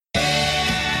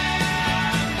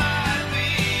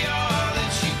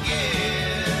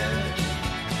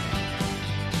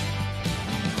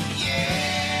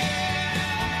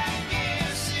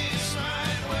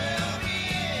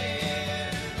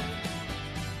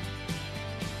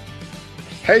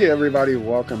Hey everybody,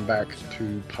 welcome back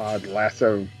to Pod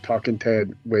Lasso, Talking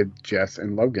Ted with Jess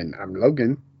and Logan. I'm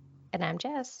Logan, And I'm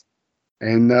Jess.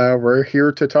 and we're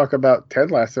here to talk about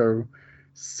Ted Lasso,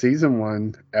 Season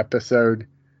 1, Episode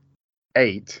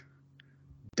 8,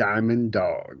 Diamond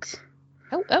Dogs.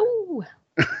 Oh,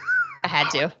 I had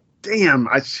to. Damn,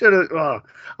 I should have.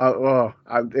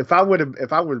 If I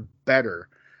was better,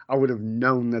 I would have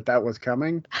known that that was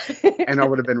coming, and I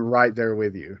would have been right there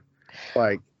with you.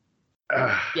 Like,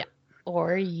 uh, Yeah.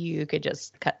 Or you could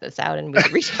just cut this out and we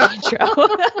could reach the intro.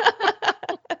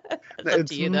 It's up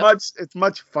to you, though. it's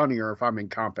much funnier if I'm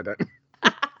incompetent.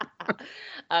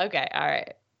 Okay, all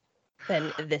right.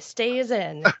 Then this stays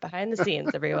in behind the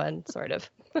scenes, everyone, sort of.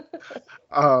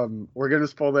 We're gonna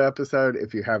spoil the episode.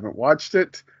 If you haven't watched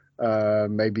it,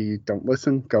 maybe don't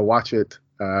listen. Go watch it.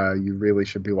 You really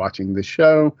should be watching the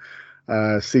show.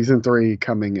 Season 3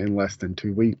 coming in less than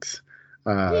 2 weeks.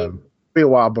 Be a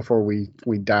while before we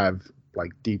dive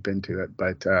like deep into it,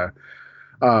 but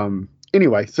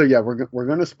anyway, so yeah, we're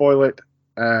gonna spoil it.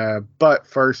 But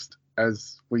first,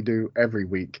 as we do every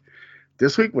week,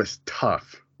 this week was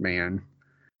tough, man.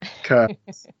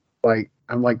 Cause like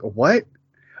I'm like, what?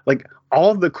 Like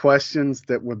all the questions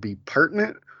that would be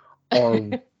pertinent are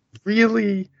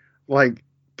really like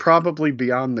probably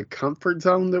beyond the comfort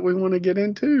zone that we want to get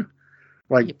into.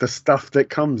 Like the stuff that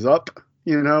comes up,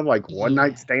 like one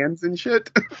night Yeah. stands and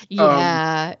shit. um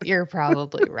Yeah, you're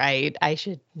probably right. I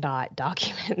should not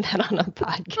document that on a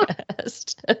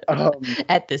podcast um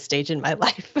at this stage in my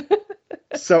life.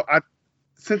 so I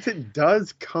since it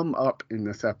does come up in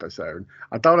this episode,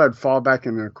 I thought I'd fall back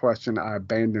in a question I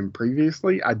abandoned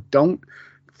previously. I don't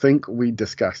think we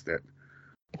discussed it,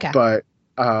 Okay. but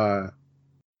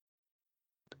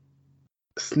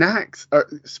snacks,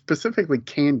 specifically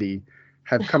candy,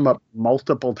 have come up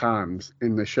multiple times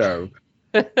in the show.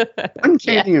 One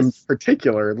candy in Yes.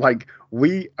 particular, like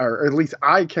or at least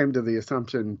I came to the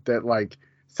assumption that like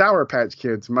Sour Patch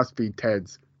Kids must be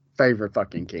Ted's favorite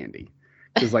fucking candy.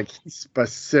 Because like he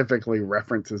specifically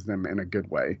references them in a good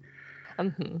way.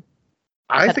 Mm-hmm.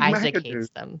 But Isaac Isaac McAdoo hates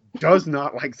them. does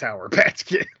not like Sour Patch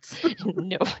Kids.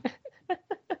 No.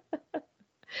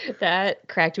 That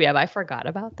cracked me up. I forgot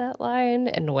about that line.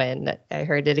 And when I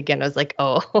heard it again, I was like,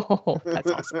 oh, that's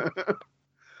awesome.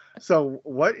 So,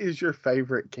 what is your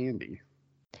favorite candy?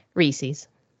 Reese's.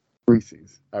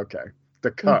 Reese's. Okay.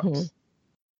 The Mm-hmm. cups.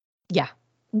 Yeah.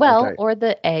 Well, Okay. or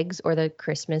the eggs or the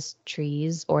Christmas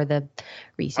trees or the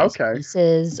Reese's Okay.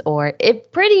 Pieces or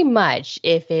it pretty much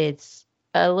if it's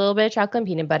a little bit of chocolate and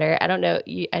peanut butter. I don't know.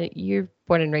 You're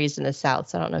born and raised in the South,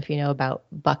 so I don't know if you know about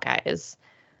Buckeyes,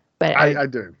 but I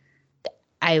do.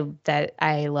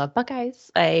 I love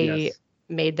Buckeyes. I Yes.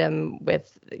 made them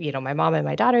with my mom and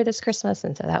my daughter this Christmas,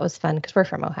 and so that was fun because we're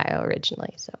from Ohio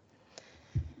originally. So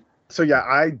So, yeah,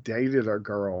 I dated a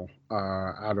girl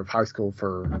out of high school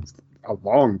for a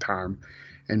long time,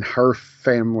 and her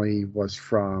family was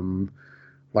from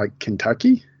like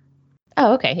Kentucky.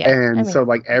 oh okay, yeah. I And mean, so,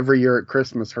 like, every year at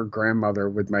Christmas, her grandmother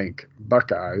would make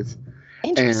Buckeyes,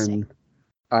 interesting.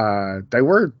 and they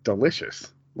were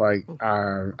delicious. Like,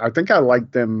 I think I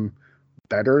like them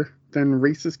better than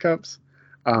Reese's Cups.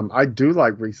 I do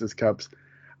like Reese's Cups.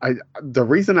 The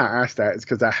reason I asked that is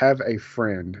because I have a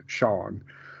friend, Sean,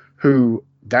 who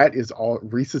that is all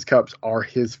Reese's Cups are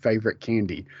his favorite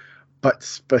candy, but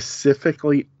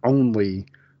specifically only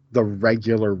the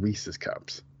regular Reese's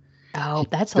Cups. Oh, He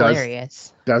that's does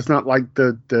hilarious. does not like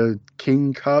the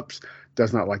King Cups,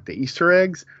 does not like the Easter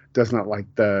eggs, does not like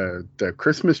the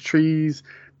Christmas trees,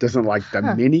 doesn't like the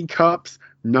Huh. mini cups,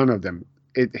 none of them.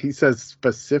 He says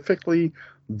specifically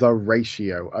the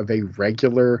ratio of a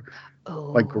regular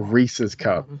like Oh. Reese's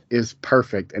cup Mhm. is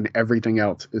perfect and everything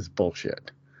else is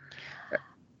bullshit.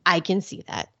 I can see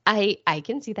that. I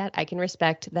can see that. I can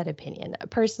respect that opinion.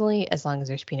 Personally, as long as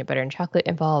there's peanut butter and chocolate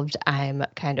involved, I'm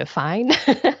kind of fine.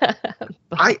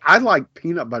 But I like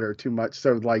peanut butter too much,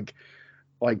 so like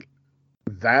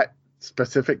that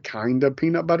specific kind of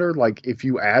peanut butter, like if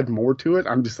you add more to it,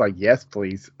 I'm just like, yes,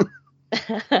 please.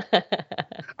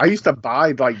 I used to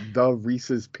buy like the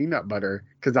Reese's peanut butter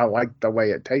because I like the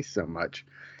way it tastes so much.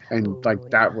 And like oh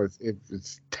that yeah. was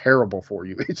it's terrible for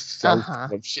you. It's so Uh-huh.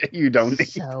 full of shit you don't need.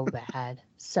 So bad.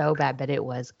 So bad, but it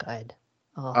was good.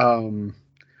 Oh. Um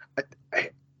I,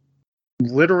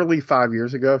 Literally 5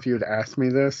 years ago, if you had asked me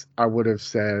this, I would have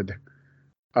said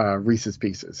Reese's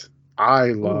Pieces. I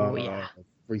Oh love yeah.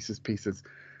 Reese's Pieces.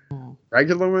 Mm.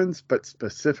 Regular ones, but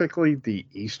specifically the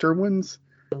Easter ones.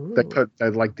 They Ooh. put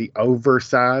like the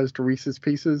oversized Reese's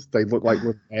Pieces. They look like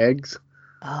little eggs.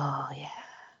 Oh yeah.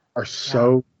 Are Yum.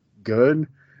 so good.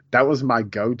 That was my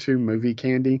go-to movie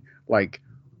candy. Like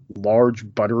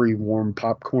large buttery warm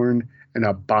popcorn and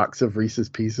a box of Reese's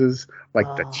Pieces, like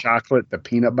the Oh, chocolate, the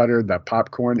peanut butter, the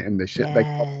popcorn, and the shit they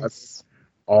call butter, yes.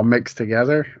 all mixed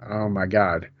together. Oh my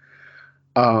God.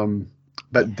 Um,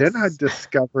 but then I Yes.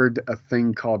 discovered a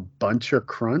thing called Bunch of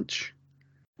Crunch.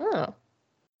 Oh,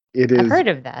 It I've is heard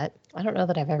of that. I don't know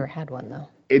that I've ever had one though.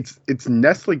 it's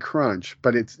Nestle Crunch,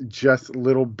 but it's just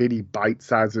little bitty bite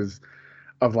sizes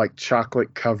of like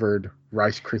chocolate covered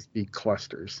Rice Krispie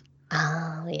clusters.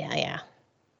 Oh, yeah,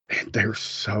 And they're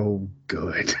so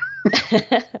good.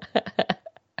 yeah.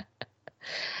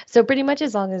 So pretty much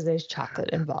as long as there's chocolate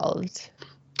involved, is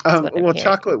what I'm Well, hearing.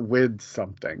 chocolate with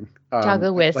something.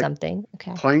 Chocolate with Like something.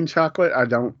 Okay. plain chocolate, I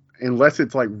don't, unless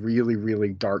it's like really, really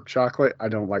dark chocolate, I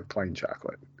don't like plain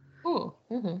chocolate.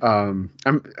 Mm-hmm.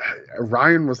 I'm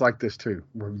Ryan was like this too.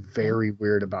 We're Yeah. very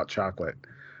weird about chocolate.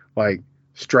 Like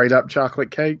straight up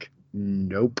chocolate cake,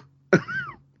 nope.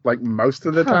 Like most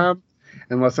of the Huh. time,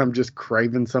 unless I'm just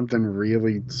craving something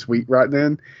really sweet right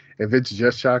then. If it's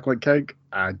just chocolate cake,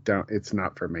 I don't. It's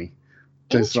not for me.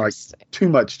 There's like Interesting. too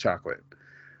much chocolate.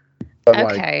 But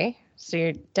like, Okay. So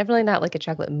you're definitely not like a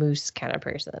chocolate mousse kind of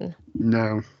person.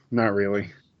 no, not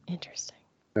really. Interesting.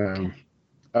 Okay.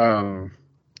 Um, um,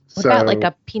 What about like so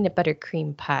a peanut butter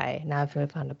cream pie? Now I've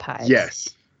moved on to pies. yes.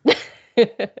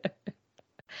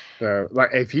 So like,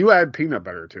 if you add peanut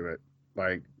butter to it,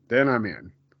 like then I'm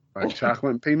in. Like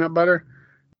chocolate and peanut butter,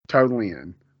 totally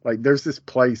in. Like there's this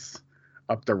place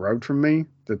up the road from me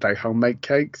that they homemade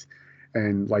cakes,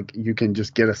 and like you can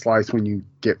just get a slice when you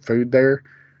get food there,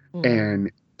 Mm.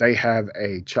 and they have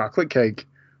a chocolate cake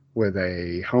with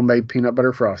a homemade peanut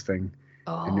butter frosting,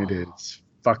 and it Oh. is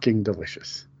fucking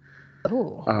delicious.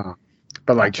 Oh. Uh,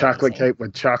 but like That's chocolate amazing. cake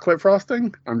with chocolate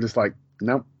frosting, I'm just like,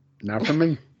 nope, not for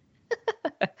me.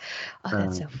 Oh, that's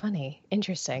Um, so funny.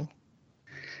 Interesting.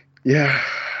 yeah,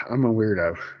 I'm a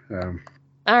weirdo. Um,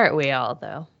 Aren't we all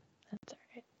though? That's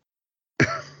all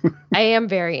right. I am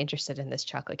very interested in this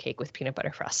chocolate cake with peanut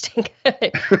butter frosting.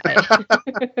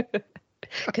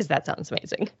 Because that sounds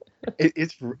amazing.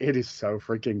 it is so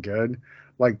freaking good.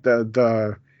 Like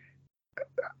the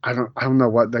I don't know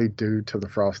what they do to the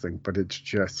frosting, but it's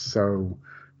just so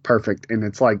perfect. And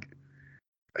it's like,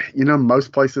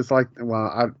 most places like,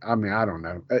 well, I mean, I don't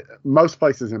know. Most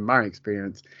places in my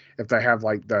experience, if they have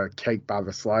like the cake by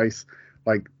the slice,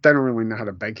 like they don't really know how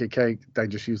to bake a cake. They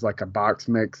just use like a box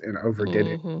mix and overdid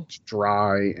it. Hmm. It's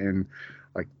dry and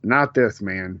like not this,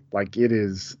 man. Like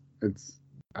it's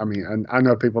I mean, I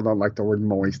know people don't like the word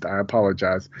moist. I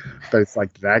apologize, but it's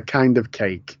like that kind of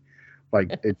cake.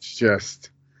 Like it's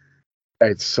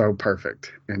so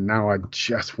perfect. And now I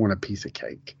just want a piece of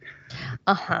cake.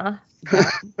 Uh-huh.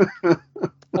 Yeah.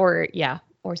 Or yeah,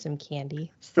 or some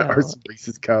candy. Or So some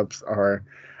Reese's cups or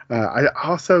I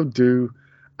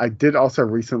did also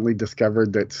recently discover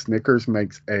that Snickers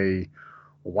makes a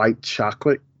white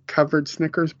chocolate covered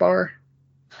Snickers bar.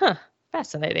 huh.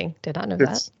 Fascinating. Did not know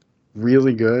that. It's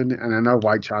really good. And I know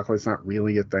white chocolate's not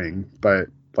really a thing, but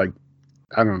like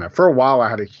I don't know. For a while I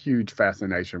had a huge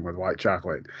fascination with white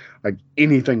chocolate. Like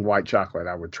anything white chocolate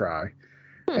I would try.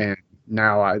 Hmm. And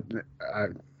now I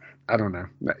I don't know.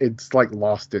 It's like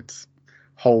lost its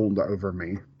hold over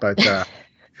me. But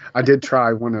I did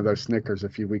try one of those Snickers a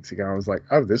few weeks ago. I was like,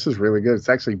 oh, this is really good. It's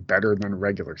actually better than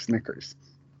regular Snickers.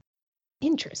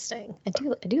 Interesting. I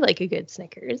do like a good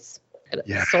Snickers.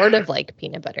 Yeah. Sort of like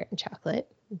peanut butter and chocolate.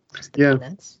 Just the Yeah.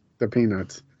 peanuts. The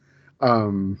peanuts.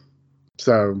 Um,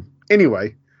 so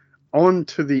anyway, on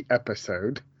to the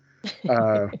episode.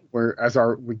 Where as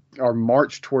our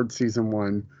march towards season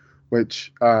one,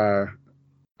 which I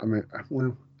mean,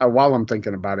 well, while I'm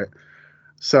thinking about it,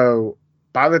 so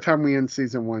by the time we end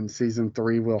season one, season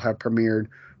three will have premiered,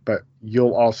 but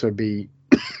you'll also be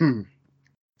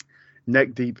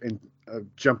neck deep in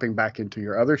jumping back into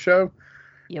your other show.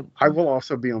 Yep. I will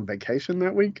also be on vacation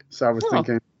that week, so I was Oh,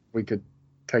 thinking we could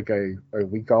take a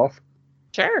week off.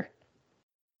 sure.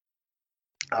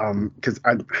 Because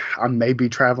I may be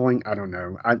traveling. I don't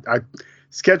know. I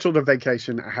scheduled a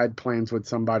vacation. I had plans with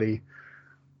somebody.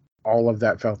 All of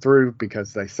that fell through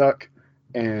because they suck,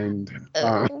 and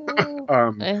Oh,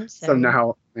 I'm so sorry.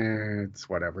 now it's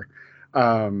whatever.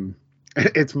 Um,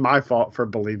 it's my fault for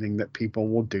believing that people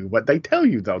will do what they tell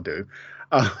you they'll do.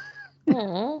 Uh,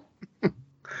 Oh, oh,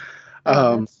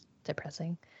 um, that's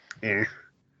depressing. eh.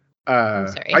 I'm I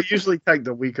sorry. usually take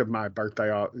the week of my birthday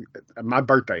off. My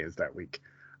birthday is that week.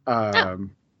 Oh,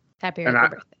 Um, happy and early I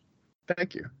birthday.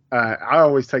 thank you. I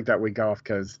always take that week off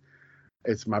because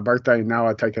it's my birthday. Now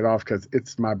I take it off because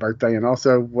it's my birthday and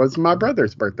also was my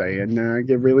brother's birthday, and I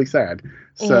get really sad.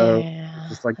 So Yeah,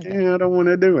 just like, I get I don't want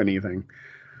to do anything.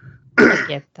 I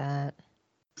get that. I'm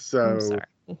So sorry.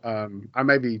 I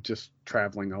may be just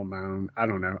traveling on my own. I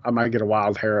don't know. I might get a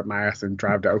wild hair up my ass and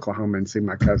drive to Oklahoma and see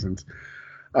my cousins.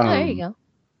 Oh, there you Um, go.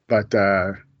 but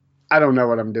I don't know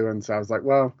what I'm doing. So I was like,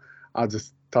 well, I'll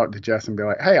just talk to Jess and be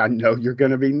like, hey, I know you're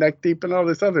going to be neck deep in all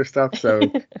this other stuff.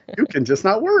 So you can just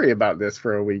not worry about this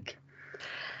for a week.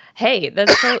 Hey,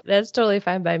 that's totally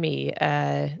fine by me.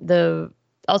 The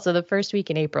first week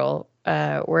in April,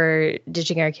 we're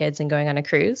ditching our kids and going on a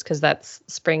cruise because that's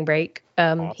spring break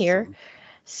here. Awesome.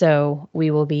 So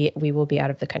we will be out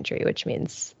of the country, which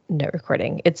means no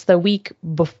recording. It's the week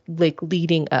like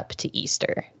leading up to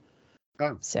Easter.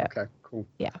 Oh, So okay, cool.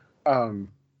 yeah, Um,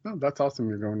 no, that's awesome.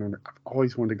 You're going on. I've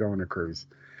always wanted to go on a cruise.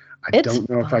 I it's don't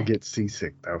know if I fun. get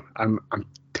seasick though. I'm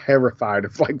terrified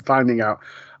of like finding out.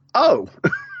 Oh,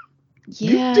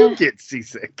 you do Yeah, get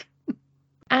seasick.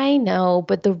 I know,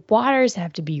 but the waters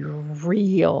have to be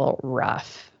real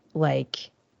rough, like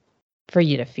for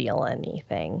you to feel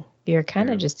anything. You're kind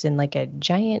of Yeah. just in like a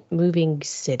giant moving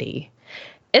city.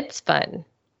 It's fun.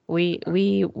 We've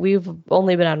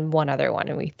only been on one other one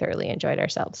and we thoroughly enjoyed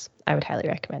ourselves. I would highly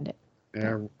recommend it.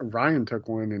 Yeah. Yeah, Ryan took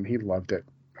one and he loved it.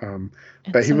 Um,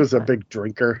 but It's he so was a fun. big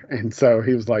drinker, and so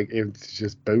he was like, "It's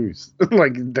just booze.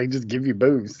 Like they just give you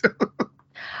booze."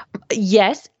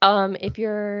 Yes, if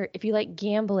you like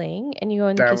gambling and you go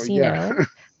in the Yeah, casino,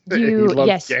 he you loves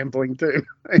yes, gambling too.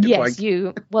 It's yes, like,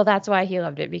 you well that's why he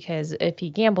loved it because if he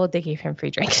gambled, they gave him free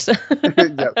drinks. yeah,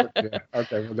 yeah.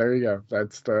 Okay, well there you go.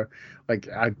 That's the like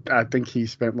I think he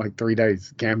spent like 3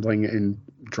 days gambling and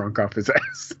drunk off his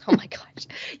ass. Oh my gosh.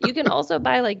 You can also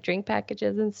buy like drink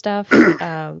packages and stuff.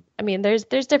 I mean there's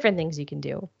different things you can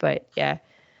do, but yeah.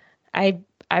 I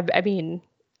mean,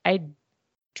 I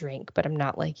drink, but I'm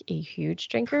not like a huge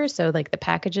drinker. So like the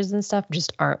packages and stuff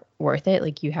just aren't worth it.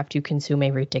 Like you have to consume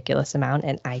a ridiculous amount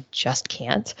and I just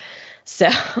can't. So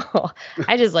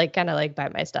I just like kind of like buy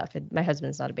my stuff. And my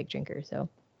husband's not a big drinker, so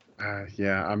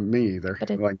Yeah, I'm me either.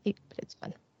 Like, but it's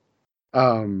fun.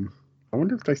 um, I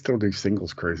wonder if they still do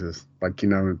singles cruises, like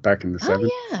back in the '70s,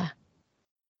 Oh yeah.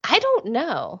 I don't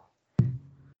know.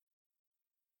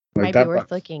 like Might be that. But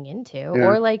worth looking into. yeah,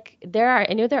 Or like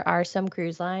I know there are some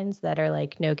cruise lines that are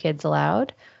like no kids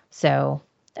allowed. So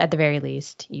at the very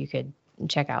least, you could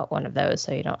check out one of those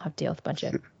so you don't have to deal with a bunch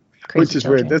of which crazy is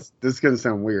weird. children. This is gonna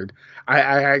sound weird.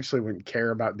 I actually wouldn't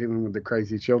care about dealing with the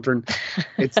crazy children.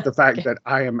 It's the fact Okay. that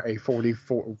I am a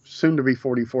 44, soon to be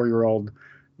 44-year-old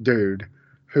dude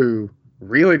who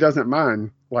really doesn't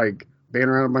mind like being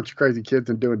around a bunch of crazy kids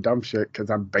and doing dumb shit because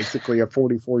I'm basically a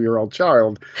 44-year-old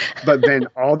child. But then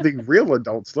all the real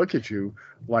adults look at you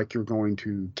like you're going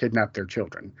to kidnap their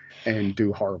children and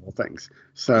do horrible things.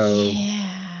 So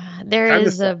Yeah, there kind of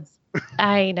is sucks.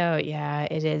 I know, yeah,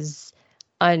 it is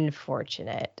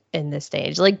unfortunate in this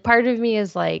stage. Like part of me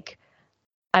is like,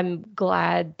 I'm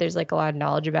glad there's like a lot of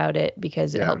knowledge about it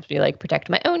because it Yeah. helps me like protect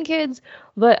my own kids.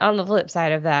 But on the flip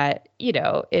side of that,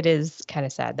 it is kind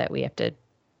of sad that we have to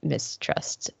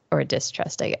mistrust or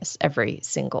distrust, I guess, every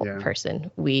single Yeah. person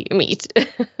we meet.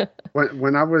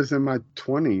 When I was in my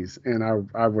 20s and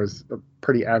I was a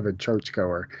pretty avid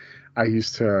churchgoer, I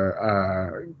used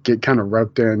to get kind of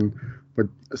roped in with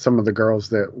some of the girls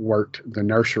that worked the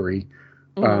nursery.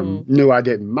 Mm, Knew I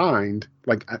didn't mind.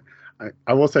 Like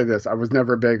I will say this, I was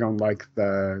never big on like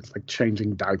the like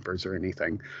changing diapers or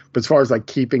anything. But as far as like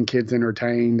keeping kids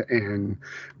entertained and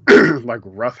like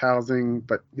roughhousing,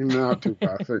 but not too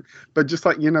rough, but just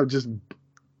like just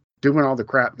doing all the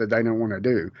crap that they don't want to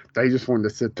do. They just wanted to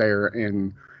sit there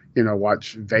and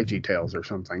watch Veggie Tales or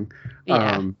something.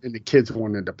 yeah. And the kids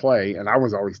wanted to play, and I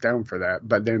was always down for that.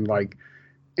 But then like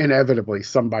inevitably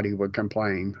somebody would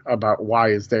complain about why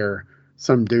is there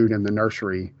some dude in the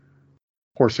nursery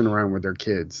horsing around with their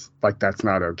kids? Like that's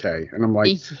not okay. And I'm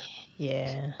like,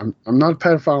 Yeah. I'm not a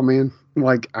pedophile, man.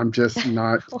 Like I'm just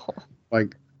not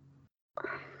like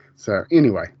so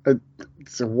anyway,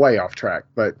 it's way off track,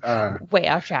 but Way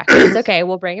off track. It's okay.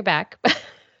 We'll bring it back.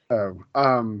 Oh,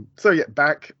 so yeah,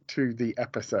 back to the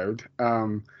episode.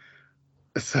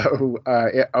 So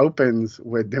it opens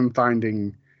with them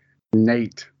finding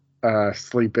Nate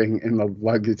sleeping in the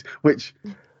luggage, which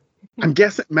I'm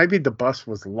guessing maybe the bus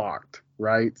was locked,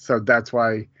 right? So that's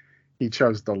why he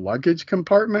chose the luggage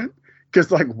compartment. Because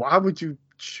like, why would you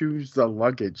choose the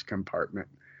luggage compartment?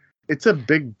 It's a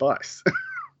big bus.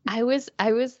 I was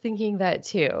thinking that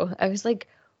too. I was like,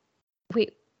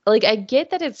 wait, like I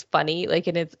get that it's funny, like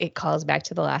and it calls back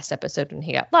to the last episode when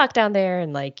he got locked down there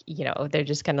and like, they're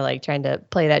just kind of like trying to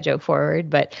play that joke forward,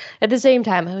 but at the same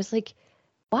time I was like,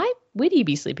 why would he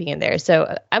be sleeping in there?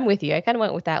 So I'm with you. I kind of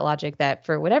went with that logic that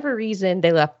for whatever reason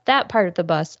they left that part of the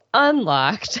bus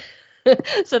unlocked.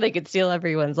 so they could steal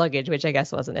everyone's luggage, which I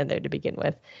guess wasn't in there to begin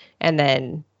with. And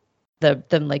then the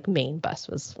like main bus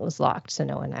was locked, so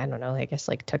no one, I don't know, I guess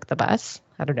like took the bus.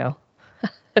 I don't know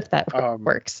if that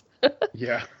works.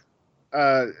 Yeah.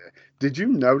 Did you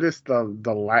notice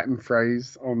the Latin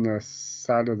phrase on the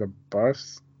side of the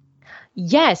bus?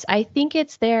 Yes, I think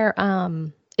it's their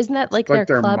isn't that like their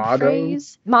Their club motto?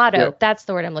 phrase? Motto. Yeah, That's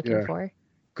the word I'm looking yeah. for.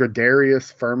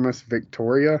 Gregarious Firmus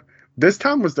Victoria. This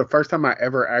time was the first time I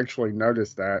ever actually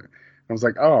noticed that. I was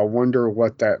like, oh, I wonder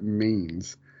what that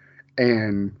means.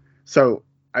 And so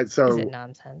Is it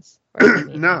nonsense or do they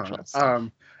mean no, actual stuff?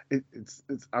 it's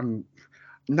I'm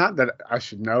not that I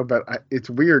should know, but it's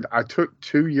weird. I took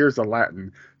 2 years of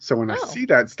Latin, so when I Oh. see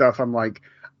that stuff, I'm like,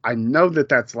 I know that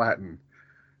that's Latin.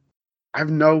 I have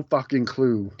no fucking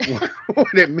clue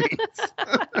what it means.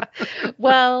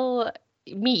 Well,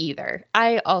 me either.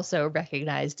 I also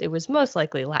recognized it was most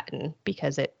likely Latin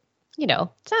because it,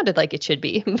 sounded like it should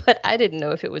be, but I didn't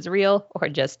know if it was real or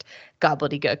just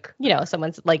gobbledygook.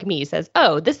 Someone's like me says,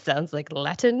 "Oh, this sounds like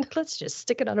Latin. Let's just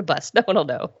stick it on a bus. No one will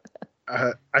know."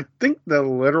 I think the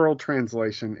literal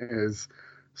translation is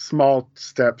small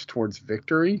steps towards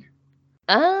victory.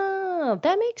 Oh,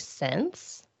 that makes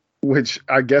sense. Which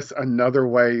I guess another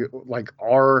way, like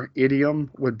our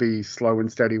idiom would be slow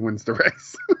and steady wins the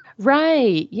race.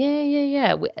 Right.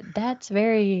 Yeah. That's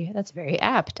very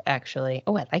apt, actually.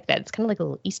 Oh, I like that. It's kind of like a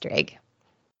little Easter egg.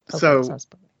 Hopefully it's So not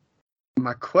spoiler.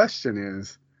 my question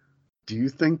is, do you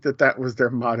think that was their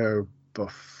motto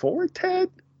before TED,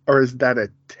 or is that a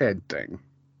TED thing?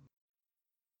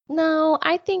 No,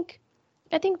 I think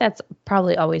that's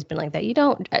probably always been like that. You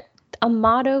don't a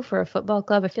motto for a football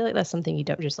club. I feel like that's something you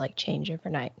don't just like change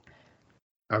overnight.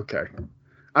 Okay.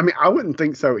 I mean, I wouldn't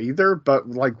think so either, but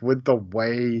like with the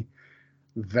way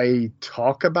they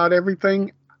talk about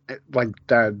everything, like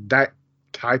that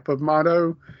type of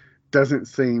motto doesn't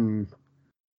seem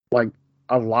like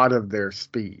a lot of their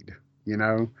speed, you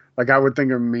know? Like I would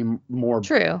think of me more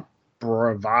True.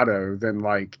 bravado than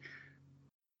like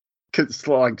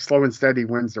slow and steady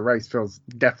wins the race feels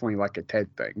definitely like a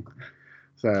TED thing.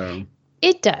 So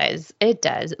It does. It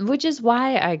does. Which is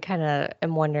why I kind of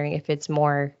am wondering if it's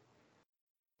more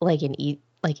like an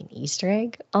Easter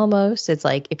egg almost. It's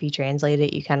like if you translate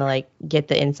it, you kind of like get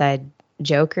the inside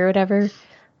joke or whatever.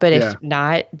 But yeah. if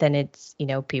not, then it's,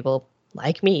 people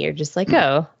like me are just like,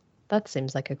 oh, that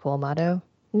seems like a cool motto.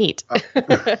 Neat.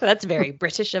 That's very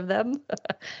British of them. I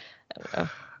don't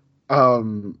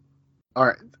know. All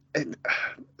right.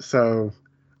 So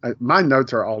my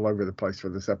notes are all over the place for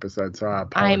this episode, so I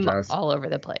I'm apologize. all over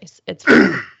the place. It's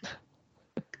fine.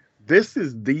 This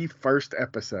is the first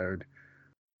episode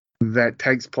that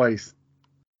takes place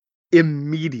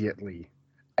immediately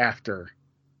after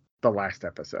the last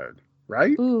episode,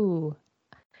 right? Ooh.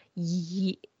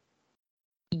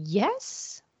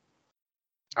 Yes.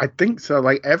 I think so.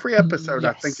 Like every episode,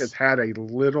 I think Yes. has had a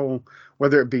little,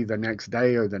 whether it be the next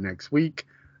day or the next week,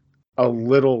 a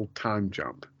little time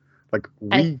jump. Like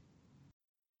we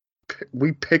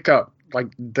pick up like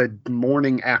the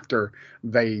morning after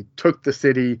they took the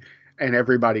city and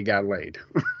everybody got laid.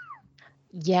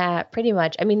 Yeah, pretty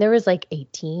much. I mean, there was like a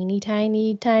teeny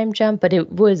tiny time jump, but it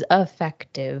was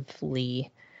effectively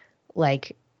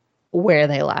like where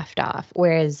they left off.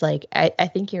 Whereas like I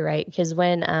think you're right, because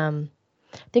when I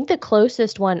think the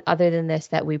closest one other than this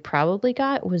that we probably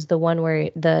got was the one where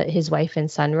his wife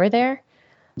and son were there.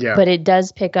 Yeah. But it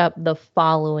does pick up the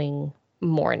following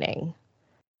morning.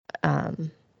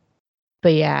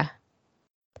 But yeah.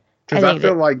 Because I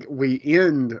feel like we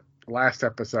end last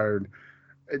episode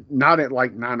not at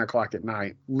like 9 o'clock at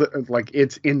night. Like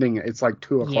it's ending. It's like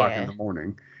 2 o'clock in the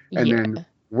morning, and then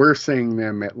we're seeing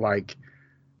them at like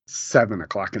 7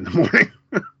 o'clock in the morning.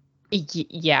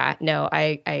 Yeah, no,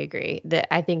 I agree.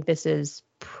 I think this has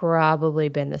probably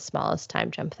been the smallest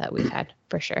time jump that we've had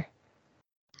for sure.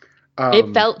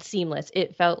 It felt seamless.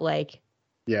 It felt like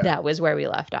that was where we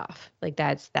left off. Like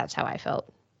that's how I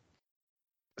felt.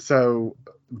 So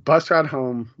bus ride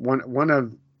home, one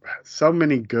of so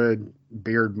many good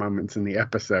Beard moments in the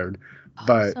episode,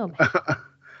 but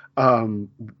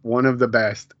one of the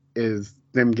best is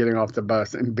them getting off the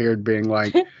bus and Beard being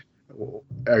like,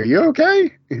 "Are you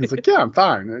okay?" He's like, "Yeah, I'm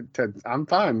fine. I'm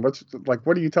fine. What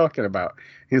are you talking about?"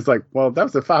 He's like, "Well, that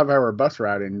was a 5-hour bus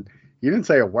ride, and you didn't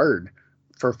say a word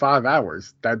for 5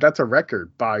 hours. That's a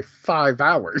record by 5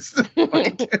 hours."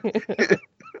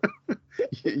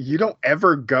 You don't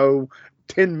ever go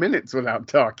 10 minutes without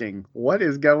talking. What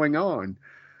is going on?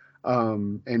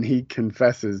 And he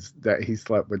confesses that he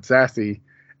slept with Sassy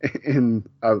in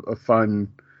a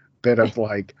fun bit of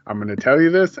like, I'm going to tell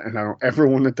you this and I don't ever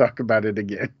want to talk about it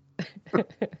again.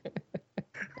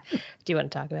 Do you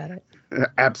want to talk about it?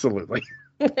 Absolutely.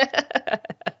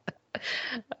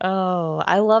 Oh,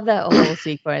 I love that whole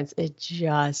sequence. It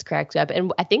just cracks up.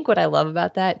 And I think what I love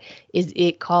about that is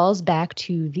it calls back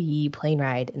to the plane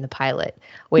ride in the pilot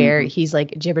where Hmm. he's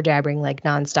like jibber jabbering like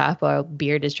nonstop while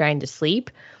Beard is trying to sleep.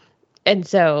 And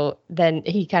so then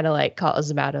he kind of like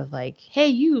calls him out of like, hey,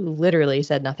 you literally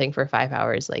said nothing for 5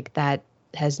 hours. Like that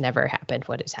has never happened.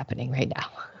 What is happening right now?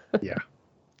 Yeah.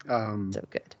 So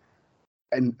good.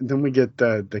 And then we get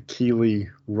the Keely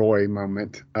Roy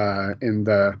moment in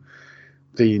the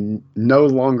no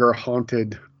longer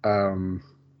haunted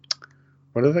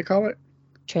what do they call it?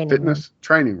 Training room. Fitness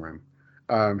training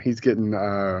room. He's getting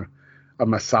a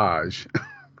massage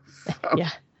from, Yeah.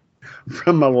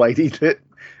 from a lady that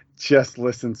just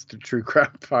listens to true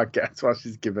crime podcasts while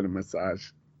she's giving a massage.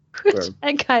 Which So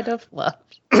I kind of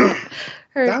loved.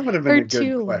 that would have been Her a good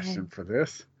two question lines. for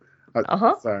this.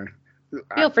 Uh-huh. So,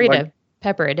 Feel free to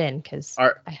pepper it in because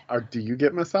do you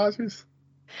get massages?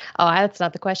 oh, that's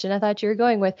not the question I thought you were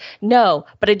going with. No,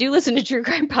 but I do listen to true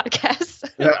crime podcasts.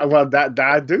 Well, that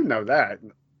I do know that.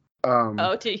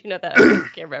 Oh, do you know that? Okay, I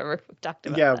can't remember if we've talked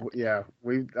about that. Yeah.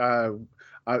 We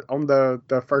on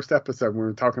the first episode we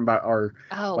were talking about our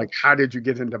Oh, how did you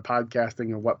get into podcasting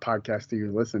and what podcast do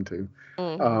you listen to?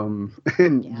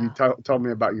 And you yeah. told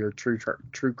me about your true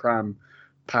crime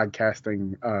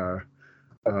podcasting.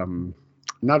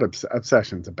 Not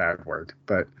obsession's a bad word,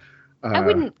 but I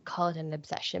wouldn't call it an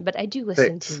obsession, but I do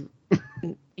listen fix.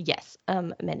 to yes,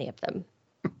 many of them.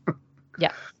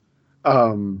 Yeah.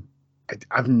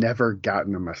 I've never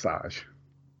gotten a massage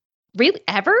Really?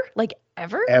 Ever? Like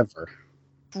ever? ever.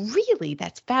 Really?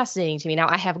 That's fascinating to me. Now,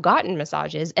 I have gotten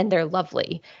massages and they're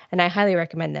lovely and I highly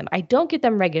recommend them. I don't get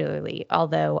them regularly,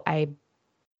 although I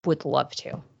would love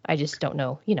to. I just don't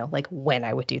know, like when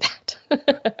I would do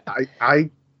that. I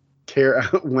care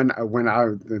when I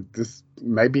this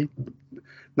maybe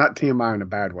not TMI in a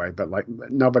bad way, but like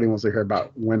nobody wants to hear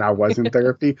about when I was in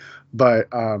therapy. But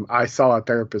I saw a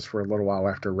therapist for a little while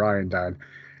after Ryan died,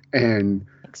 and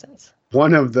Makes sense.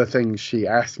 one of the things she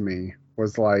asked me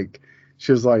was like,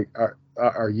 she was like,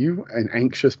 "Are you an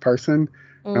anxious person?"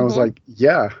 And I was Mm-hmm. like,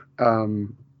 "Yeah."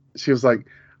 She was like,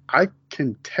 "I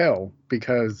can tell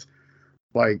because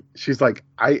like she's like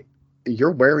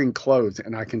you're wearing clothes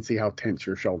and I can see how tense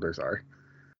your shoulders are."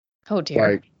 Oh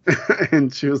dear. Like,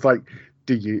 and she was like,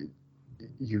 "Do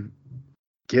you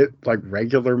get like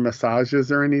regular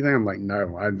massages or anything?" I'm like,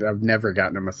 "No, I've never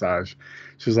gotten a massage."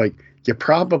 She was like, "You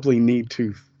probably need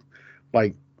to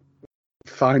like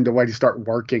find a way to start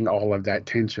working all of that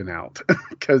tension out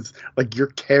because like you're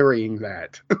carrying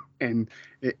that and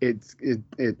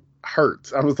it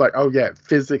hurts." I was like, "Oh yeah, it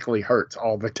physically hurts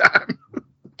all the time."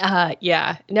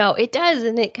 Yeah. No, it does,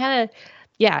 and it kind of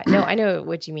yeah, no, I know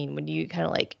what you mean when you kind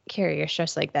of like carry your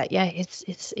stress like that. Yeah,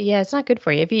 it's not good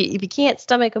for you. If you can't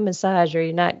stomach a massage or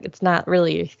it's not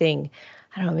really your thing.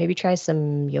 I don't know, maybe try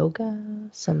some yoga,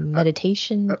 some Uh,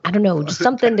 meditation. I don't know, just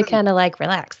something to kind of like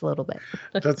relax a little bit.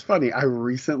 That's funny. I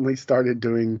recently started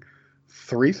doing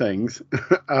three things.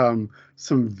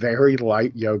 Some very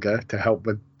light yoga to help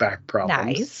with back problems,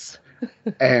 Nice.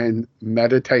 and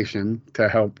meditation to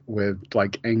help with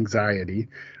like anxiety.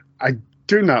 I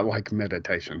do not like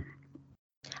meditation.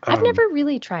 I've Um, never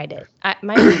really tried it.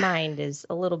 My mind is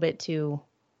a little bit too,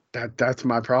 that's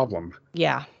my problem.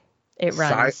 yeah, it Si-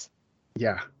 runs.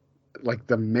 yeah, like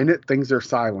the minute things are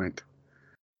silent,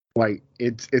 like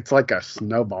it's like a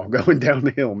snowball going down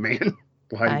the hill, man.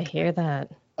 I Like, hear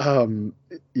that. um,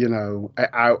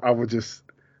 I would just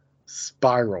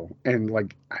spiral and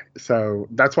like so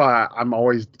that's why I'm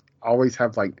always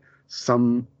have like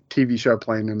some TV show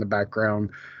playing in the background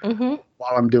Mm-hmm.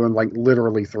 while I'm doing like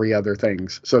literally three other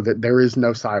things so that there is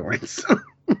no silence.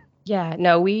 Yeah,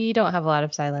 no, we don't have a lot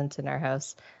of silence in our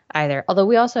house either. Although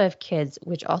we also have kids,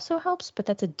 which also helps, but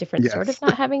that's a different sort of Yes.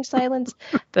 not having silence.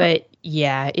 But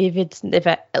yeah, if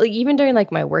I like even during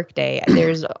like my work day,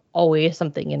 there's always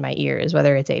something in my ears,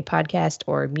 whether it's a podcast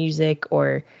or music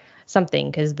or something.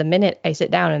 Because the minute I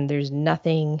sit down and there's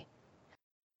nothing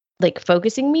like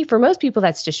focusing me, for most people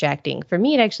that's distracting. For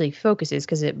me, it actually focuses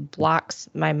because it blocks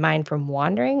my mind from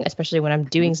wandering, especially when I'm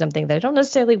doing something that I don't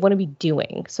necessarily want to be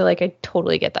doing. So like I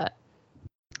totally get that.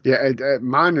 Yeah,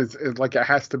 mine is like it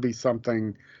has to be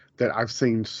something that I've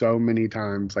seen so many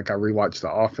times. Like I rewatch The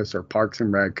Office or Parks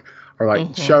and Rec or like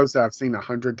Hmm. shows that I've seen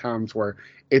 100 times where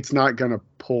it's not gonna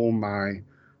pull my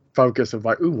focus of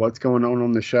like, ooh, what's going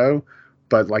on the show?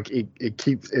 But like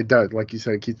it does, like you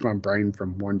said, it keeps my brain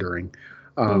from wandering.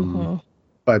 Um, Hmm.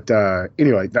 but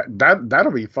anyway,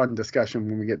 that'll be a fun discussion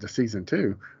when we get to season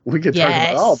 2. We could talk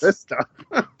about all Yes, this stuff.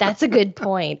 that's a good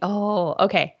point. Oh,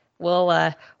 okay. we'll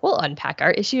unpack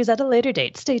our issues at a later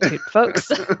date. Stay tuned,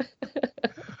 folks.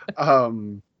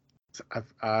 Um,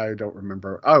 I don't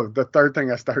remember. Oh, the third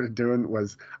thing I started doing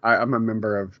was I'm a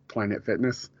member of Planet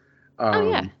Fitness. Oh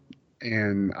yeah.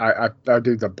 And I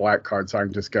do the black card so I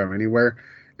can just go anywhere.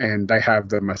 And they have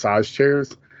the massage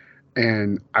chairs.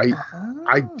 And I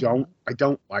Oh.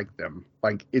 don't like them.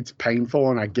 Like, it's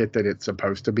painful, and I get that it's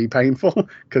supposed to be painful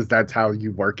because that's how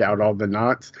you work out all the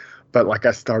knots. But like,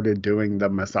 I started doing the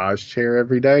massage chair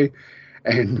every day,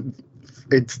 and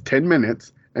it's 10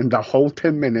 minutes, and the whole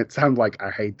 10 minutes I'm like,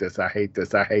 I hate this, I hate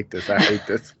this, I hate this, I hate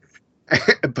this.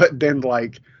 But then,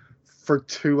 like, for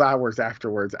 2 hours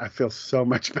afterwards, I feel so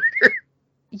much better.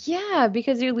 Yeah,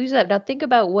 because you lose that. Now think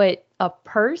about what a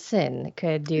person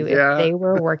could do if Yeah. they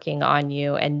were working on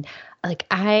you. And like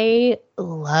I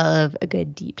love a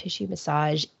good deep tissue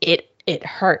massage. It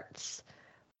hurts,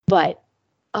 but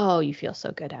oh, you feel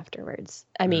so good afterwards.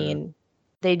 I mean,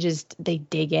 they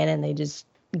dig in and they just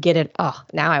get it. Oh,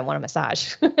 now I want a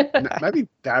massage. Maybe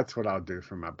that's what I'll do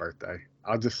for my birthday.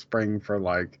 I'll just spring for,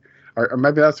 like, or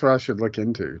maybe that's what I should look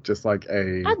into. Just like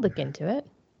I'd look into it.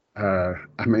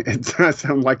 I mean, I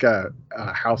sound like a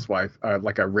housewife,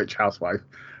 like a rich housewife.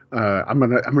 I'm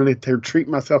gonna treat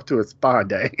myself to a spa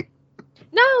day.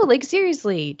 No, like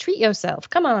seriously, treat yourself.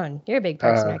 Come on, you're a big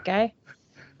Parks and Uh, Rec guy.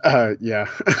 yeah.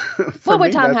 For What would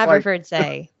me, Tom that's like, Haverford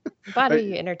say? uh,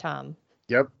 Body inner Tom.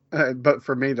 yep. But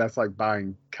for me, that's like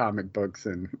buying comic books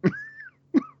and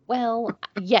Well,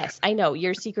 yes, I know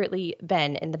you're secretly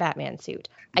Ben in the Batman suit.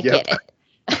 I yep. get it.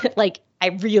 Like, I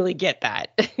really get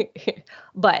that.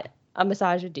 But a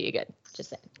massage would do you good. Just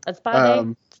saying. A spa day,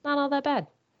 Um, it's not all that bad.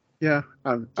 yeah.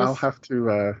 I'll Just, have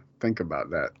to think about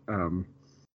that.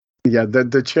 Yeah,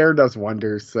 the chair does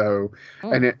wonders. So,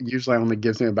 mm, and it usually only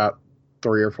gives me about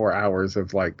 3 or 4 hours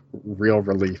of like real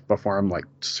relief before I'm like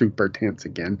super tense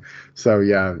again. So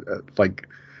yeah, like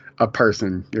a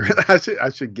person, I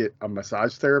should get a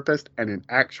massage therapist and an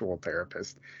actual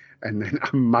therapist, and then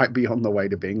I might be on the way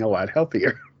to being a lot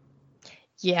healthier.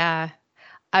 yeah.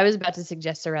 I was about to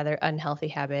suggest a rather unhealthy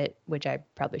habit, which I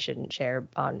probably shouldn't share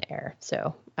on air.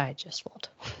 So I just won't.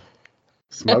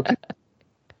 Smoking?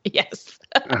 Yes.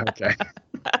 Okay.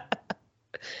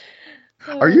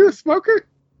 Are you a Uh, smoker?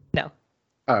 no,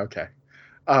 Oh, okay.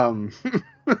 Um,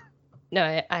 no,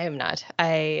 I am not.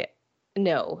 I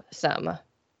know some.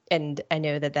 And I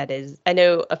know I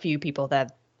know a few people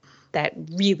that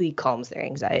really calms their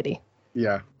anxiety.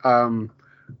 yeah.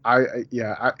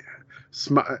 Yeah.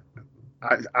 Sm-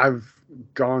 I've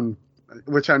gone,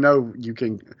 which I know you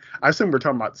can. I assume we're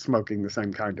talking about smoking the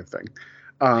same kind of thing.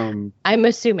 Um, I'm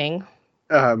assuming.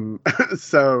 um,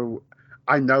 so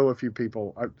I know a few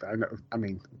people. I know. I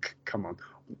mean, come on,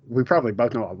 we probably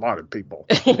both know a lot of people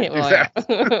that do Well, yeah.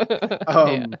 that. Yeah.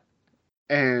 Um,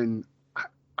 and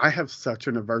I have such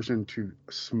an aversion to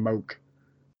smoke,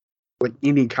 like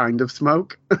any kind of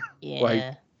smoke, like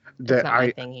Yeah. It's that. not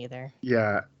my thing either.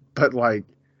 Yeah, but like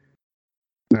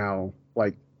now,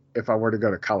 like if I were to go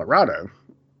to Colorado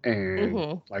and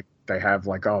Mhm. like they have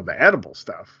like all the edible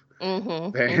stuff,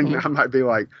 Mhm. then Mhm. I might be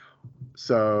like,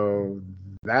 so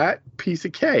that piece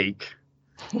of cake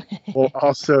will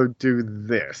also do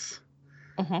this.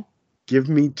 Mhm. Give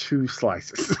me 2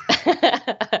 slices.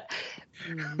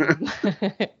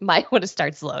 Might want to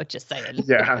start slow, just saying.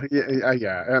 Yeah.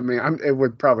 I mean, it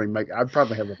would probably I'd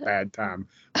probably have a bad time,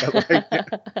 but like,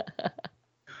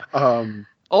 um,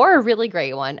 Or a really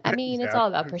great one. I mean, it's yeah, all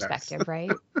about that's, perspective,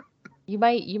 right? You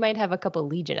might have a couple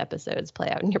Legion episodes play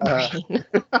out in your uh, brain.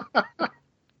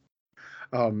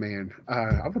 oh man,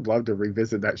 I would love to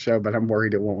revisit that show, but I'm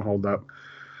worried it won't hold up.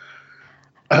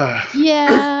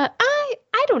 Yeah,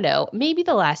 I don't know. Maybe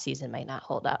the last season might not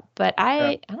hold up, but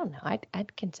Yeah, I don't know.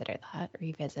 I'd consider that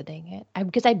revisiting it.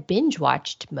 Because I binge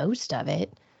watched most of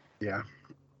it. yeah.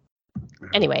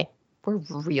 Anyway, we're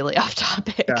really off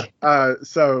Yeah. topic.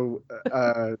 So,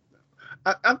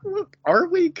 look, are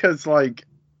we? Because like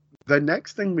the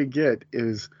next thing we get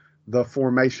is the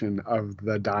formation of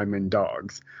the Diamond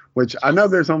Dogs, which I know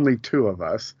Yes. there's only two of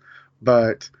us,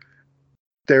 but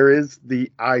there is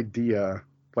the idea.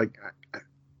 Like,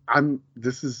 I'm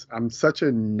such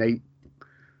a Nate.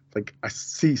 Like, I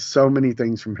see so many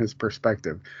things from his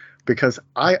perspective because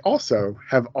I also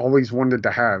have always wanted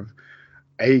to have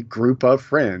a group of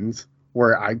friends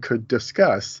where I could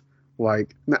discuss,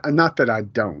 like, not that I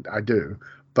don't, I do,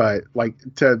 but like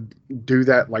to do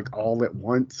that like all at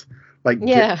once, like get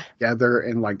Yeah. together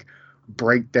and like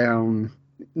break down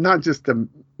not just the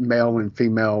male and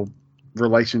female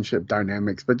relationship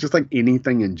dynamics, but just like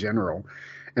anything in general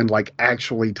and like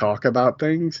actually talk about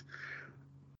things.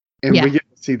 And we Yeah. get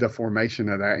to see the formation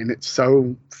of that, and it's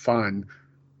so fun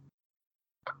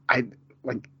I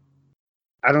like.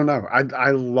 I don't know.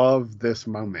 I love this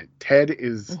moment. Ted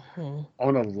is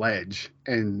on a ledge,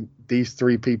 and these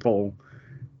three people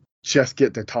just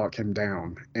get to talk him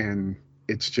down, and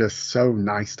it's just so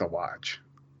nice to watch.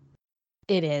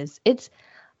 It is. It's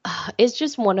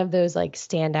just one of those like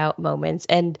standout moments,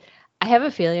 and I have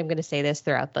a feeling I'm going to say this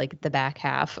throughout like the back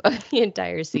half of the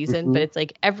entire season, but it's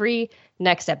like every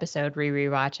next episode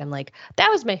rewatch, I'm like, that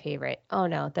was my favorite. Oh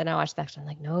no, then I watch the next one, I'm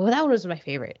like, no, that one was my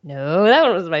favorite. No, that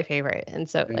one was my favorite. And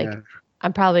so like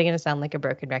I'm probably going to sound like a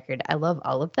broken record. I love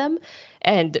all of them,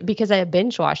 and because I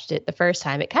binge watched it the first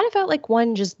time, it kind of felt like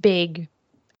one just big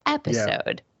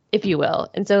episode, if you will.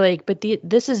 And so like, but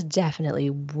this is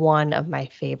definitely one of my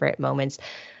favorite moments.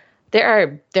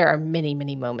 There are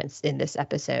many moments in this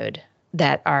episode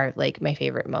that are like my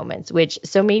favorite moments, which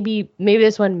so maybe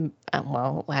this one,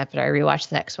 well, after I rewatch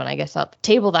the next one, I guess I'll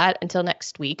table that until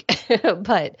next week.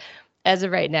 But as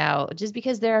of right now, just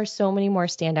because there are so many more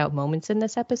standout moments in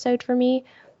this episode for me,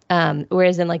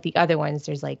 whereas in like the other ones,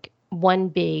 there's like one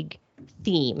big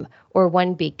theme or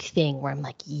one big thing where I'm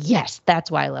like, yes, that's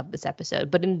why I love this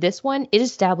episode. But in this one, it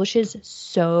establishes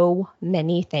so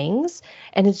many things,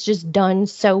 and it's just done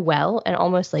so well and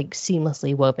almost like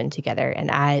seamlessly woven together,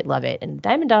 and I love it. And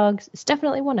Diamond Dogs is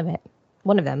definitely one of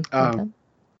them. I can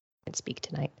speak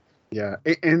tonight. Yeah,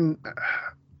 and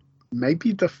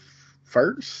maybe the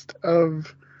first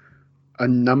of a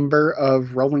number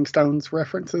of Rolling Stones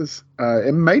references.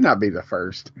 It may not be the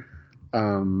first.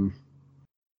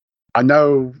 I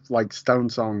know, like, Stone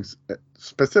songs,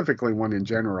 specifically one in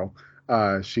general,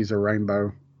 She's a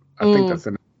Rainbow. I think that's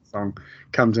the song,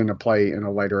 comes into play in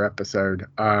a later episode.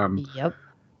 Yep.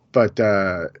 But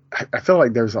I feel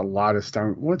like there's a lot of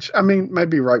Stone, which, I mean,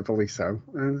 maybe rightfully so.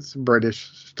 It's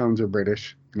British. Stones are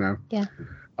British, you know. Yeah.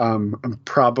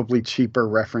 Probably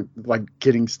cheaper like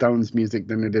getting Stones music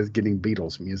than it is getting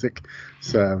Beatles music.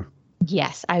 So.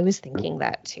 Yes, I was thinking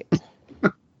that too.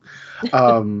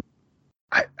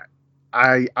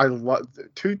 I love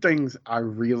two things I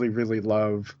really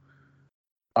love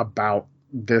about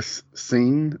this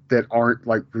scene that aren't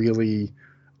like really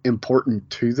important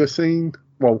to the scene.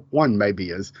 Well, one maybe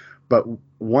is, but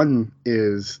one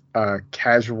is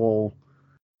casual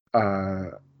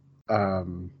I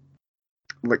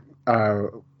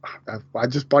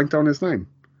just blanked on his name.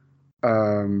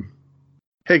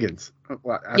 Higgins.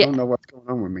 I don't know what's going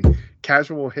on with me.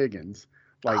 Casual Higgins,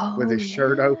 like with his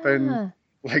shirt open,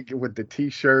 like with the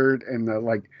t-shirt and the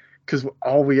like, because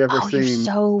all we ever seen. You're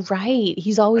so right.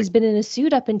 He's always been in a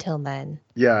suit up until then.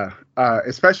 Yeah,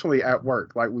 especially at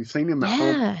work. Like we've seen him at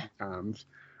home many times,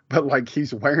 but like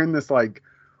he's wearing this like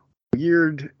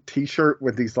weird t-shirt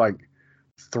with these like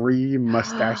three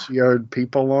mustachioed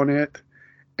people on it,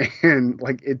 and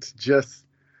like it's just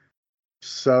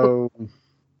so.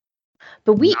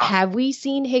 But have we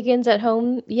seen Higgins at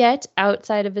home yet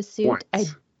outside of a suit?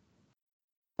 Once.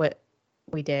 What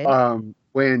we did?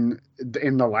 When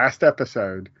in the last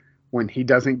episode, when he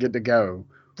doesn't get to go,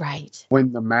 right?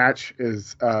 When the match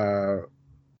is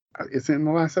it in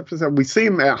the last episode? We see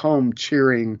him at home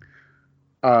cheering.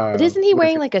 But isn't he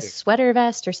wearing like a sweater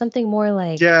vest or something more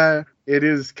like? Yeah, it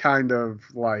is kind of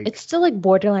like. It's still like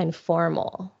borderline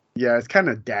formal. Yeah, it's kind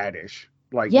of daddish.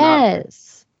 Like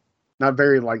yes. Not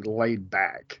very like laid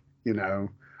back, you know.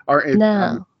 Or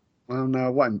no. Well, no,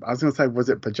 it wasn't. I was gonna say, was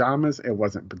it pajamas? It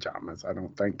wasn't pajamas, I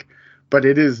don't think. But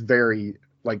it is very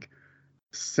like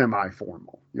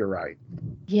semi-formal. You're right.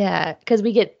 Yeah, because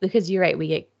you're right.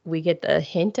 We get the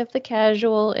hint of the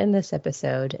casual in this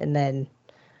episode, and then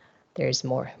there's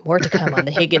more to come on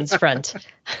the Higgins front.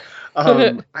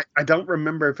 I don't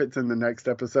remember if it's in the next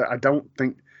episode.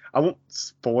 I won't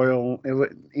spoil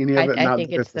any of it. I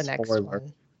think it's the next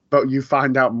one. But you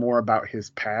find out more about his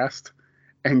past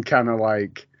and kind of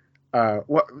like,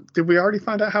 what did we already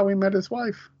find out how he met his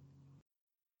wife?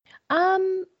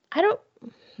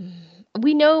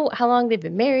 We know how long they've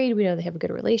been married. We know they have a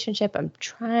good relationship. I'm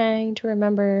trying to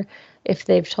remember if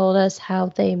they've told us how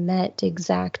they met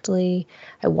exactly.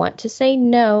 I want to say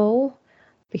no,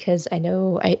 because I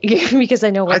know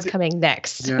what's coming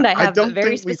next. Yeah, and I have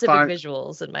very specific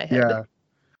visuals in my head. Yeah.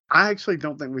 I actually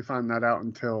don't think we find that out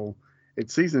until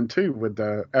it's season 2 with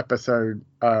the episode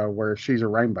where She's a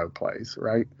Rainbow plays,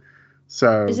 right?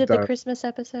 So is it the Christmas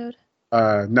episode?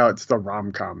 No, it's the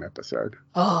rom-com episode.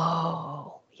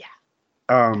 Oh, yeah.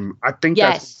 I think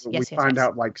that's when we find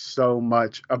out like so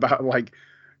much about like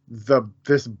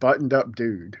this buttoned up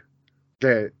dude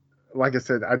that, like I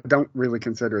said, I don't really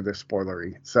consider this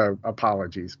spoilery, so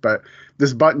apologies. But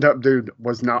this buttoned up dude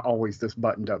was not always this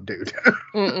buttoned up dude.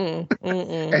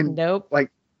 And nope. Like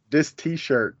this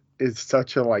T-shirt is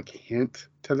such a like hint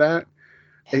to that.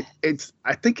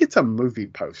 I think it's a movie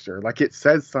poster. Like it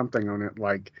says something on it.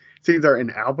 Like it's either an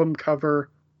album cover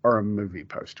or a movie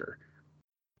poster.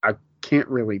 I can't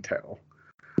really tell.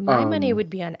 My money would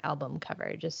be on album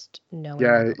cover, just knowing a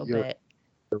Yeah, little bit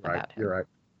you're right. about him. You're right.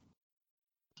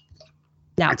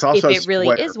 Now, It's also if it really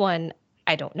square. is one,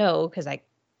 I don't know because I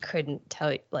couldn't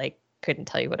tell you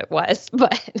what it was.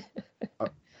 But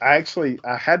I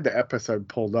had the episode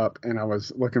pulled up and I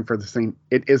was looking for the scene.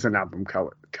 It is an album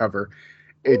cover.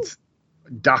 It's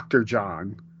Dr.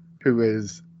 John, who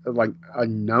is like a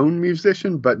known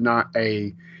musician, but not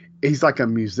he's like a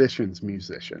musician's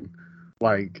musician.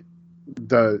 Like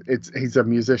he's a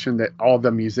musician that all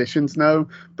the musicians know,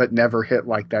 but never hit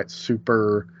like that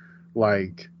super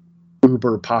like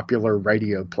uber popular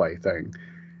radio play thing.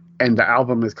 And the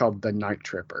album is called The Night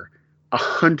Tripper.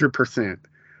 100%.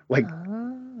 Like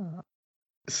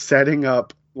setting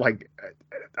up like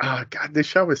God, this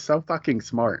show is so fucking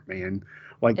smart, man.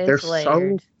 Like they're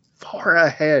so far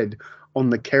ahead on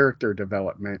the character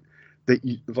development that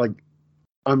you like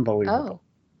unbelievable.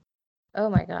 Oh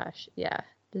my gosh. Yeah.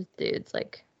 This dude's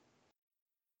like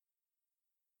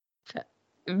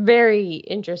very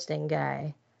interesting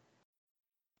guy.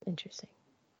 Interesting.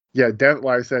 Yeah,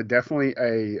 like I said, definitely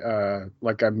a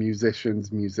like a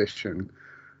musician's musician.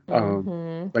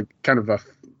 Like kind of a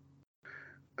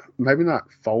maybe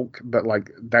not folk, but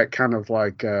like that kind of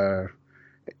like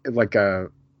like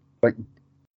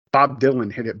Bob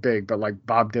Dylan hit it big, but like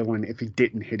Bob Dylan if he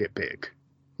didn't hit it big,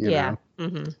 you know.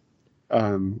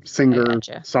 Singer,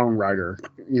 songwriter,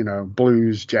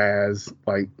 blues, jazz,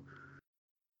 like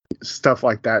stuff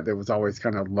like that was always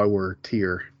kind of lower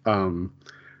tier.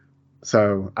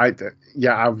 So I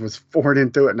was forward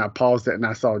into it and I paused it and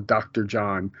I saw Dr.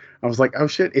 John. I was like, oh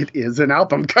shit, it is an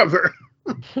album cover.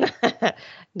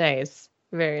 Nice.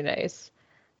 Very nice.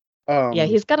 Yeah,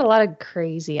 he's got a lot of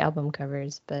crazy album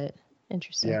covers, but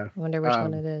interesting. Yeah. I wonder which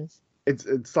one it is.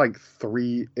 It's like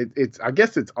three. It's I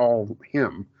guess it's all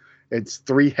him. It's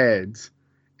three heads,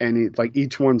 and like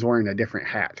each one's wearing a different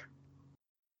hat.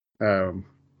 The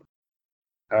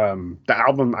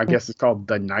album I guess is called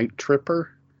The Night Tripper.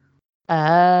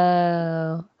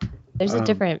 Oh, there's a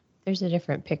different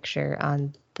picture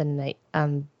on the night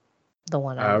the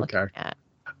one I'm looking at.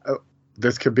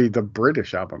 This could be the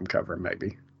British album cover,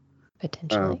 maybe.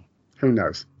 Potentially. Who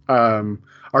knows? Or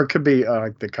it could be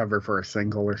like the cover for a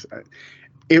single or something.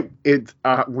 It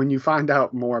when you find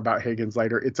out more about Higgins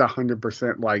later, it's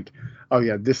 100% like, oh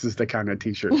yeah, this is the kind of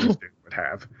T-shirt this dude would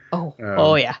have.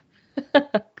 Oh yeah.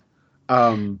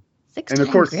 6-time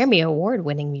Grammy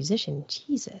Award-winning musician.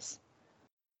 Jesus.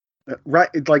 Right,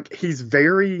 like he's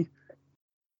very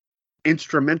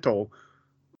instrumental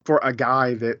for a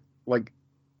guy that like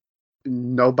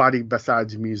nobody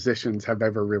besides musicians have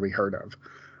ever really heard of.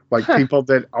 Like people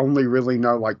that only really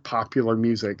know like popular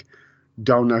music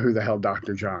don't know who the hell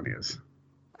Dr. John is.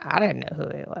 I didn't know who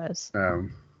he was. The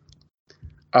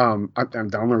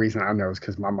only reason I know is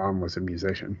because my mom was a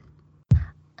musician.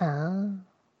 Oh,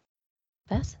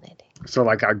 fascinating. So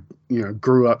like I,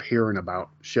 grew up hearing about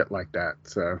shit like that.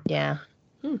 So yeah,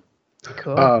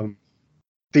 cool.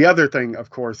 The other thing, of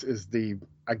course, is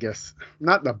I guess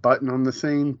not the button on the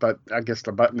scene, but I guess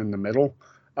the button in the middle.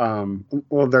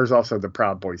 Well, there's also the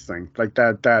Proud Boys thing. Like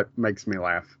that makes me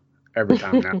laugh every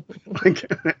time now. Like,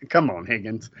 come on,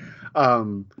 Higgins.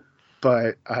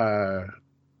 But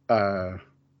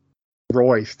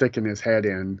Roy sticking his head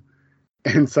in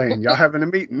and saying, "Y'all having a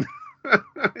meeting?"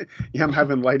 Yeah, I'm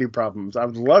having lady problems. I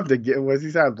would love to get. What he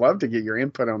said? I'd love to get your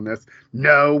input on this.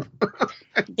 No,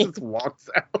 just walks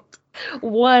out.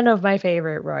 One of my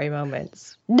favorite Roy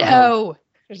moments. No,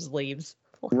 just leaves.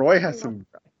 Roy has some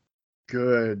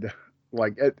good,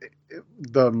 like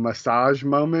the massage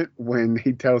moment when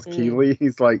he tells Keely,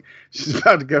 he's like, "She's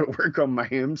about to go to work on my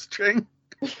hamstring."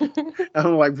 I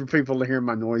don't like for people to hear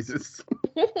my noises.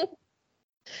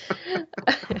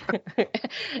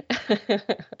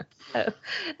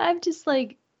 I'm just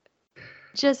like,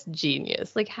 just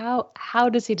genius. Like, how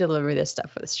does he deliver this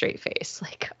stuff with a straight face?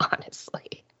 Like,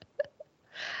 honestly.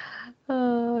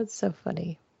 Oh, it's so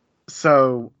funny.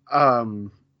 So,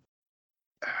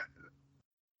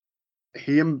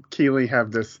 he and Keely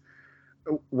have this.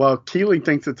 Well, Keely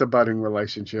thinks it's a budding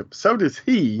relationship. So does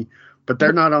he, but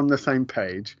they're not on the same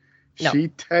page. No. She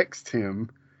texts him.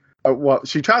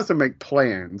 She tries to make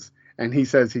plans, and he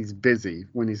says he's busy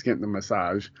when he's getting the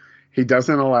massage. He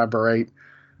doesn't elaborate.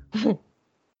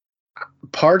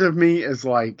 Part of me is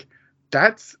like,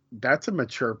 that's a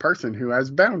mature person who has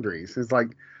boundaries. It's like,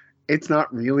 it's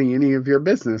not really any of your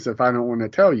business if I don't want to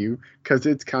tell you, because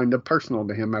it's kind of personal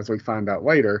to him, as we find out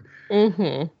later.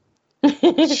 Mm-hmm.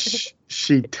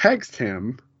 She texts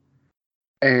him,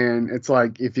 and it's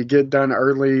like, if you get done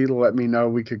early, let me know.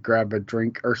 We could grab a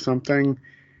drink or something.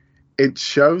 It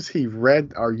shows he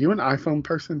read. Are you an iPhone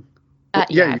person? Well,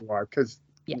 yeah, Yeah. you are, because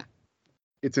Yeah.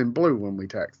 it's in blue when we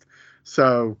text.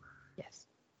 So Yes.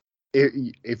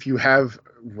 if you have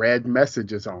read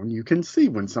messages on, you can see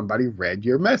when somebody read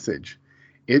your message.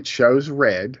 It shows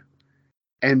read,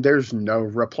 and there's no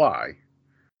reply.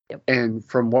 Yep. And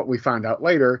from what we find out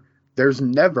later, there's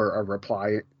never a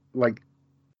reply. Like,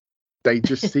 they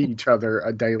just see each other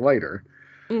a day later.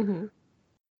 Mm-hmm.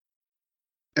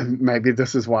 And maybe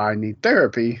this is why I need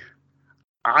therapy.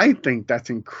 I think that's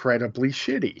incredibly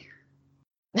shitty.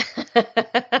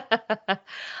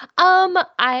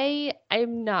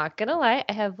 I'm not gonna lie,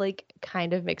 I have like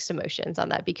kind of mixed emotions on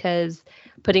that because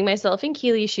putting myself in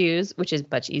Keely's shoes, which is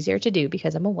much easier to do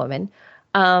because I'm a woman,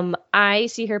 I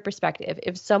see her perspective.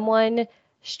 If someone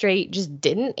straight just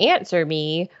didn't answer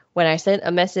me when I sent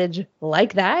a message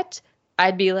like that,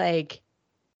 I'd be like,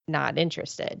 not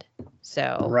interested.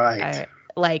 So Right.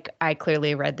 I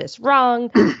clearly read this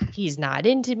wrong. He's not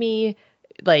into me.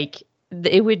 Like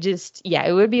it would just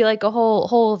it would be like a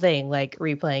whole thing like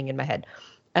replaying in my head.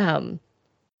 Um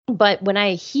but when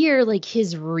I hear like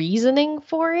his reasoning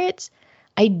for it,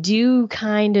 I do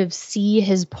kind of see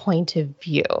his point of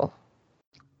view.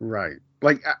 Right.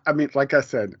 Like, I mean, like I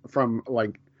said, from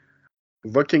like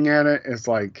looking at it as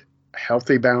like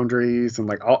healthy boundaries and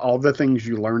like all the things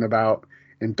you learn about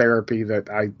in therapy that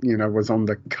I, was on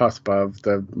the cusp of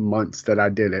the months that I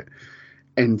did it,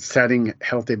 and setting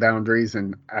healthy boundaries.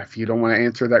 And if you don't want to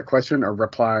answer that question or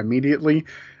reply immediately,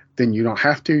 then you don't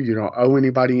have to. You don't owe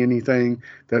anybody anything.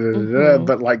 Da, da, da, da. Mm-hmm.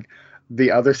 But like, the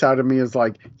other side of me is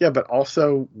like, yeah, but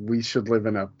also we should live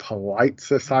in a polite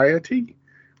society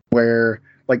where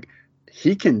like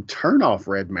he can turn off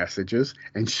read messages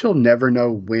and she'll never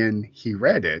know when he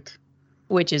read it.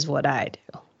 Which is what I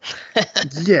do.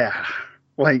 Yeah.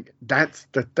 Like, that's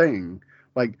the thing.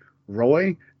 Like,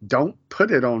 Roy, don't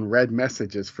put it on read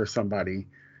messages for somebody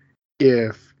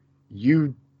if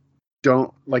you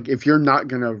don't, like, if you're not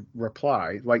going to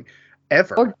reply, like,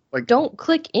 ever. Or Like, don't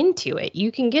click into it.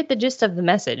 You can get the gist of the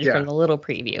message yeah. from the little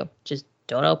preview. Just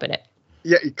don't open it.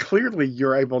 Yeah, clearly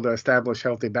you're able to establish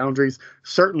healthy boundaries.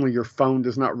 Certainly your phone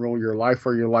does not rule your life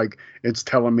where you're like, it's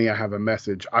telling me I have a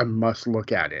message. I must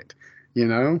look at it. You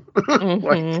know? Like,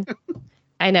 Mm-hmm.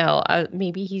 I know.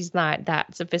 Maybe he's not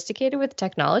that sophisticated with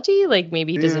technology. Like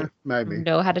maybe he yeah, doesn't maybe.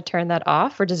 know how to turn that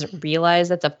off or doesn't realize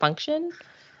that's a function.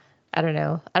 I don't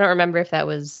know. I don't remember if that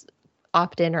was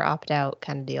opt in or opt out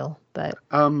kind of deal, but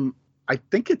I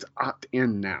think it's opt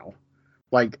in now.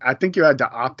 Like, I think you had to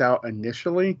opt out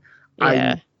initially. I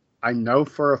yeah. I know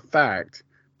for a fact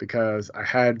because I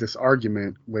had this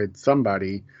argument with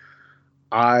somebody.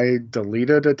 I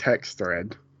deleted a text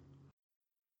thread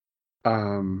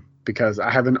because I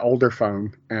have an older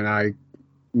phone and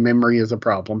memory is a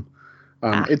problem.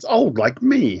 Ah. It's old like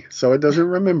me, so it doesn't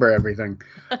remember everything.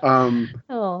 Um,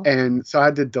 Oh. and so I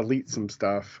had to delete some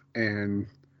stuff. And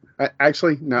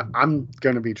actually, no, I'm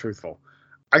going to be truthful.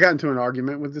 I got into an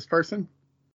argument with this person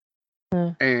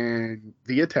Uh, and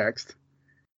via text,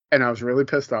 and I was really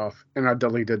pissed off, and I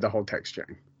deleted the whole text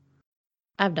chain.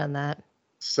 I've done that.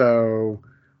 So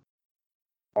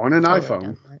on an Totally iPhone,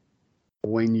 done that.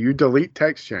 when you delete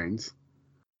text chains,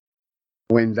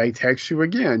 when they text you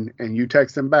again and you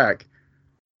text them back,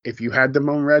 if you had them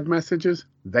on read messages,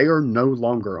 they are no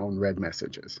longer on read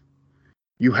messages.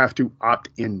 You have to opt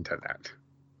into that.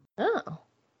 Oh,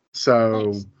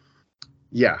 So, nice.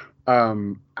 yeah,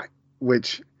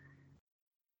 which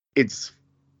it's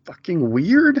fucking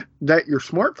weird that your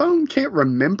smartphone can't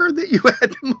remember that you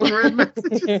had them on read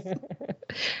messages.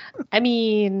 I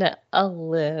mean, a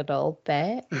little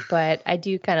bit, but I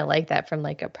do kind of like that from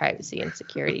like a privacy and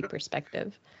security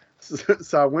perspective.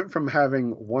 So I went from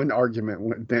having one argument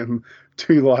with them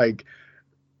to like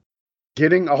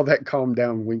getting all that calmed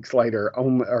down weeks later,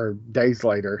 only or days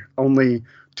later, only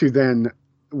to then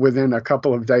within a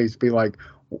couple of days be like,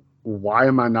 why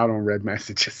am I not on read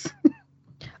messages?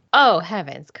 Oh,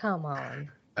 heavens, come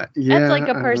on. That's like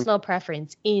Yeah, a personal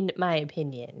preference, in my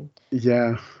opinion.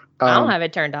 yeah, I don't um, have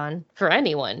it turned on for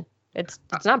anyone. It's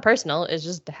not personal. It's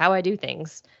just how I do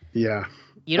things. yeah,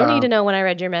 You don't need um, to know when I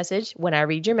read your message. When I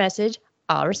read your message,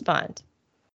 I'll respond.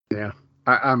 yeah.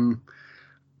 I'm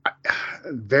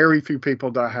very few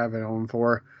people do I have it on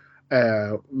for.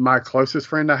 My closest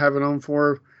friend I have it on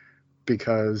for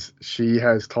because she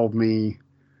has told me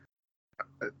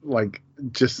like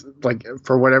just like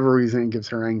for whatever reason it gives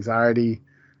her anxiety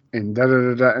and da da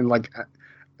da da and like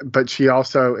but she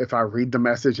also if I read the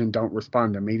message and don't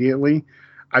respond immediately,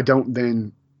 I don't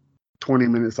then 20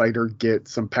 minutes later get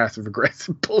some passive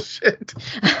aggressive bullshit.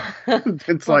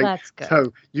 It's Well, like, that's good.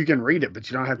 so you can read it, but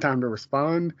you don't have time to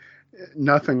respond.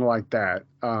 Nothing like that.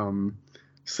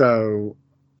 So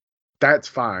that's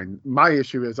fine. My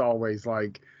issue is always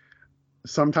like,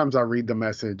 sometimes I read the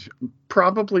message,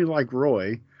 probably like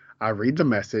Roy, I read the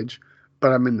message,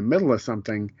 but I'm in the middle of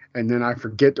something and then I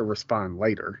forget to respond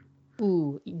later.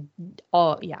 Ooh,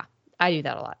 oh yeah, I do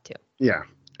that a lot too. Yeah.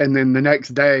 And then the next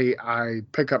day I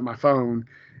pick up my phone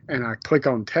and I click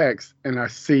on text and I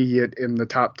see it in the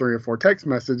top 3 or 4 text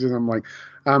messages. I'm like,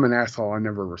 I'm an asshole. I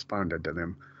never responded to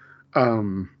them.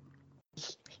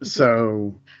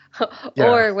 So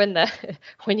yeah, Or when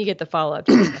you get the follow-up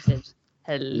text message,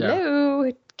 yeah,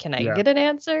 hello, can I yeah. get an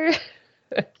answer?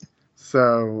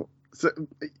 So,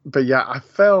 but yeah,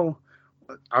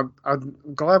 I'm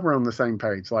glad we're on the same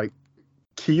page. Like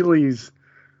Keely's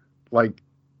like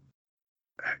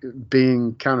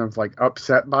being kind of like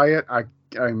upset by it.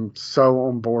 I'm so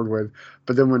on board with.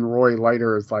 But then when Roy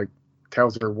later is like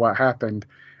tells her what happened,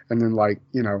 and then like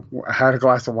had a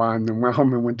glass of wine, then went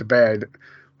home and went to bed.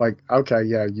 Like, okay,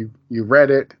 yeah, you read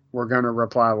it. We're gonna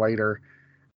reply later,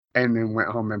 and then went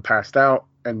home and passed out,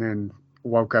 and then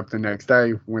woke up the next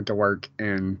day, went to work,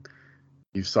 and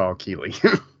you saw Keely.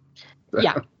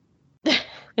 Yeah.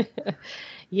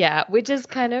 Yeah, which is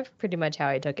kind of pretty much how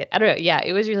I took it. I don't know. Yeah,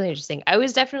 it was really interesting. I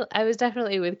was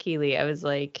definitely with Keely. I was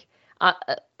like on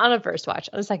a first watch.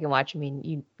 On a second watch, I mean,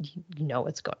 you know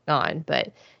what's going on,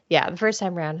 but yeah, the first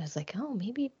time around, I was like, oh,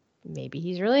 maybe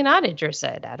he's really not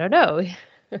interested. I don't know.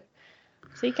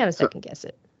 So you kind of so, second guess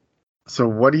it. so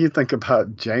what do you think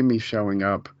about Jamie showing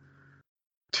up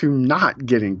to not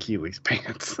getting Keely's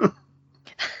pants?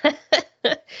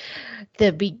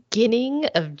 The beginning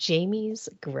of Jamie's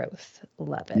growth.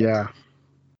 Love it. Yeah,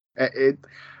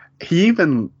 he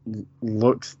even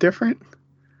looks different.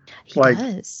 He Like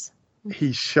does.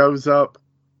 he shows up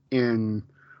in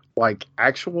like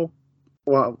actual,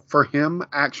 well, for him,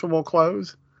 actual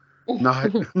clothes,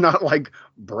 not not like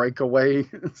breakaway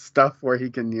stuff where he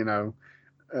can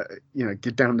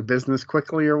get down to business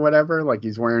quickly or whatever. Like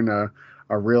he's wearing a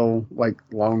real like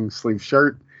long sleeve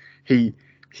shirt. He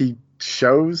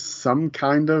shows some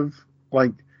kind of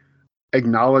like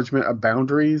acknowledgement of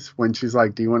boundaries when she's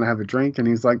like, "Do you want to have a drink?" And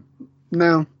he's like,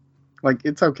 "No, like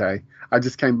it's okay. I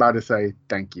just came by to say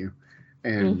thank you."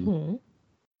 And Mm-hmm.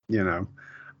 you know,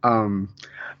 um,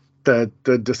 the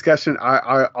discussion,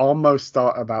 I almost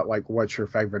thought about like what's your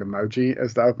favorite emoji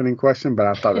as the opening question, but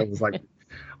I thought it was like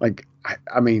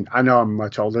I mean, I know I'm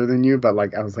much older than you, but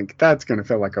like I was like, that's gonna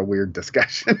feel like a weird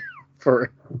discussion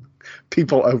for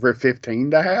people over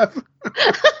 15 to have.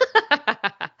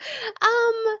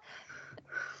 um,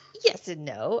 yes and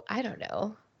no. I don't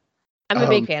know. I'm a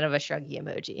big Um, fan of a shruggy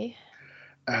emoji.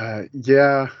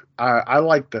 yeah, I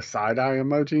like the side eye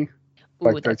emoji, Ooh,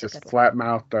 like the that's a just good one. flat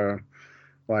mouth,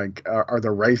 like or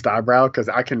the raised eyebrow, because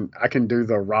I can do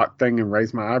the rock thing and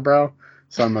raise my eyebrow,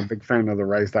 so I'm a big fan of the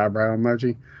raised eyebrow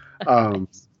emoji. Um,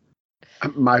 Nice.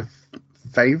 my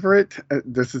favorite,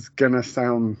 this is gonna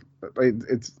sound,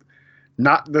 it's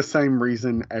not the same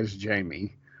reason as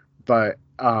Jamie, but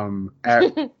at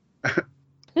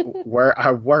where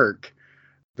I work,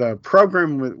 the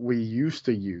program we used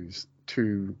to use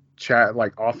to chat,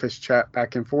 like office chat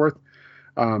back and forth,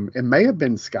 it may have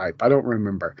been Skype, I don't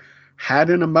remember, had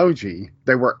an emoji.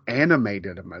 They were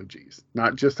animated emojis,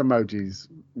 not just emojis,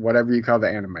 whatever you call the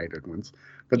animated ones,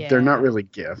 but they're not Yeah. really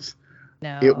GIFs.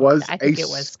 It No, was I a think it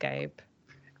was Skype.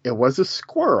 it was a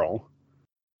squirrel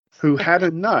who had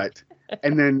a nut,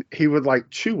 and then he would like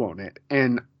chew on it,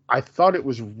 and I thought it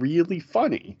was really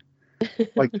funny,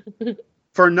 like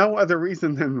for no other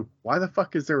reason than why the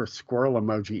fuck is there a squirrel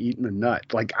emoji eating a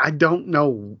nut? Like I don't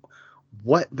know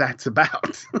what that's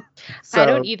about. I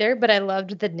don't So either, but I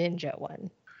loved the ninja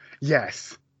one.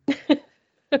 yes,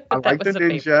 I That like the was a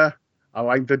favorite. ninja, I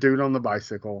like the dude on the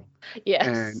bicycle,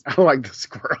 and Yes. I like the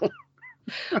squirrel.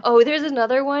 Oh, there's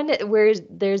another one where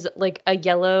there's like a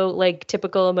yellow, like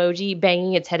typical emoji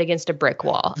banging its head against a brick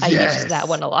wall. I used that Yes,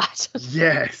 one a lot.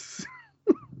 yes,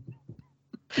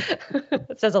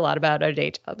 It says a lot about our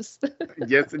day jobs.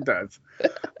 yes, it does.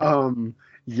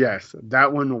 Yes,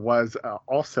 that one was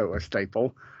also a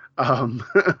staple. Um,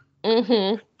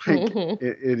 Mm-hmm. like Mm-hmm.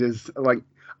 it is like,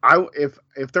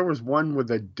 if there was one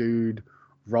with a dude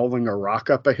rolling a rock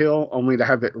up a hill only to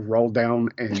have it roll down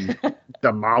and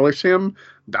demolish him,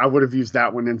 I would have used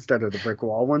that one instead of the brick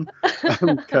wall one.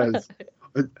 Because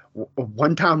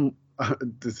one time,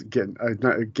 this again,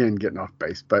 again getting off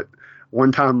base, but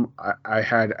one time I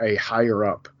had a higher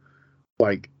up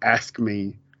like ask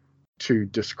me to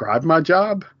describe my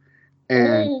job,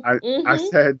 and I Mm-hmm.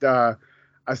 said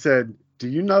I said, do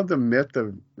you know the myth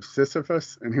of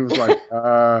Sisyphus? And he was like,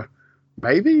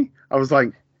 maybe. I was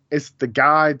like, it's the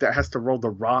guy that has to roll the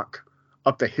rock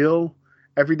up the hill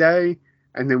every day.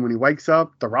 And then when he wakes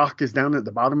up, the rock is down at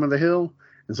the bottom of the hill.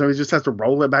 And so he just has to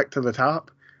roll it back to the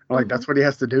top. I'm like, that's what he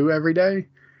has to do every day.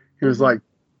 He was like,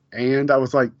 and I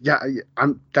was like, yeah,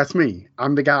 that's me.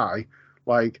 I'm the guy.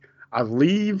 Like, I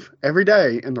leave every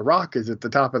day and the rock is at the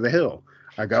top of the hill.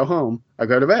 I go home, I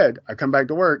go to bed, I come back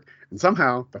to work, and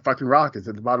somehow the fucking rock is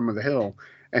at the bottom of the hill.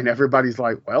 And everybody's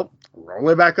like, well, roll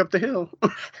it back up the hill.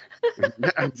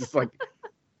 I'm just like,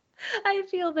 I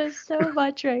feel this so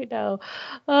much right now.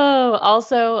 Oh,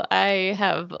 also, I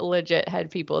have legit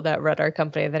had people that run our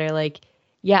company that are like,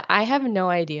 yeah, I have no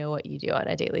idea what you do on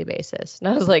a daily basis. And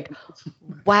I was like,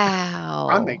 wow.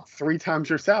 I make 3 times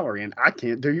your salary and I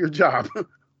can't do your job.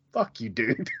 Fuck you,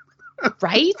 dude.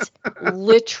 Right?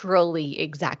 Literally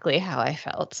exactly how I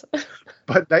felt.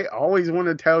 But they always want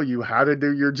to tell you how to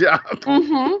do your job.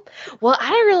 Well,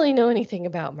 I don't really know anything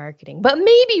about marketing, but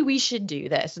maybe we should do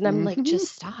this. And I'm like,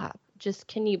 just stop.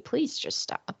 Can you please just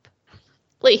stop?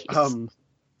 Please.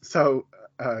 So,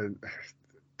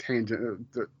 tangent.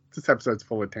 This episode's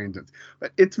full of tangents,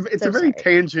 but it's a very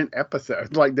tangent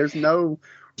episode. Like, there's no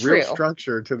real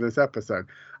structure to this episode.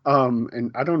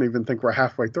 And I don't even think we're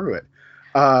halfway through it.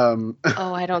 Oh,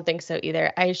 I don't think so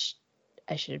either. I should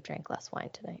have drank less wine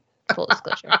tonight. Full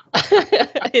disclosure.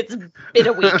 It's been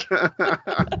a week.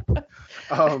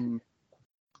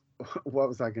 What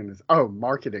was I going to say? Oh,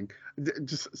 marketing.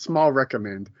 Just small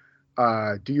recommend.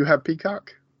 Do you have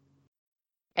Peacock?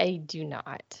 I do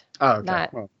not. Oh, okay.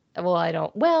 I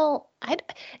don't. Well,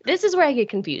 this is where I get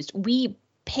confused. We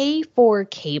pay for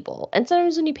cable, and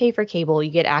sometimes when you pay for cable, you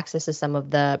get access to some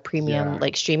of the premium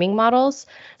like streaming models.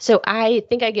 So I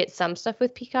think I get some stuff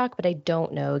with Peacock, but I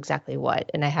don't know exactly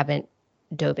what, and I haven't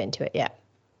dove into it yet.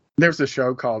 There's a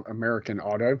show called American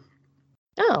Auto.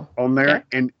 Oh, on there,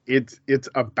 and it's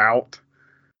about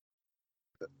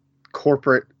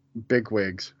corporate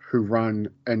bigwigs who run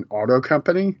an auto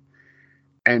company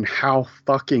and how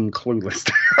fucking clueless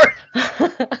they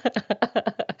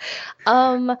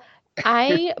are.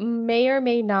 I may or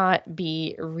may not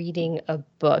be reading a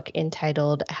book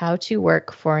entitled How to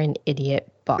Work for an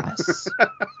Idiot Boss.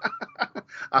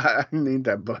 I need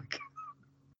that book.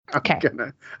 Okay.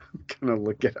 I'm gonna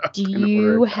look it up. Do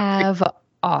you have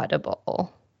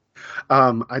Audible?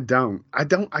 I don't.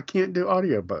 I can't do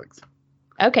audiobooks.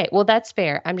 Okay, well that's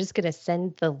fair. I'm just gonna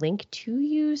send the link to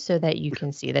you so that you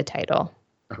can see the title.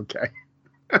 Okay.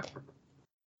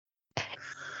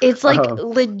 It's like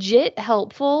legit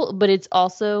helpful, but it's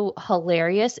also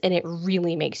hilarious and it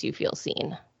really makes you feel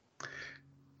seen.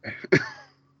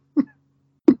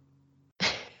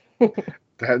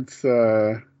 That's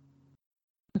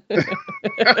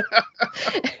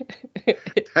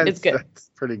it's good.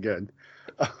 That's pretty good.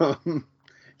 Oh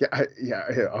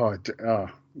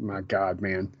my God,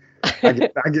 man. I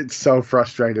get so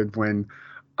frustrated when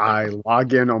I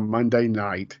log in on Monday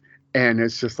night and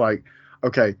it's just like,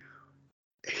 okay,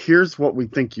 here's what we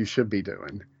think you should be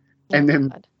doing. And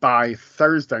then by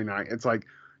Thursday night, it's like,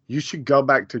 you should go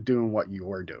back to doing what you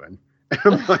were doing. And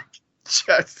I'm like,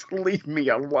 just leave me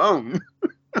alone.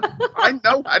 I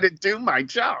know how to do my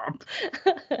job.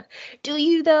 Do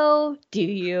you though? Do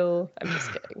you? I'm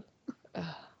just kidding.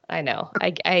 I know. I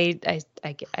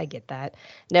get that.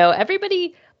 No,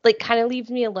 everybody like kind of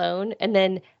leaves me alone, and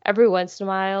then every once in a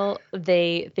while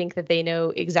they think that they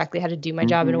know exactly how to do my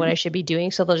job and what I should be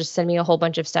doing, so they'll just send me a whole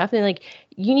bunch of stuff and like,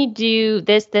 you need to do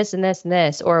this, this, and this, and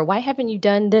this, or why haven't you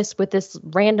done this with this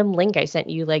random link I sent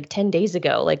you like 10 days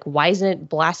ago? Like, why isn't it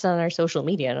blasted on our social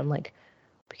media? And I'm like,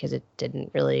 because it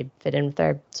didn't really fit in with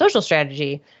our social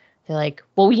strategy. They're like,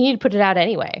 well, we need to put it out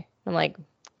anyway. I'm like,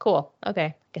 cool, okay,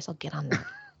 I guess I'll get on that.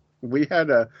 We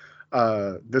had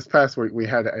this past week, we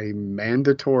had a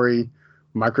mandatory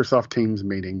Microsoft Teams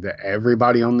meeting that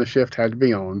everybody on the shift had to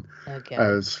be on. Okay. It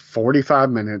was 45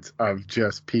 minutes of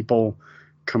just people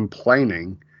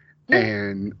complaining.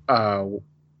 And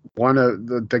one of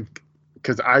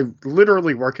because I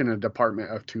literally work in a department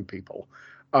of 2 people.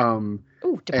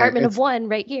 Department of 1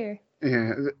 right here.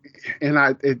 Yeah. And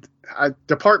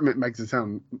department makes it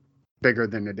sound bigger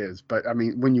than it is. But I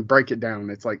mean, when you break it down,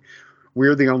 it's like,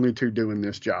 we're the only 2 doing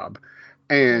this job.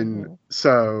 And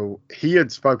so he had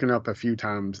spoken up a few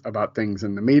times about things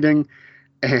in the meeting,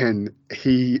 and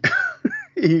he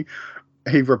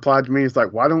replied to me, he's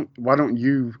like, why don't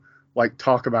you like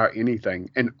talk about anything?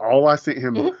 And all I sent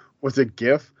him was a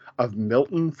GIF of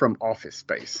Milton from Office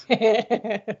Space.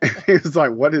 He was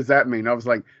like, what does that mean? I was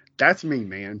like, that's me,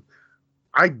 man.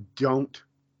 I'm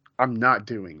not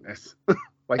doing this.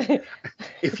 Like,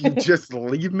 if you just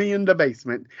leave me in the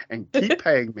basement and keep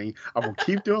paying me, I will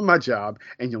keep doing my job,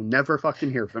 and you'll never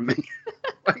fucking hear from me.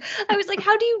 Like, I was like,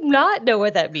 how do you not know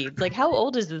what that means? Like, how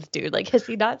old is this dude? Like, has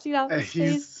he not seen Office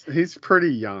Space? he's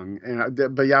pretty young,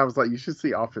 but yeah, I was like, you should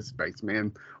see Office Space,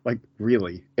 man. Like,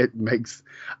 really, it makes.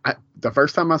 The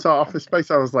first time I saw Office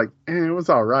Space, I was like, it was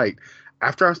all right.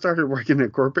 After I started working a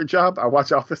corporate job, I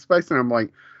watched Office Space, and I'm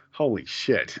like, holy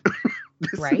shit,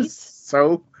 this Right? is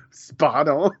so spot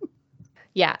on.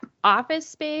 Yeah. Office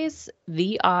Space,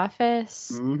 The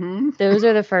Office. Mm-hmm. Those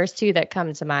are the first two that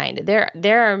come to mind.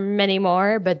 There are many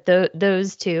more, but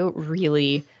those two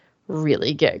really,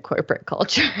 really get corporate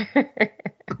culture.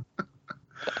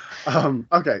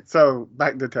 Okay, so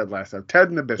back to Ted Lasso. Ted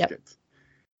and the Yep. biscuits.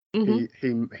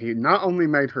 Mm-hmm. He not only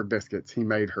made her biscuits, he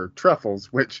made her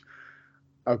truffles, which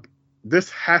this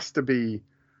has to be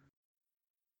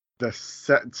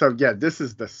so yeah, this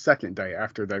is the second day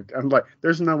after that. I'm like,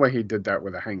 there's no way he did that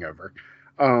with a hangover.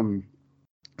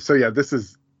 So yeah, this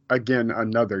is again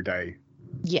another day.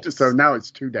 Yes. So now it's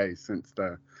 2 days since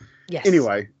the. Yes.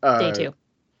 Anyway, day 2.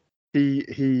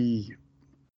 He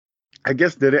I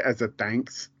guess did it as a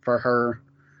thanks for her,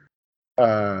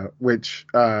 which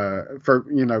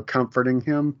for comforting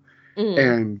him.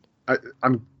 And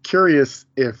I'm curious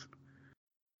if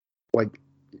like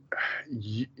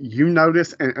you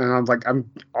notice, and I'm like, I'm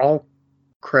all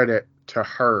credit to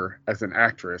her as an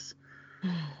actress.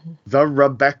 The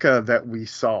Rebecca that we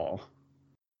saw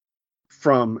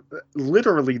from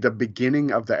literally the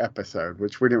beginning of the episode,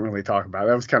 which we didn't really talk about.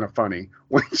 That was kind of funny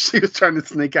when she was trying to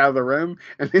sneak out of the room,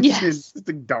 and then she just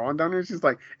dawned on her. She's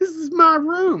like, "This is my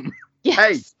room. Yes.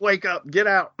 Hey, wake up, get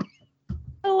out."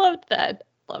 I loved that.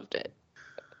 Loved it.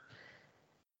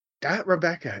 That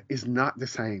Rebecca is not the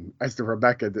same as the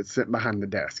Rebecca that's sitting behind the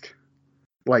desk.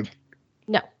 Like,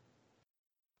 no.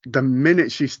 The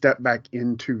minute she stepped back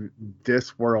into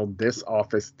this world, this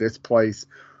office, this place,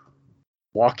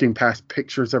 walking past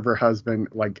pictures of her husband,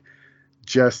 like,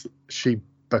 just she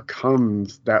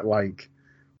becomes that like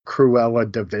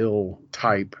Cruella DeVille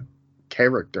type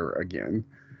character again.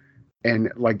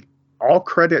 And like, all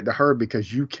credit to her,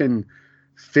 because you can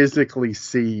physically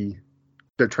see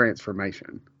the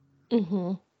transformation.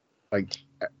 Mm-hmm. Like,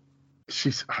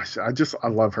 I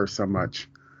love her so much.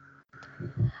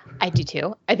 I do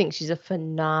too. I think she's a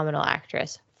phenomenal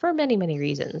actress for many, many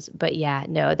reasons. But yeah,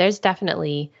 no, there's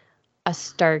definitely a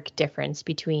stark difference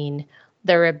between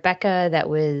the Rebecca that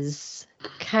was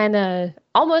kind of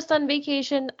almost on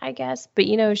vacation, I guess. But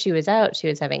she was out, she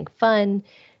was having fun.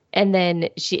 And then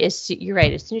you're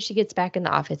right, as soon as she gets back in the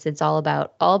office, it's all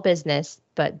about all business,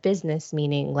 but business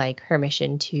meaning like her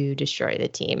mission to destroy the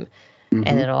team. Mm-hmm.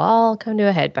 And it'll all come to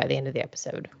a head by the end of the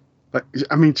episode. But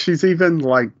I mean, she's even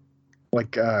like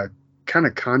kind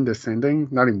of condescending,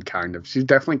 not even kind of, she's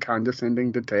definitely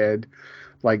condescending to Ted,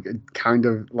 like kind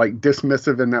of like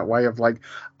dismissive in that way of like,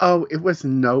 oh, it was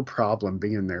no problem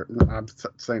being there. I'm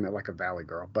saying it like a Valley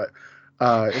girl, but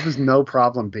it was no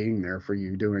problem being there for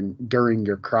you during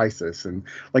your crisis. And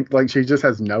like she just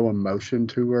has no emotion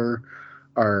to her,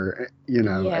 or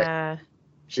yeah,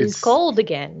 she's cold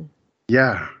again.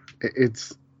 Yeah, it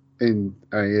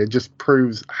just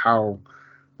proves how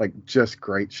like just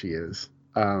great she is.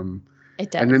 It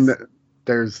does. And then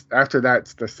there's after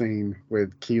that's the scene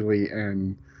with Keely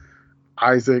and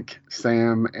Isaac,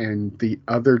 Sam, and the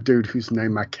other dude whose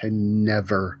name I can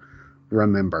never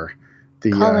remember.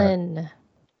 Colin.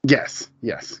 Yes,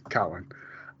 Colin.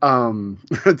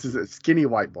 It's a skinny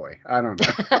white boy. I don't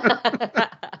know.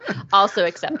 Also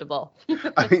acceptable.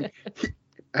 I mean,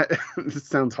 this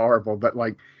sounds horrible, but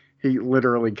like he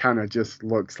literally kind of just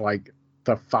looks like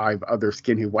the 5 other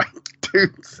skinny white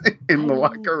dudes in the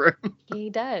locker room.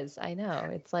 He does. I know.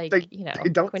 It's like, they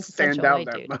don't stand out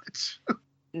that much.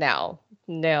 No.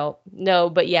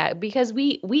 But yeah, because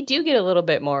we do get a little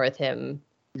bit more with him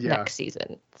next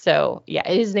season. So yeah,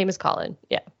 his name is Colin.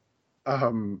 Yeah.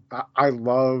 I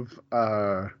love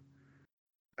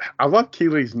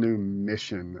Keely's new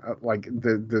mission, like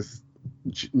this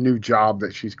new job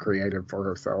that she's created for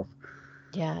herself.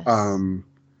 Yes.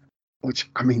 Which,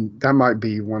 I mean, that might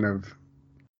be one of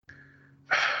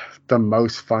the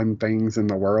most fun things in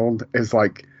the world, is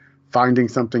like finding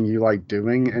something you like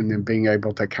doing and then being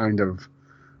able to kind of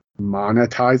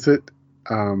monetize it.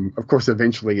 Of course,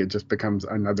 eventually it just becomes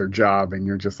another job and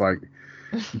you're just like,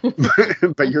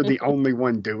 but you're the only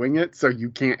one doing it, so you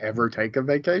can't ever take a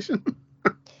vacation.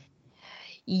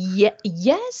 Yeah,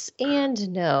 yes and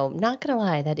no. Not gonna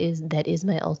lie, that is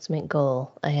my ultimate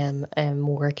goal. I am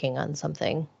working on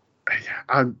something.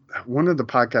 One of the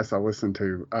podcasts I listen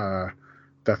to,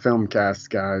 the Filmcast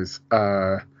guys,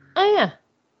 oh yeah,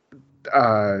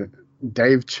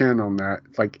 Dave Chen on that.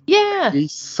 Like, Yeah. he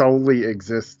solely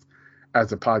exists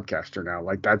as a podcaster now.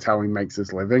 Like, that's how he makes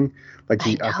his living. Like,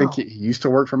 I think he used to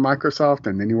work for Microsoft,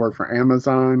 and then he worked for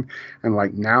Amazon, and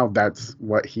like now that's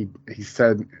what he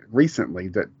said recently,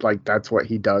 that like that's what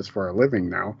he does for a living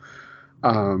now.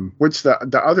 Which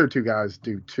the other two guys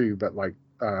do too, but like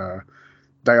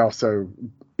they also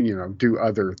do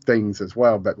other things as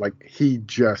well. But like he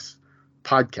just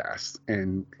podcasts,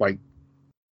 and like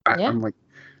Yeah. I'm like,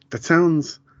 that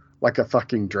sounds like a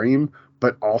fucking dream,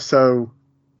 but also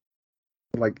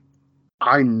like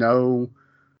I know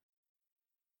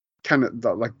kind of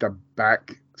the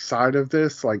back side of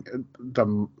this, like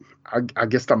I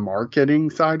guess the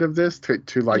marketing side of this to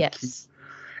like keep, Yes.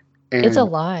 It's a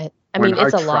and lot. I when mean, I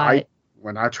it's a tried lot.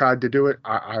 when I tried to do it,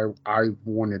 I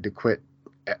wanted to quit.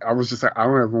 I was just like, I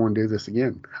don't ever want to do this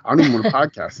again. I don't even want to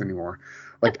podcast anymore.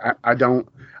 Like I don't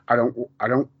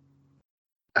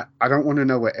want to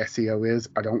know what SEO is.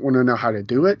 I don't want to know how to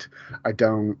do it. I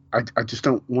just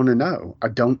don't want to know. I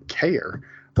don't care.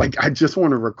 Like, I just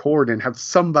want to record and have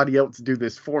somebody else do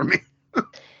this for me.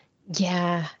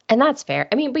 Yeah, and that's fair.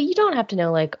 I mean, but you don't have to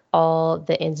know like all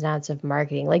the ins and outs of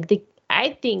marketing.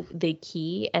 I think the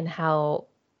key and how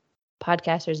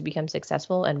podcasters become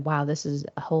successful, and wow, this is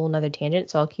a whole nother tangent,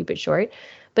 so I'll keep it short,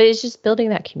 but it's just building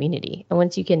that community. And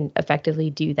once you can effectively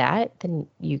do that, then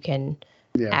you can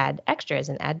Yeah. add extras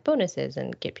and add bonuses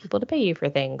and get people to pay you for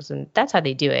things. And that's how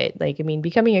they do it. Like, I mean,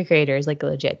 becoming a creator is like a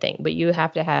legit thing, but you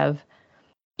have to have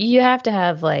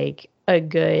like a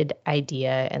good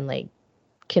idea and like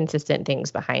consistent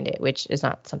things behind it, which is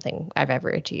not something I've ever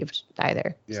achieved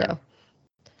either. Yeah. So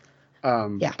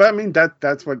yeah. But I mean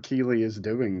that's what Keely is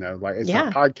doing though. Like, it's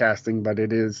not podcasting, but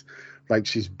it is like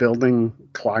she's building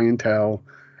clientele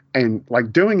and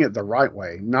like doing it the right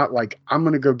way. Not like, I'm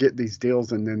gonna go get these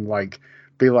deals and then like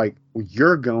be like, well,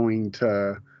 you're going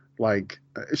to like,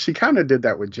 she kind of did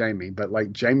that with Jamie, but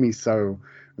like Jamie's so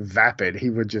vapid, he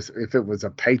would just, if it was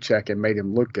a paycheck and made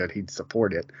him look good, he'd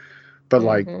support it. But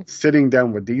like sitting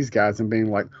down with these guys and being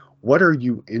like, what are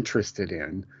you interested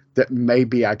in that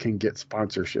maybe I can get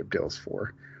sponsorship deals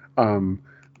for?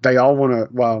 They all want to,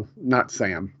 well, not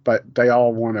Sam, but they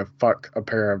all want to fuck a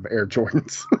pair of Air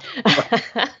Jordans.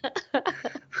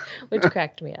 Which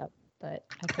cracked me up, but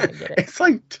I kind of get it. It's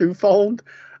like twofold,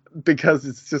 because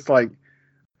it's just like,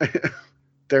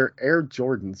 they're Air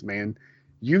Jordans, man.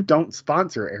 You don't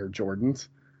sponsor Air Jordans.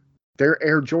 They're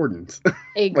Air Jordans.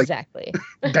 Exactly.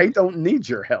 Like, they don't need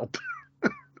your help.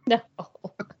 No.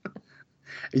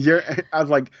 I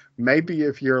like, maybe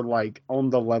if you're like on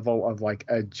the level of like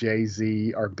a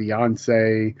Jay-Z or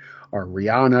Beyonce or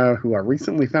Rihanna, who I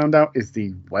recently found out is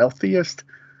the wealthiest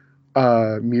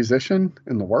musician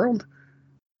in the world.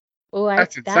 Oh,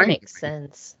 That's insane. that makes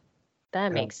sense.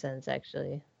 That makes sense,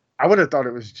 actually. I would have thought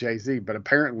it was Jay-Z, but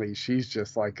apparently she's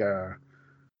just like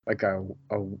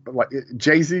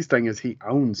Jay-Z's thing is he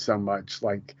owns so much,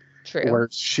 like, True. where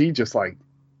she just like,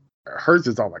 hers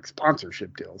is all like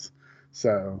sponsorship deals.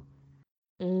 So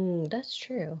that's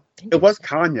true. it was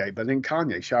Kanye, but then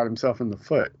Kanye shot himself in the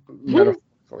foot,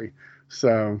 metaphorically.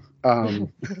 So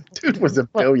dude was a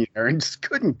billionaire and just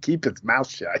couldn't keep his mouth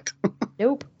shut.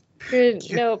 Nope.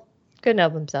 Nope. Couldn't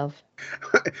help himself.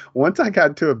 Once I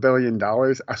got to $1 billion,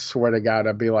 I swear to God,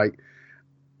 I'd be like,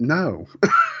 no,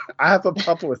 I have a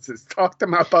publicist. Talk to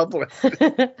my publicist.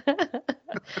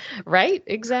 Right?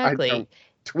 Exactly. I don't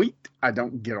tweet. I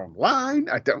don't get online.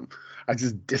 I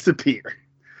just disappear.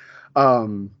 I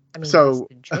mean, so that's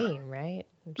the dream, right?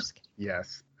 I'm just kidding.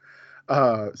 Yes.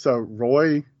 So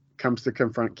Roy comes to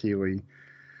confront Keely,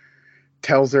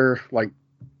 tells her like,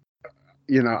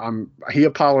 he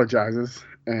apologizes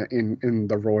in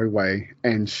the Roy way,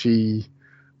 and she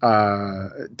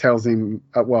tells him,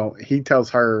 he tells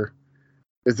her,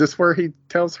 is this where he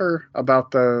tells her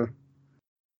about the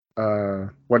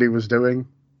what he was doing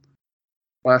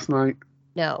last night?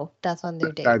 No, that's on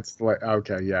their date. That's like,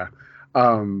 okay, yeah.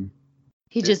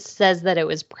 He just says that it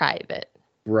was private.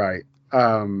 Right.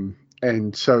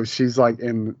 And so she's like,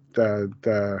 in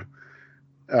the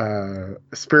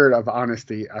spirit of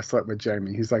honesty, I slept with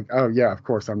Jamie. He's like, oh yeah, of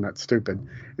course, I'm not stupid.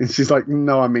 And she's like,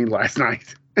 no, I mean last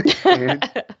night. And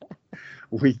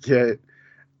we get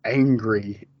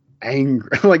angry,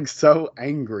 like so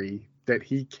angry that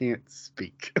he can't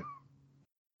speak.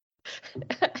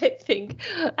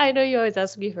 I know you always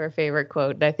ask me for a favorite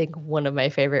quote, and I think one of my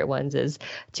favorite ones is,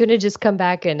 do you want to just come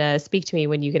back and speak to me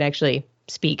when you can actually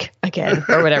speak again,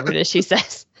 or whatever it is she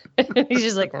says. He's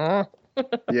just like, oh.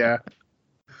 Yeah.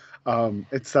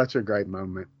 It's such a great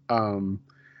moment. And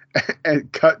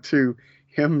cut to,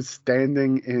 him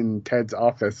standing in Ted's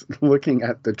office looking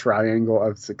at the triangle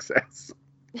of success.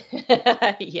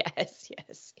 Yes,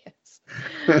 yes, yes.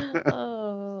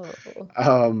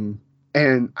 Oh.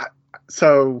 And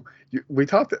so we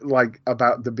talked like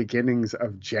about the beginnings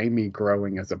of Jamie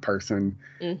growing as a person,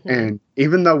 Mm-hmm. and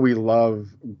even though we love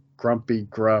grumpy,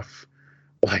 gruff,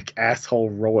 like asshole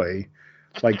Roy,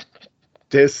 like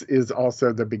this is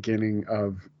also the beginning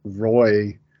of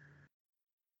Roy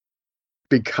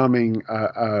becoming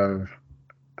a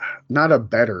not a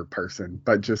better person,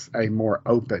 but just a more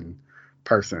open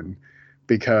person,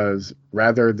 because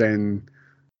rather than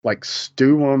like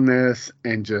stew on this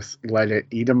and just let it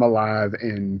eat him alive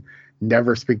and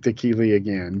never speak to Keeley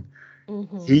again,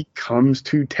 Mm-hmm. he comes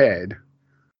to Ted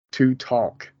to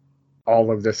talk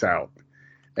all of this out.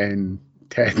 And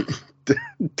Ted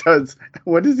does,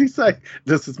 what does he say?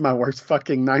 This is my worst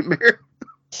fucking nightmare.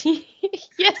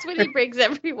 Yes, when he brings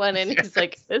everyone in, he's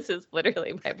like, Yes. this is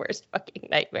literally my worst fucking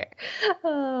nightmare.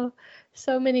 Oh,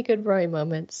 so many good Roy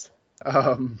moments.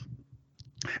 Um,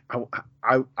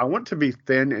 I want to be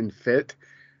thin and fit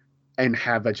and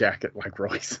have a jacket like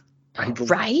Royce. I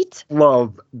Right?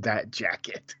 love that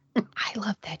jacket. I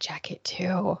love that jacket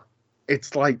too.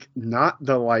 It's like not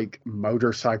the like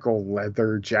motorcycle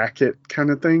leather jacket kind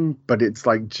of thing, but it's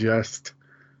like just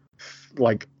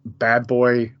like bad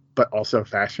boy, but also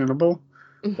fashionable.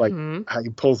 Like Mm-hmm. he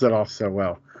pulls it off so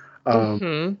well. Um,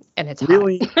 Mm-hmm. And it's hot.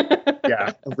 really,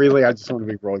 yeah, really, I just want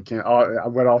to be Roy Kent. I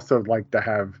would also like to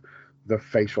have the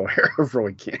facial hair of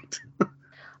Roy Kent,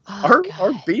 Oh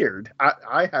or God. beard.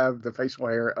 I have the facial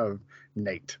hair of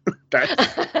Nate.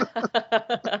 That's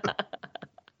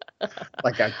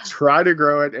like I try to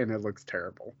grow it and it looks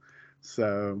terrible.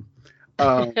 So,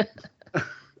 um,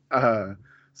 uh,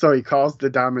 so he calls the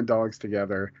Diamond Dogs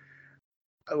together,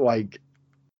 like,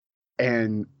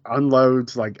 and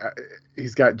unloads like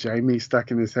he's got Jamie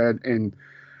stuck in his head, and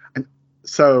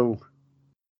so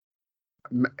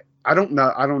I don't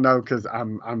know because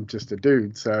I'm just a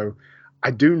dude. So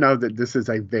I do know that this is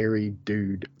a very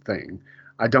dude thing.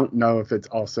 I don't know if it's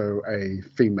also a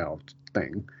female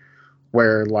thing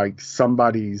where like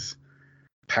somebody's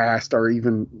past or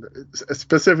even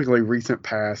specifically recent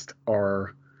past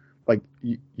or like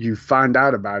you find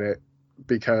out about it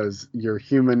because you're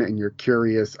human and you're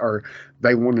curious or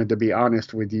they wanted to be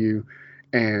honest with you,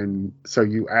 and so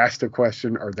you asked a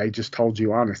question or they just told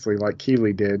you honestly like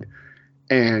Keeley did,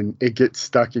 and it gets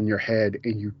stuck in your head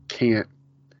and you can't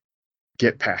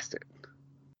get past it.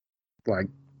 Like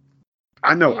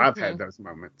I know I've Mm-hmm. had those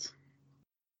moments.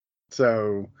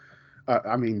 So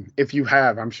I mean, if you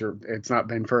have, I'm sure it's not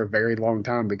been for a very long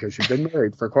time because you've been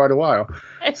married for quite a while.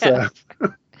 I So, have.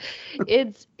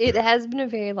 It has been a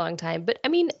very long time, but I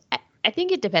mean, I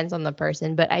think it depends on the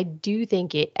person, but I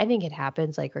think it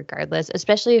happens like regardless,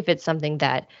 especially if it's something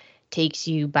that takes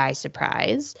you by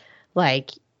surprise.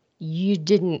 Like you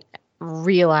didn't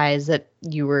realize that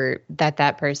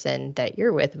that person that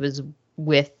you're with was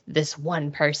with this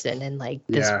one person, and like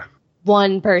this yeah,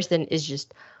 one person is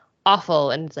just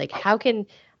awful, and it's like, how can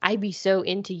I be so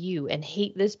into you and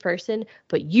hate this person,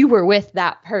 but you were with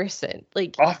that person?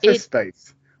 Like Office it.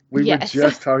 Space. We were Yes.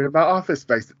 just talking about Office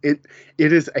Space. It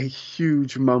is a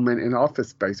huge moment in Office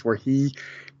Space where he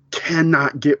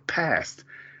cannot get past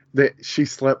that she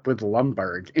slept with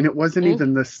Lumberg, and it wasn't Mm,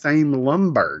 even the same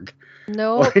Lumberg.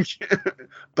 nope. Like,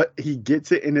 but he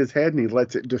gets it in his head and he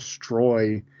lets it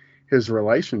destroy his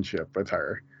relationship with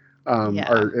her, Yeah.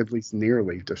 or at least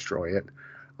nearly destroy it.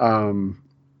 Um,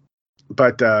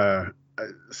 but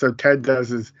so Ted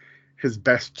does his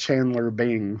best Chandler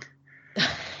Bing,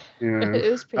 you know, It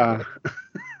was pretty good.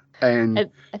 and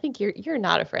I think you're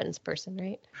not a Friends person,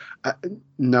 right? I,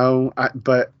 no,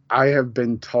 but I have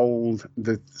been told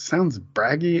that sounds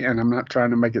braggy, and I'm not trying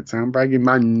to make it sound braggy.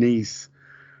 My niece,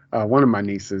 one of my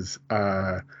nieces,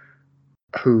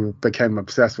 who became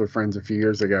obsessed with Friends a few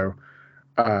years ago,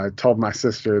 told my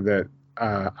sister that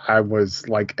I was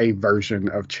like a version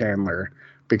of Chandler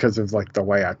because of like the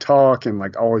way I talk and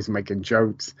like always making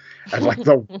jokes at like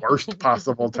the worst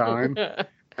possible time,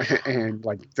 and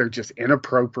like they're just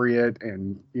inappropriate,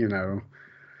 and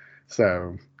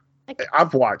so I can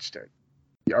I've see. watched it.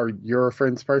 Are you a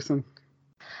Friends person?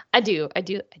 I do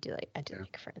Yeah.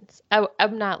 like Friends.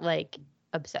 I'm not like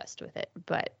obsessed with it,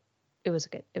 but it was a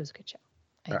good show.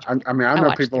 I enjoyed it. I mean, I I know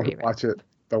watched people the who rerun. watch it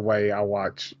the way I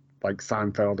watch like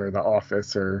Seinfeld or The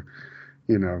Office or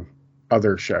you know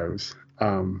other shows.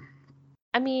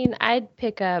 I mean, I'd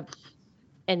pick up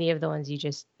any of the ones you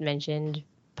just mentioned,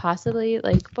 possibly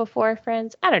like before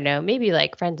Friends. I don't know. Maybe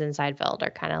like Friends and Seinfeld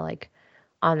are kind of like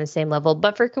on the same level,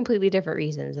 but for completely different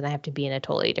reasons, and I have to be in a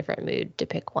totally different mood to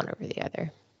pick one over the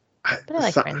other. But I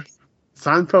like Friends.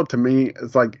 Seinfeld to me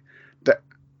is like that.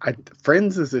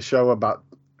 Friends is a show about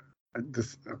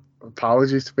this.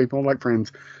 Apologies to people like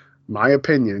Friends. My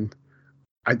opinion,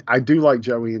 I do like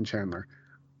Joey and Chandler.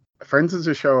 Friends is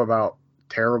a show about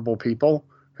terrible people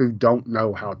who don't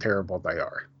know how terrible they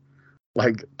are.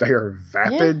 Like they are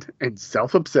vapid and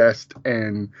self-obsessed,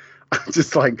 and I'm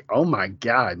just like, oh my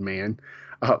god, man.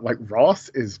 Like Ross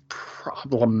is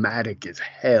problematic as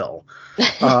hell.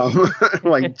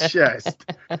 Like just,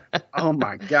 oh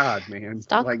my god, man.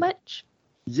 Talk Like, much?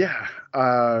 yeah.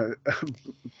 But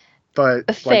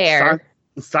like Fair.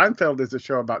 Seinfeld is a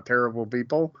show about terrible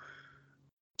people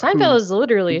Seinfeld who is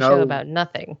literally a show know, about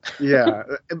nothing. yeah,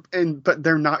 and but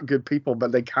they're not good people,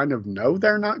 but they kind of know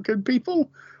they're not good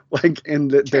people, like, and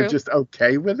that they're True. just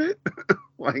okay with it,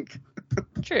 like,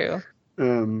 True.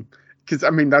 Because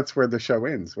I mean that's where the show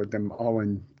ends with them all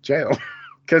in jail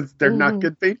because they're not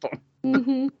good people.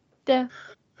 Yeah.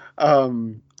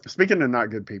 Speaking of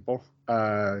not good people,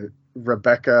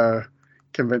 Rebecca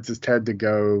convinces Ted to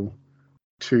go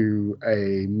to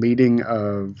a meeting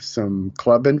of some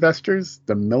club investors,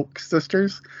 the Milk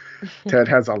Sisters. Ted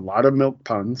has a lot of milk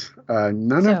puns,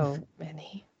 none of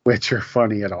many, which are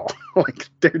funny at all. Like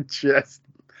they're just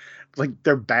like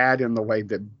they're bad in the way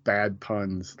that bad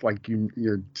puns, like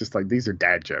you're just like, these are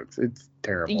dad jokes. It's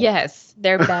terrible. Yes,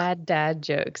 they're bad dad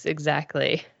jokes.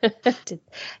 Exactly. did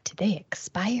they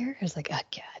expire? I was like, oh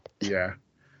god. Yeah.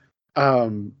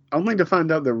 Only to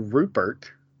find out that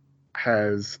Rupert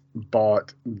has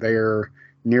bought their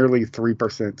nearly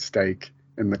 3% stake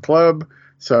in the club.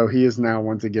 So he is now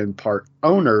once again part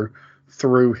owner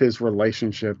through his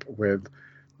relationship with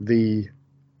the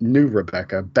new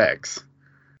Rebecca, Bex,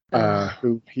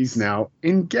 who he's now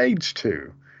engaged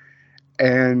to.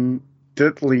 And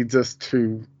that leads us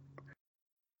to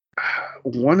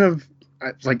one of,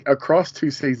 like, across 2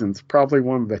 seasons, probably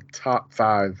one of the top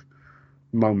 5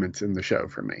 moments in the show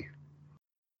for me.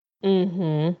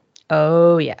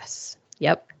 Oh, yes.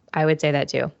 Yep. I would say that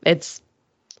too.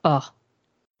 I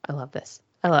love this.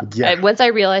 Once I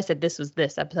realized that this was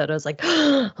this episode, I was like,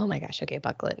 oh my gosh, okay,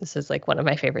 buckle it. This is like one of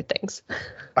my favorite things.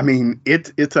 I mean,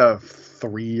 it's a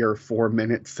 3 or 4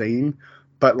 minute scene,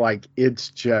 but like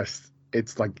it's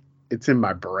like it's in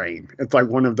my brain. It's like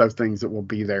one of those things that will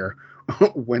be there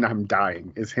when I'm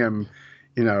dying. Is him,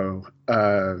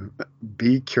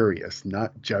 be curious,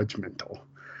 not judgmental.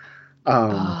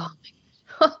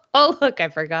 Oh look, I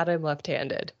forgot I'm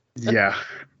left-handed. Yeah.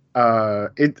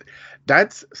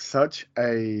 That's such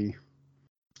a,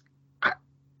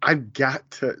 I've got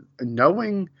to,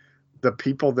 knowing the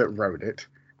people that wrote it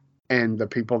and the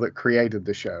people that created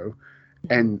the show,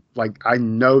 and like I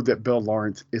know that Bill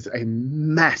Lawrence is a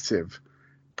massive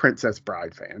Princess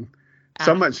Bride fan.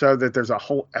 So much so that there's a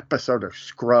whole episode of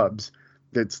Scrubs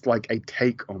that's like a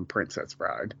take on Princess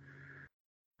Bride.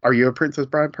 Are you a Princess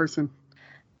Bride person?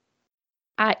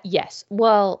 Yes.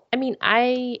 Well, I mean,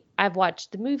 I've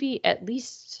watched the movie at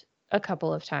least a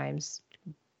couple of times.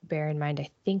 Bear in mind, I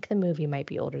think the movie might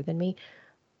be older than me.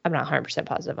 I'm not 100%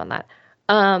 positive on that.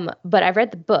 But I've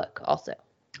read the book also.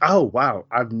 Oh, wow.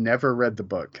 I've never read the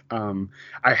book.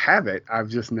 I have it. I've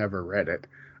just never read it.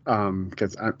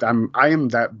 Because I am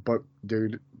that book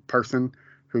dude person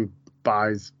who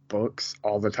buys books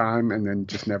all the time and then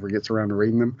just never gets around to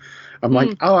reading them. I'm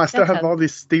like, oh, I still have all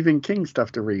this Stephen King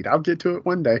stuff to read. I'll get to it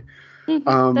one day.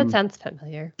 That sounds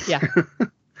familiar. Yeah.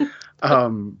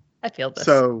 I feel this.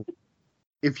 So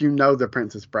if you know The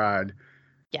Princess Bride,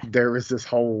 there is this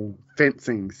whole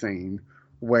fencing scene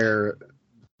where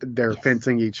they're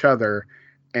fencing each other,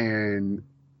 and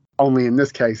only in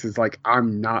this case is like,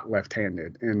 I'm not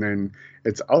left-handed, and then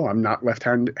it's, I'm not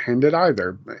left-handed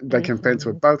either. They can fence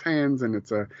with both hands, and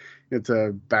it's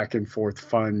a back and forth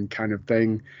fun kind of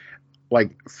thing.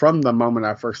 Like from the moment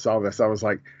I first saw this, I was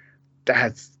like,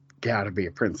 that's got to be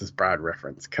a Princess Bride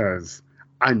reference, because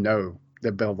I know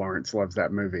that Bill Lawrence loves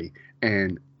that movie,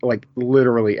 and like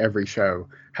literally every show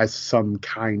has some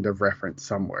kind of reference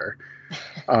somewhere.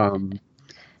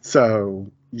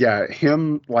 So yeah,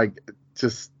 him like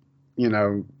just,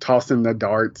 tossing the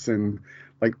darts and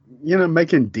like,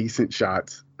 making decent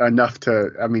shots enough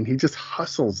to, I mean, he just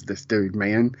hustles this dude,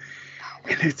 man.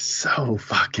 And it's so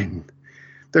fucking,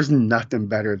 there's nothing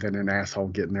better than an asshole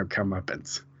getting their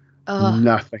comeuppance.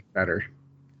 Nothing better.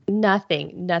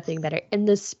 Nothing better. And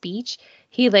the speech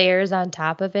he layers on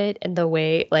top of it, and the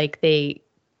way like they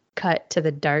cut to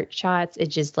the dart shots, it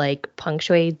just like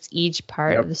punctuates each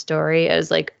part of the story. I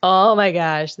was like, oh my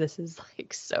gosh, this is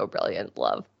like so brilliant.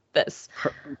 Love this.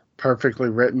 Perfectly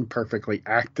written, perfectly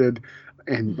acted,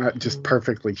 and just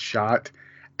perfectly shot.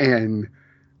 And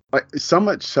like so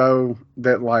much so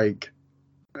that like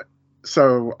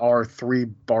so our three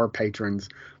bar patrons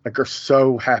like are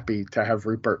so happy to have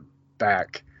Rupert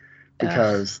back Ugh.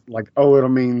 because like, oh, it'll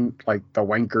mean like the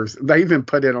wankers. They even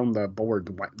put it on the board.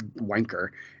 Wanker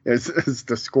is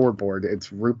the scoreboard.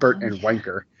 It's Rupert Oh and yeah.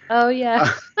 Wanker. Oh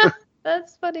yeah.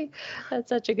 That's funny. That's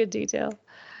such a good detail.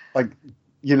 Like,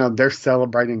 they're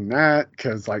celebrating that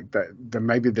because like the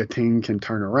maybe the team can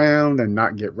turn around and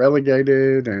not get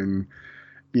relegated, and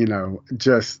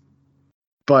just.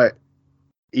 But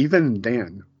even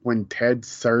then, when Ted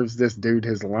serves this dude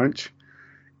his lunch,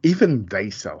 even they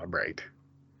celebrate.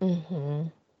 Mm-hmm.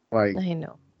 Like, I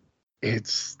know.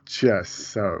 it's just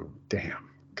so damn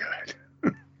good.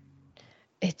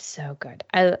 It's so good.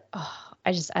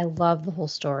 I love the whole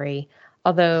story.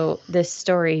 Although this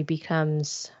story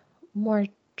becomes more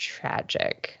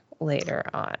tragic later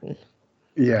on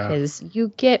Yeah, because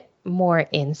you get more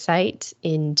insight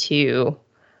into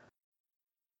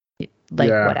like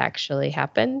yeah, what actually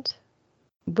happened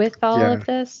with all yeah. of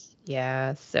this.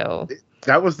 Yeah, so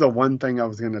That was the one thing I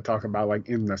was going to talk about, like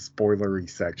in the spoilery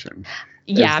section,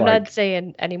 yeah, is I'm not like,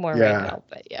 saying anymore right yeah, now,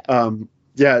 but yeah.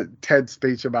 yeah, Ted's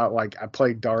speech about like I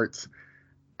played darts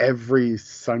every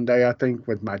Sunday, I think,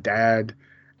 with my dad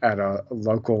at a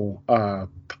local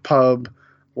pub,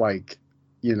 like,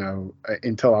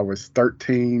 until I was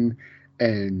 13.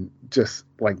 And just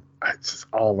like, it's just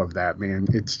all of that, man.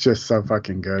 It's just so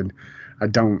fucking good. I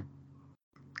don't,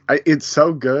 it's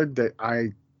so good that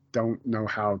I don't know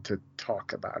how to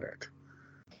talk about it.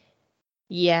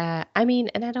 Yeah, I mean,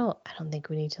 and I don't think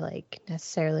we need to like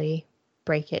necessarily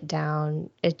break it down.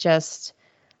 It just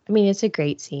I mean, it's a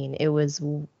great scene. It was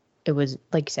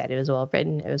like you said, it was well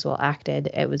written, it was well acted,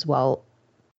 it was well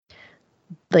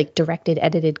like directed,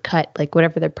 edited, cut, like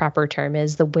whatever the proper term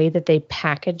is. The way that they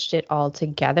packaged it all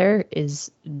together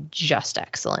is just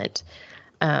excellent.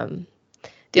 Um,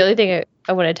 the only thing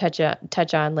I want to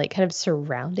touch on, like kind of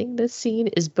surrounding this scene,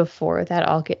 is before that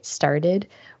all gets started,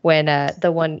 when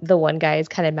the one guy is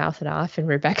kind of mouthing off, and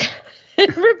Rebecca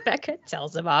Rebecca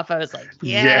tells him off. I was like,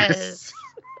 Yes.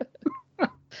 yes.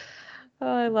 Oh,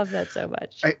 I love that so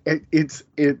much.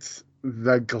 It's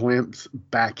the glimpse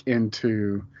back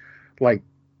into, like,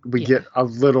 we Yeah. get a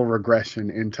little regression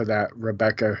into that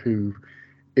Rebecca who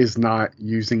is not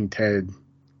using Ted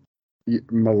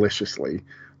maliciously.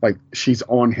 Like, she's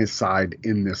on his side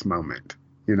in this moment,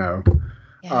 you know.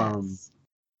 Um, Yes.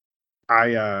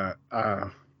 I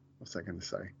what's I going to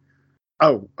say?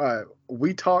 Oh,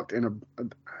 we talked in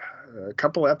a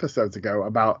couple of episodes ago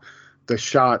about the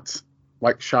shots,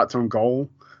 like shots on goal,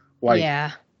 like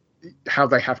Yeah. how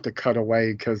they have to cut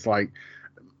away because like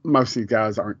most of these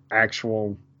guys aren't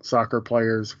actual soccer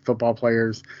players, football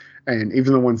players, and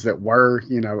even the ones that were,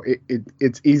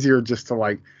 it's easier just to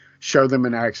like show them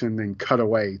in action than cut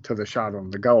away to the shot on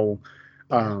the goal,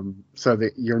 Yeah. so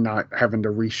that you're not having to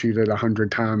reshoot it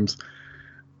 100 times.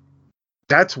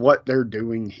 That's what they're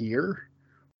doing here,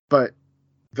 but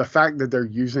the fact that they're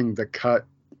using the cut,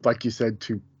 like you said,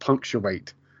 to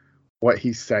punctuate what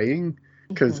he's saying,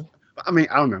 because Hmm. I mean,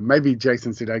 I don't know, maybe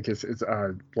Jason Sudeikis is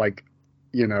like,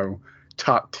 you know,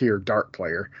 top tier dart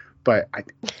player, but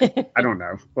I don't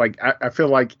know. Like I feel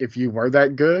like if you were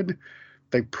that good,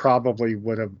 they probably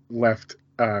would have left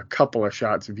a couple of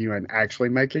shots of you and actually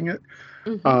making it.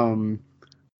 Hmm. Um,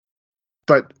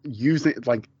 but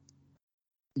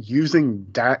using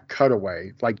that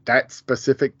cutaway, like that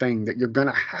specific thing that you're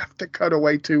gonna have to cut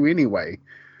away to anyway,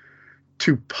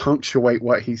 to punctuate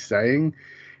what he's saying,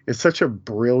 is such a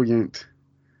brilliant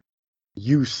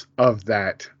use of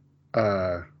that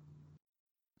uh,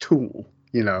 tool,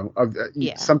 of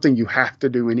Yeah. something you have to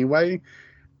do anyway,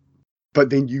 but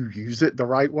then you use it the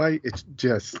right way. It's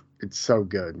so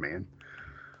good, man.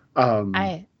 Um,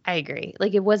 I agree.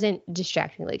 Like it wasn't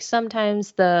distracting. Like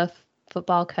sometimes the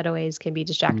football cutaways can be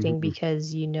distracting mhm.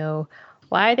 because you know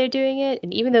why they're doing it,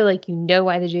 and even though like you know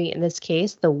why they're doing it in this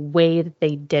case, the way that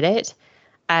they did it,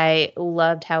 I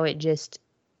loved how it just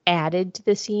added to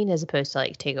the scene as opposed to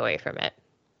like take away from it.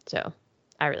 So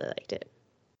I really liked it.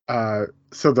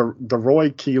 so the Roy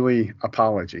Keeley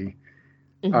apology.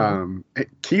 Hmm.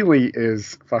 Keeley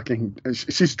is fucking.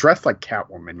 She's dressed like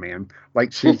Catwoman, man.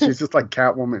 Like she's just like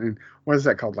Catwoman. And what is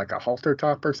that called? Like a halter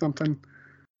top or something,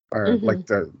 or Hmm. like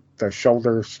the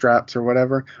shoulder straps or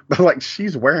whatever. But like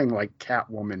she's wearing like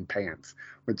Catwoman pants,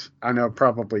 which I know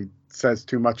probably says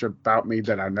too much about me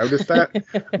that I noticed that.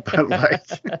 But like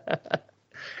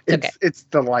It's okay. it's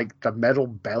the like the metal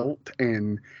belt,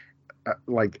 and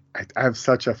like I have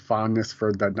such a fondness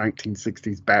for the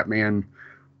 1960s Batman,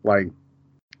 like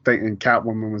thing, and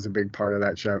Catwoman was a big part of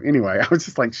that show. Anyway, I was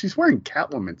just like, she's wearing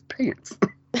Catwoman's pants.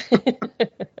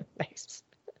 Nice.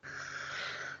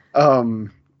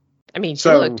 um I mean, she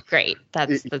So, looked great.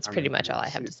 That's I pretty mean, much all I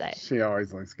have to say. she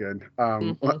always looks good.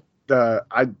 Hmm. The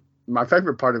I my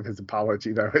favorite part of his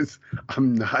apology though is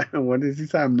I'm not. What does he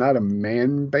say? I'm not a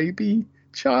man baby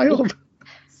child.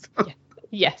 Yeah.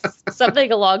 Yes, something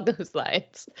along those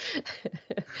lines.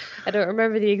 I don't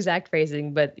remember the exact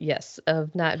phrasing, but yes,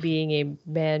 of not being a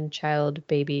man, child,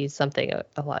 baby, something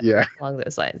a lot Yeah. along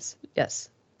those lines. Yes,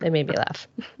 they made me laugh.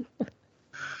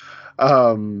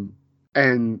 Um,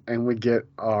 and we get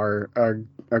our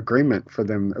agreement for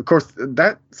them. Of course,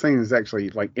 that scene is actually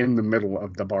like in the middle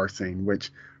of the bar scene,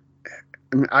 which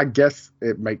I mean, I guess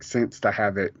it makes sense to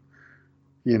have it,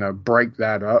 break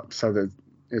that up so that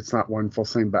it's not one full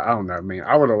scene. But I don't know. I mean,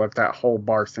 I would have left that whole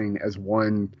bar scene as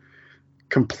one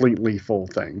completely full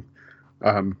thing.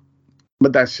 Um,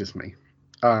 but that's just me.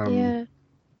 Um, Yeah,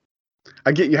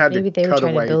 I get you had to maybe they were cut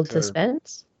trying to away build to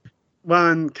suspense.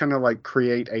 one kind of like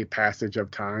create a passage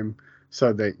of time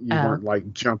so that you Oh, weren't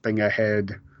like jumping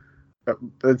ahead.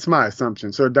 It's my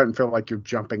assumption. So it doesn't feel like you're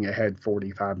jumping ahead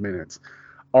 45 minutes,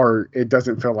 or it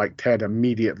doesn't feel like Ted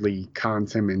immediately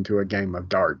cons him into a game of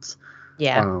darts.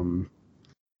 yeah. Um,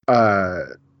 uh,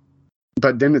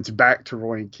 but then it's back to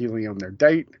Roy and Keeley on their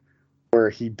date, where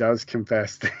he does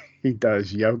confess that he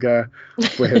does yoga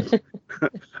with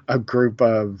a group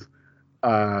of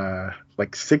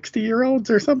like 60-year-olds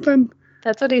or something.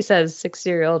 That's what he says,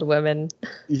 6-year-old women.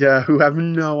 Yeah, who have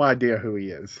no idea who he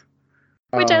is.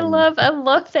 Which I Um, love. I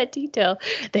love that detail.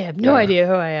 They have no yeah, idea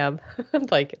who I am. I'm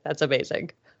like, that's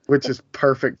amazing. which is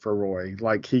perfect for Roy.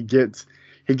 Like he gets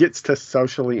to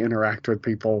socially interact with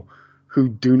people who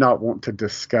do not want to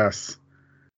discuss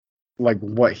like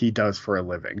what he does for a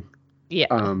living.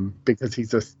 Yeah. Because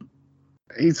he's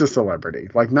a celebrity.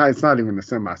 Like not it's not even a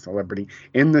semi-celebrity.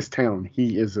 In this town,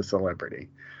 he is a celebrity.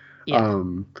 Yeah.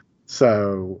 Um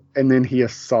so and then he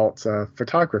assaults a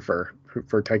photographer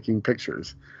for taking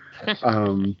pictures.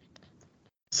 Um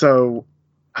So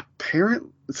apparently,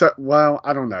 well,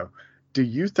 I don't know. Do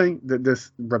you think that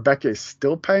this Rebecca is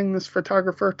still paying this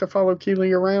photographer to follow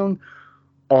Keeley around,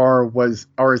 or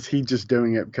is he just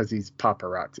doing it because he's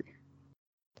paparazzi?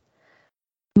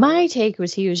 My take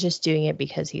was he was just doing it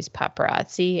because he's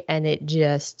paparazzi and it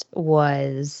just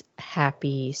was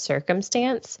happy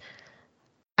circumstance.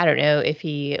 I don't know if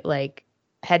he like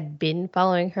had been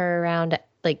following her around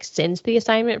like since the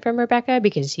assignment from Rebecca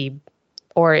because he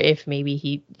or if maybe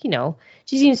he,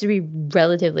 she seems to be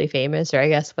relatively famous, or I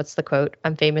guess what's the quote?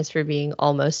 I'm famous for being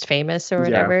almost famous or Yeah,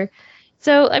 whatever.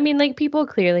 So, I mean, like people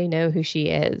clearly know who she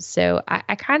is. So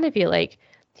I kind of feel like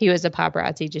he was a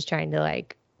paparazzi just trying to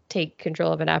like take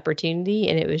control of an opportunity.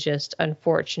 And it was just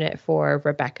unfortunate for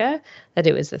Rebecca that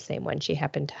it was the same one she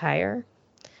happened to hire.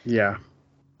 yeah,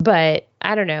 But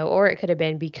I don't know, or it could have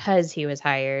been because he was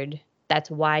hired. That's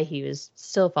why he was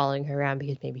still following her around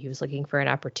because maybe he was looking for an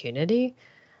opportunity.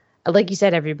 Like you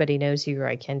said, everybody knows who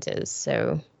Roy Kent is,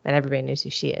 so and everybody knows who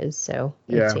she is, so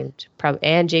it yeah, seemed probably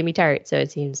and Jamie Tart, so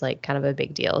it seems like kind of a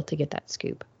big deal to get that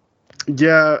scoop.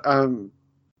 yeah.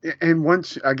 And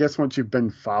once you've been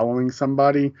following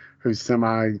somebody who's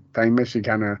semi-famous, you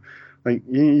kind of like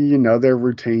you know their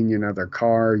routine, you know their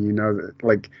car, you know that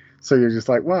like so you're just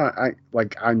like, well,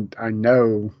 I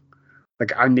know.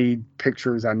 Like I need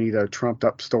pictures, I need a trumped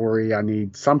up story, I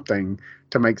need something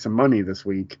to make some money this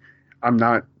week. I'm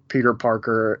not Peter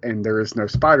Parker and there is no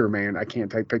Spider-Man. I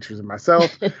can't take pictures of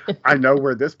myself. I know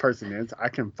where this person is. I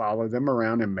can follow them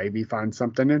around and maybe find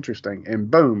something interesting.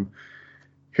 And boom,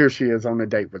 here she is on a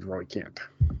date with Roy Kent.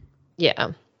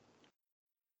 Yeah.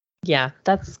 Yeah,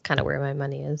 that's kind of where my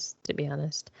money is, to be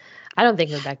honest. I don't think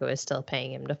Rebecca was still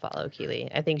paying him to follow Keeley.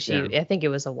 Yeah. I think it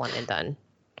was a one and done.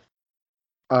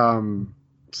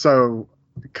 So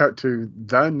cut to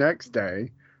the next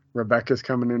day. Rebecca's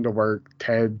coming into work.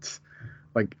 Ted's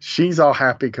like she's all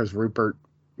happy because Rupert,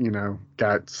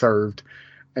 got served,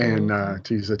 and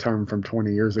to use a term from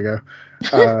 20 years ago,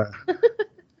 uh,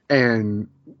 and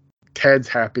Ted's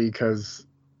happy because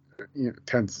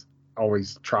Ted's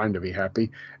always trying to be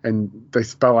happy, and they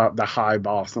spell out the high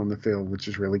boss on the field, which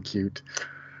is really cute.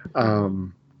 Mm-hmm.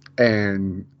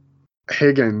 And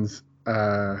Higgins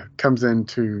comes in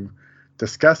to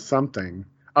discuss something.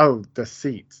 Oh, the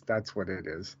seats. That's what it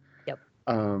is. Yep.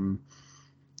 Um,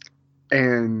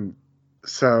 and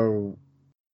so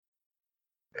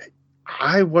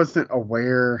I wasn't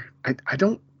aware. I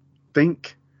don't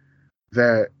think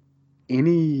that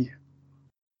any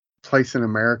place in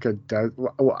America does.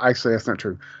 Well, actually, that's not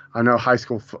true. I know high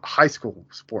school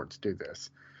sports do this.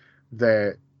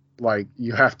 That like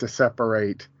you have to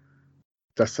separate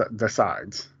the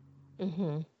sides.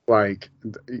 Mm-hmm. Like,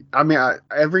 I mean,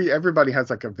 everybody has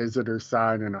like a visitor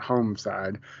side and a home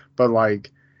side, but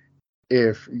like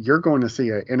if you're going to see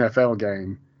an NFL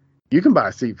game, you can buy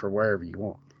a seat for wherever you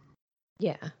want.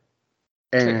 Yeah.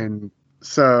 And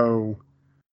so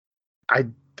I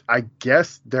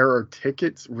guess there are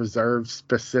tickets reserved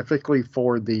specifically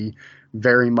for the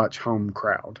very much home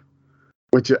crowd,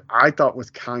 which I thought was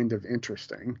kind of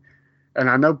interesting. And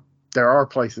I know there are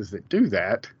places that do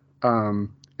that, and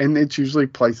it's usually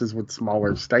places with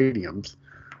smaller stadiums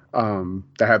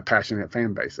that have passionate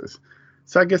fan bases.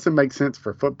 So I guess it makes sense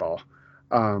for football.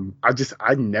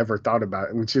 I never thought about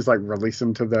it when she's like release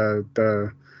them to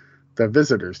the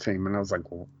visitors team, and I was like,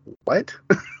 well, what?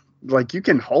 Like you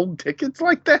can hold tickets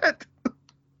like that?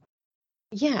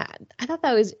 Yeah, I thought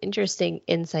that was interesting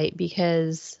insight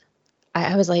because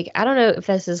I was like, I don't know if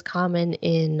this is common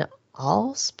in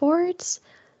all sports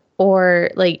or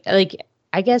like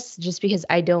I guess just because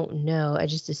I don't know, I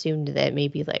just assumed that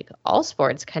maybe like all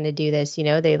sports kind of do this,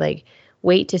 they like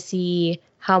wait to see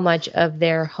how much of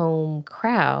their home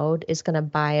crowd is going to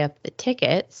buy up the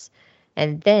tickets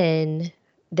and then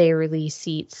they release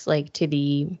seats like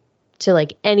to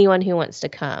like anyone who wants to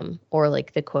come or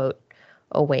like the quote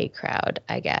away crowd,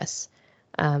 I guess.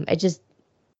 I just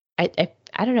I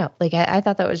don't know. Like I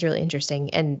thought that was really interesting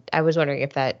and I was wondering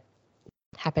if that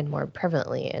happened more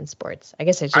prevalently in sports. I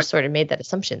guess I just sort of made that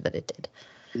assumption that it did.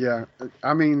 Yeah,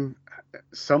 I mean,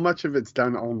 so much of it's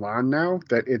done online now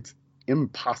that it's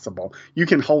impossible. You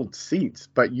can hold seats,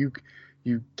 but you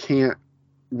can't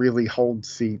really hold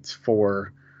seats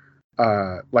for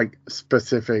like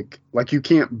specific, like you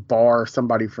can't bar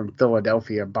somebody from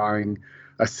Philadelphia buying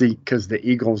a seat because the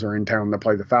Eagles are in town to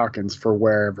play the Falcons for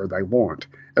wherever they want,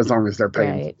 as long as they're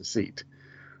paying for the seat.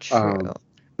 True.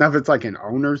 Now, if it's like an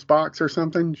owner's box or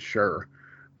something, sure,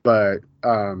 but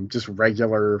just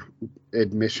regular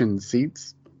admission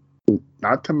seats,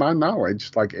 not to my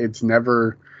knowledge. Like it's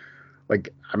never like,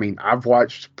 I mean, I've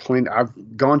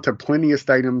gone to plenty of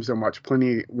stadiums and watched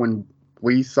plenty when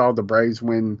we saw the Braves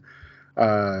win,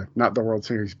 not the World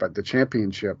Series, but the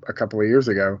championship a couple of years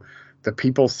ago. The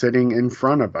people sitting in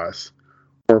front of us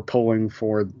were pulling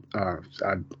for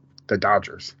the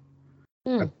Dodgers.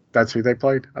 That's who they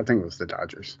played. I think it was the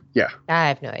Dodgers. Yeah. I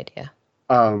have no idea.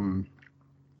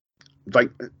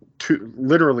 Like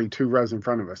literally two rows in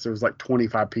front of us, there was like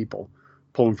 25 people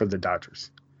pulling for the Dodgers.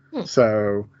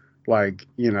 So, like,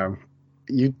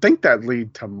 you'd think that'd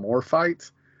lead to more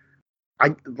fights.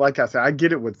 Like I said, I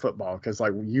get it with football because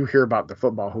like you hear about the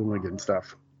football hooligan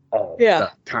stuff all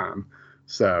the time.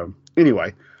 So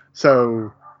anyway,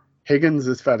 so Higgins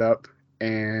is fed up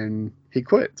and he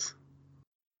quits.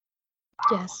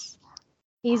 Yes,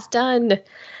 he's done.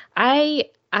 I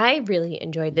really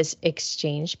enjoyed this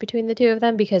exchange between the two of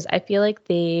them because I feel like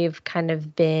they've kind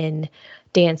of been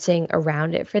dancing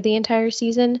around it for the entire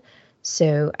season.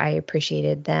 So I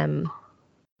appreciated them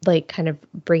like kind of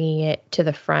bringing it to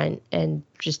the front and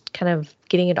just kind of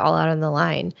getting it all out on the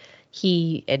line.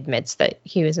 He admits that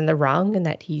he was in the wrong and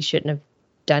that he shouldn't have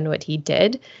done what he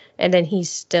did. And then he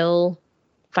still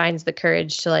finds the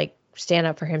courage to like stand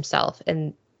up for himself.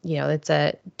 And, it's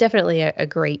definitely a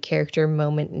great character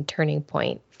moment and turning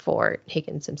point for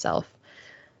Higgins himself.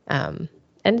 And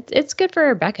it's good for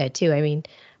Rebecca too. I mean,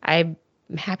 I'm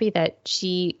happy that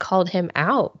she called him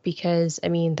out because, I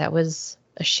mean, that was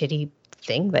a shitty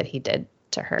thing that he did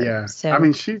to her. Yeah. So I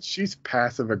mean, she's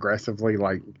passive aggressively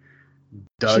like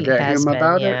dug at him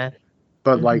about it,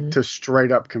 but like to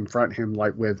straight up confront him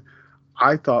like with,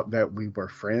 I thought that we were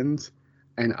friends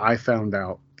and I found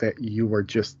out that you were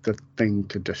just the thing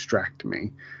to distract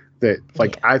me. That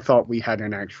like I thought we had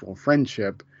an actual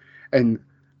friendship. And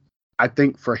I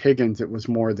think for Higgins it was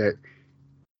more that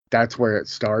that's where it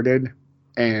started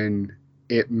and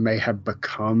it may have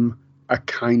become a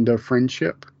kind of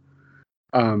friendship.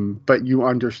 But you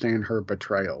understand her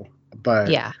betrayal. But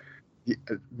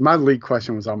my lead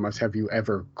question was almost, have you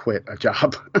ever quit a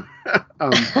job? But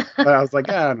I was like,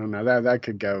 I don't know, that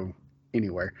could go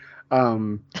anywhere.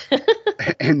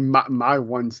 And my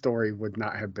one story would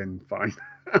not have been fun.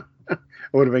 It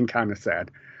would have been kind of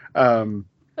sad. Oh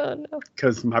no.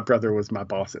 Because my brother was my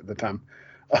boss at the time.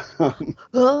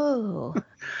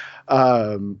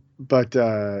 But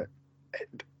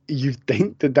you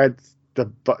think that's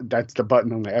the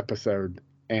button on the episode,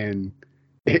 and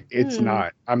it's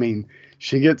not. I mean,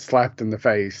 she gets slapped in the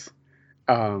face,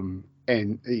 and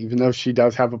even though she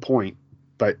does have a point,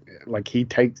 but like he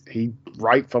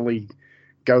rightfully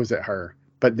goes at her,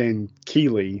 but then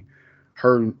Keely,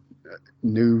 her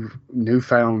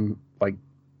newfound like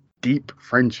deep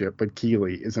friendship with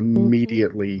Keely is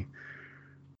immediately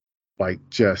like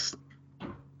just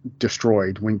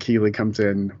destroyed when Keely comes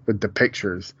in with the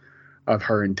pictures of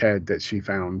her and Ted that she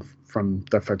found from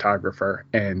the photographer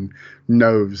and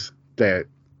knows that,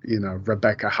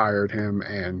 Rebecca hired him,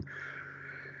 and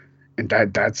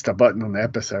that's the button on the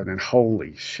episode. And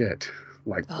holy shit,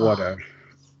 like Oh.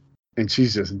 and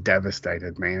she's just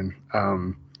devastated, man.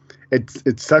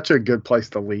 It's such a good place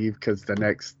to leave, because the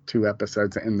next 2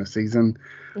 episodes in the season,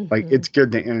 like, Mm-hmm. it's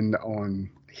good to end on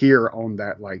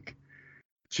that, like,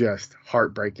 just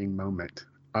heartbreaking moment.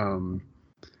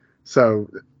 So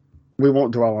we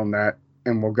won't dwell on that,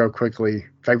 and we'll go quickly.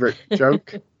 Favorite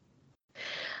joke?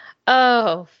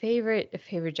 Oh, favorite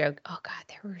joke. Oh God,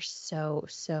 there were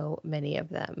so many of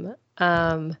them.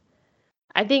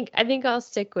 I think I'll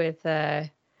stick with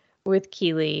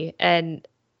Keely, and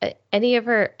any of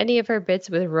her bits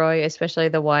with Roy, especially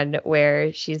the one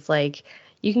where she's like,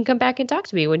 "You can come back and talk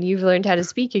to me when you've learned how to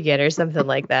speak again," or something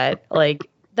like that. Like,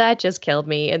 that just killed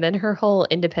me. And then her whole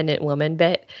independent woman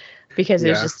bit, because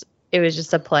Yeah. it was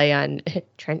just a play on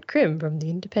Trent Crimm from The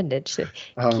Independent. She's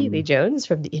like, Keely Um, Jones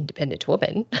from The Independent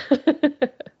Woman.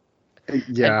 And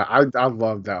yeah, I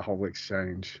love that whole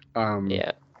exchange.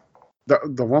 yeah.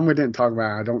 The one we didn't talk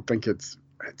about, I don't think it's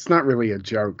not really a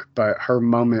joke, but her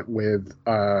moment with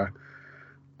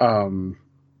um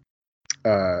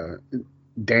uh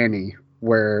Danny,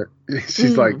 where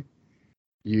she's like, Mm.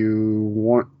 "You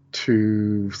want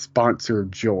to sponsor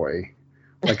Joy?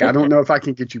 Like, I don't know if I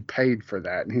can get you paid for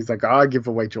that." And he's like, "I'll give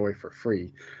away Joy for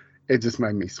free." It just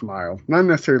made me smile, not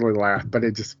necessarily laugh, but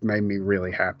it just made me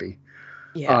really happy.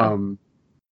 Yeah. Um,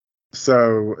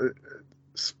 so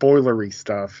spoilery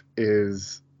stuff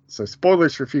is so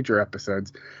spoilers for future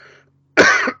episodes.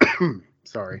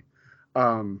 Sorry.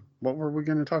 What were we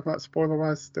going to talk about spoiler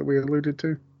wise that we alluded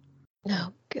to?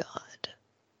 Oh God.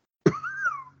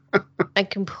 I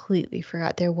completely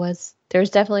forgot. There was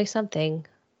definitely something.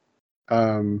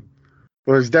 Um,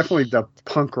 well, there's definitely the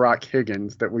punk rock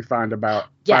Higgins that we find out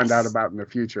Yes. about in the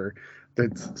future.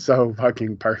 That's so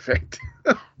fucking perfect.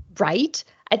 Right?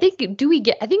 I think we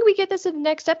get this in the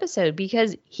next episode,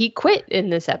 because he quit in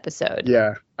this episode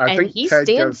Yeah, I and think he Ted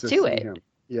goes stands to to see it. him.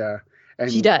 Yeah,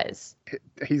 She and does.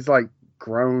 he's like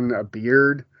grown a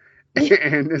beard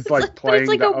and is like But it's playing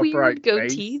like the a upright weird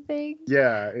goatee bass. thing.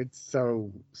 Yeah, it's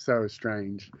so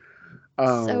strange. So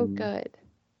Um, good.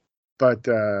 but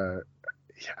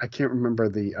I can't remember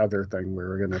the other thing we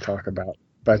were going to talk about.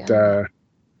 But God.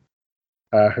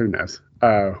 who knows?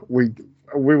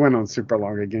 We went on super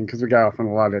long again because we got off on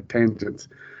a lot of tangents.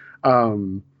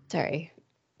 Um, Sorry.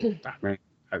 I mean,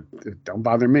 it don't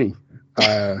bother me.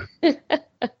 Uh,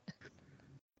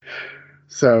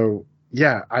 so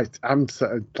yeah, I'm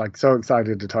so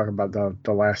excited to talk about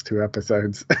the last 2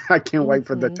 episodes. I can't wait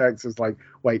for the Hmm. text. It's like,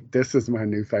 wait, this is my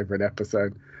new favorite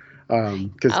episode.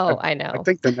 Because Oh, I I know.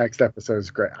 think the next episode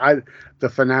is great. The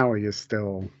finale is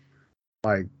still,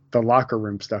 like, the locker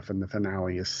room stuff in the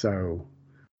finale is so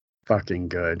fucking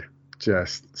good,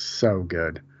 just so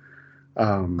good.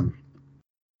 Um,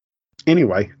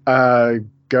 anyway,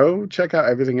 go check out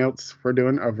everything else we're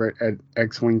doing over at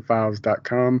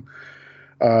xwingfiles.com.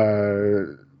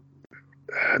 Uh,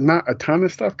 Not a ton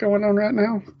of stuff going on right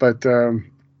now, but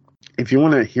if you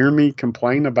want to hear me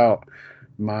complain about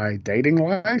my dating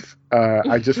life,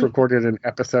 I just recorded an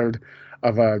episode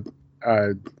of a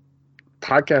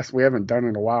podcast we haven't done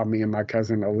in a while, me and my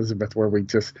cousin Elizabeth, where we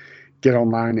just get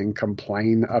online and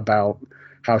complain about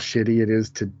how shitty it is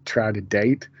to try to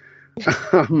date.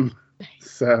 Um,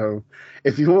 so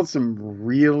if you want some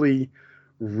really,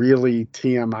 really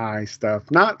TMI stuff,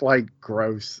 not like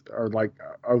gross or like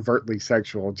overtly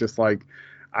sexual, just like,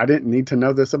 I didn't need to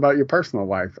know this about your personal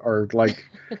life, or like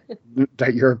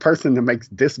that you're a person that makes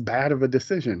this bad of a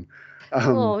decision.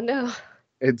 Um, Oh no.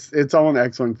 it's on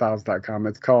xwingfiles.com.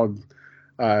 It's called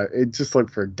it just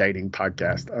looked for dating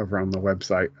podcast over on the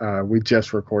website. We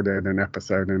just recorded an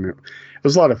episode, and it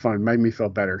was a lot of fun. Made me feel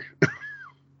better.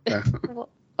 So, Well,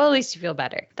 at least you feel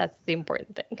better. That's the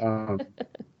important thing. um,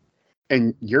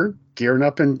 and you're gearing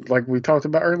up, and like we talked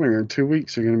about earlier, in 2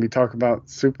 weeks you're going to be talking about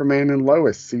Superman and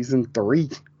Lois season 3.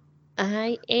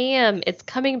 I am. It's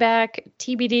coming back,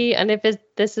 TBD, and if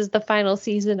this is the final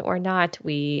season or not,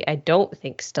 I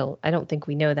don't think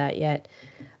we know that yet.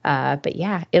 But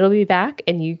yeah, it'll be back,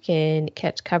 and you can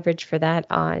catch coverage for that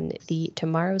on the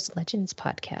Tomorrow's Legends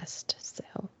podcast. So,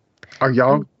 Are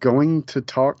y'all um, going to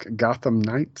talk Gotham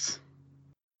Knights?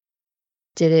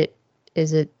 did it?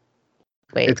 Is it?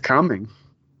 It's Wait, coming.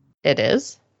 it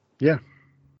is. Yeah.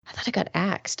 I thought I got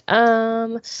axed.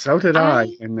 So did I.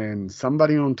 I And then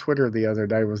somebody on Twitter the other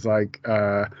day was like,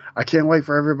 I can't wait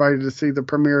for everybody to see the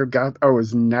premiere of Gotham. Oh, it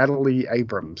was Natalie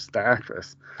Abrams, the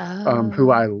actress,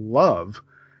 who I oh love.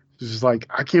 She's just like,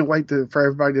 I can't wait for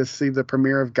everybody to see the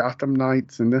premiere of Gotham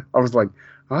Knights. And I was like,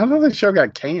 I thought the show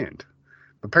got canned.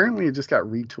 Apparently, it just got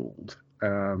retooled.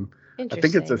 I think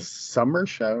it's a Interesting. summer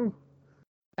show.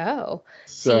 Oh,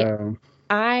 see, So,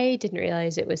 I didn't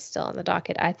realize it was still on the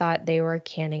docket. I thought they were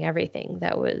canning everything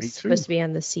that was me supposed too. to be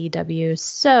on the CW.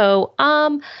 So,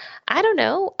 I don't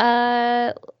know.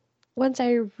 Once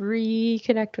I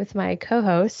reconnect with my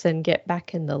co-hosts and get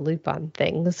back in the loop on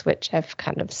things, which I've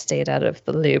kind of stayed out of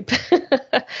the loop,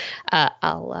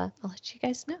 I'll let you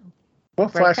guys know.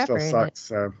 Well, We're Flash still covering it. sucks.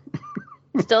 So,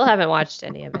 Still haven't watched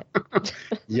any of it.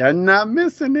 you're not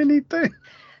missing anything.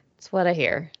 It's what I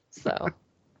hear. So,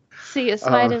 see, it's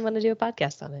why I Uh, didn't want to do a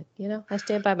podcast on it. I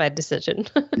stand by my decision.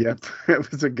 yep, it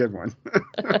was a good one.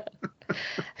 I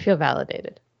feel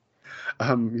validated.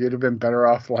 You'd have been better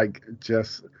off like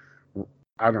just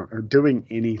I don't know doing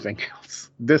anything else.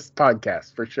 This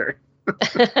podcast for sure.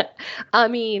 I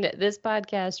mean, this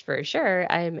podcast for sure.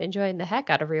 I'm enjoying the heck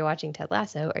out of rewatching Ted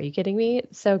Lasso. Are you kidding me?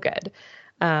 So good.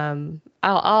 I'll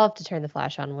have to turn the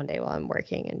flash on one day while I'm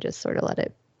working and just sort of let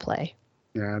it play.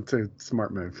 Yeah, it's a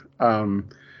smart move. I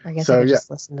guess I So could yeah,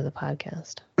 just listen to the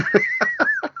podcast.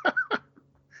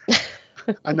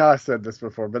 I know I said this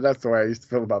before, but that's the way I used to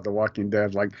feel about The Walking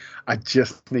Dead. Like, I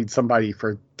just need somebody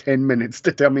for 10 minutes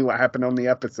to tell me what happened on the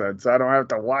episode so I don't have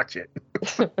to watch it.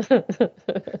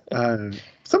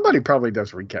 Somebody probably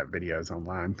does recap videos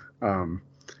online.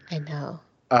 I know.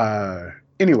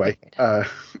 Anyway,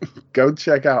 go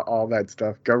check out all that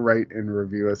stuff. Go rate and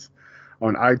review us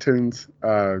on iTunes.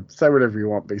 Say whatever you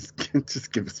want, but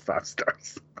just give us 5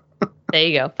 stars. There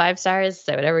you go. 5 stars.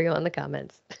 Say whatever you want in the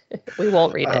comments. We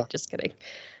won't read it. Just kidding.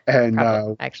 And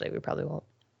Actually, we probably won't.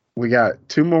 we got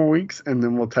 2 more weeks, and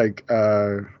then we'll take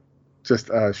just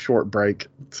a short break.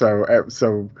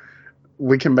 So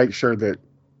we can make sure that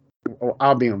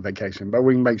I'll be on vacation, but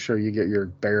we can make sure you get your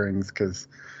bearings because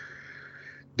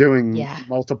doing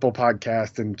multiple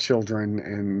podcasts and children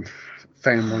and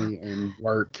family and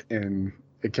work and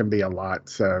it can be a lot.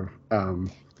 So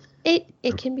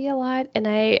it can be a lot, and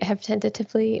I have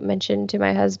tentatively mentioned to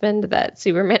my husband that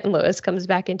Superman and Lois comes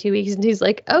back in 2 weeks, and he's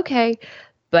like, okay,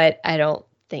 but I don't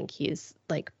think he's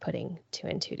like putting 2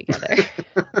 and 2 together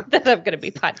that I'm going to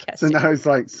be podcasting. So now he's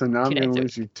like, so now I'm going to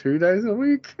lose you 2 days a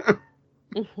week.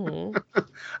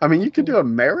 I mean, you could do a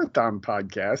marathon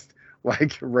podcast,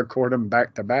 like record them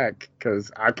back to back, because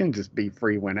I can just be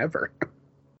free whenever.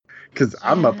 Because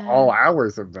I'm up all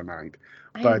hours of the night.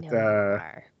 But I know you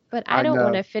are. But I don't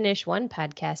want to finish one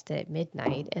podcast at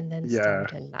midnight and then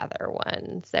start another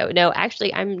one. So no,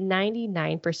 actually, I'm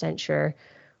 99% sure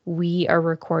we are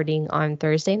recording on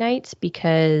Thursday nights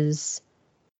because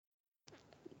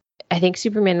I think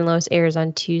Superman and Lois airs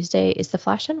on Tuesday. Is The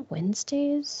Flash on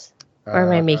Wednesdays? Or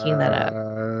am I making that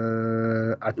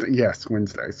up? Yes,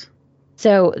 Wednesdays.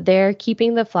 So they're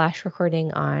keeping the Flash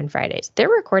recording on Fridays. They're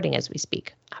recording as we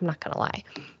speak. I'm not going to lie.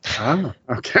 Oh,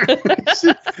 okay.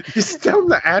 You should tell them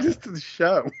to add us to the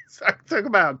show. So I can talk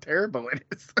about how terrible it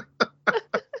is.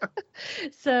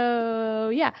 So,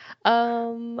 yeah.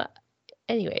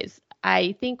 Anyways,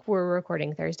 I think we're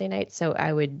recording Thursday night. So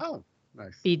I would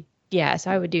nice.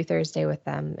 So I would do Thursday with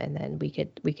them, and then we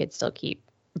could still keep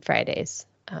Fridays.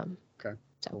 Okay.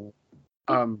 So,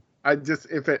 I just,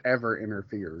 if it ever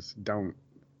interferes, don't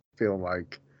feel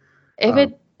like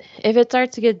if it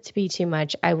starts to get to be too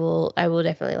much, I will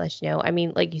definitely let you know. I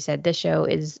mean, like you said, this show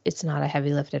it's not a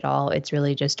heavy lift at all. It's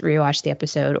really just rewatch the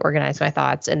episode, organize my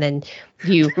thoughts, and then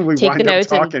you take the notes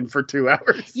talking for 2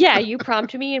 hours. Yeah, you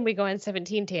prompt me and we go on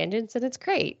 17 tangents and it's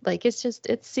great. Like it's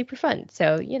super fun.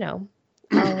 So,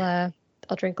 I'll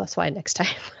drink less wine next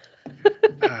time.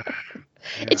 Yeah.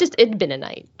 It'd been a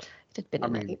night.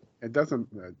 It doesn't.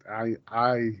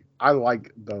 I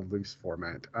like the loose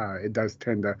format. It does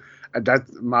tend to.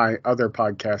 That's my other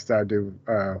podcast I do.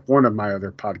 One of my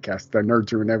other podcasts, the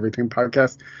Nerds Ruin Everything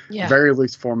podcast. Yeah. Very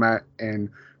loose format, and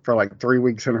for like 3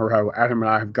 weeks in a row, Adam and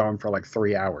I have gone for like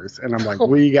 3 hours, and I'm like,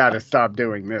 we got to stop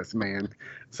doing this, man.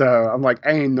 So I'm like,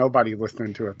 ain't nobody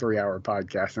listening to a 3-hour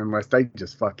podcast unless they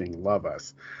just fucking love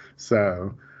us.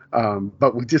 So,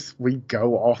 but we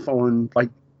go off on like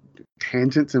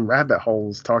tangents and rabbit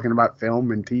holes talking about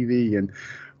film and TV, and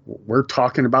we're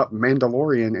talking about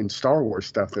Mandalorian and Star Wars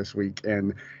stuff this week,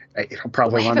 and it'll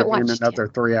probably wind up being another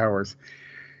 3 hours.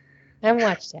 I haven't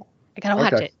watched it. I gotta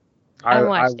watch it. I haven't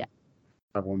watched it.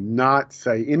 I will not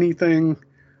say anything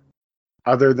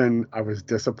other than I was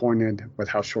disappointed with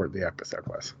how short the episode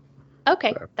was.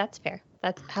 Okay, so, that's fair.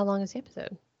 How long is the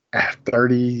episode?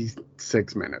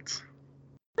 36 minutes.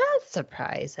 That's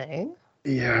surprising.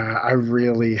 Yeah, I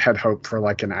really had hoped for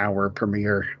like an hour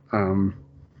premiere. I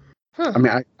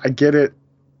mean, I get it,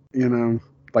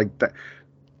 like that.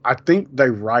 I think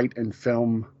they write and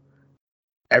film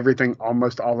everything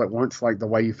almost all at once, like the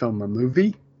way you film a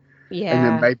movie, and then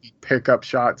Yeah. maybe pick up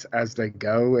shots as they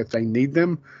go if they need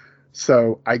them.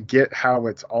 So I get how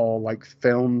it's all like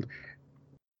filmed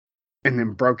and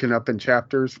then broken up in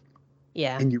chapters,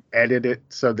 Yeah. and you edit it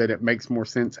so that it makes more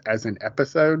sense as an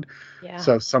episode. Yeah.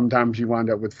 So sometimes you wind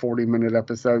up with 40-minute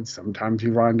episodes, sometimes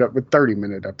you wind up with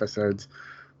 30-minute episodes.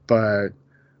 But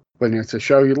when it's a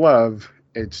show you love,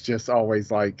 it's just always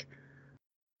like,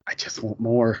 I just want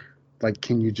more. Like,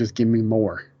 can you just give me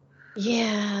more?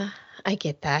 Yeah. I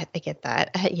get that. I get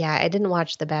that. Yeah, I didn't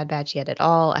watch The Bad Batch yet at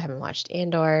all. I haven't watched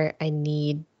Andor.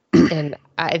 And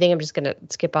I think I'm just gonna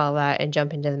skip all that and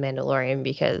jump into The Mandalorian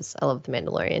because I love The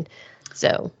Mandalorian.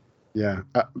 So, Yeah.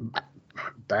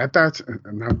 Bad Batch,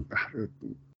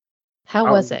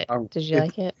 how was it? Did you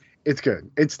it's like it? it's good.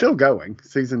 It's still going.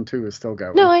 Season 2 is still No,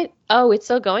 going. it's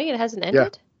still going. It hasn't Yeah.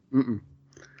 ended. Mm-mm.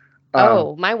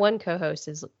 Oh, my one co-host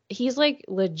he's like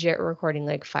legit recording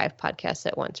like 5 podcasts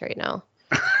at once right now.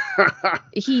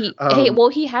 He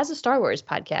has a Star Wars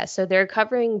podcast, so they're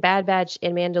covering Bad Batch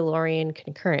and Mandalorian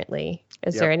concurrently.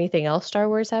 Is there Yep. anything else Star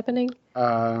Wars happening?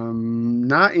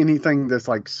 Not anything that's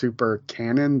like super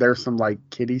canon. There's some like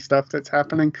kiddie stuff that's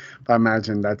happening, but I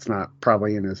imagine that's not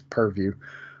probably in his purview.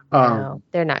 No,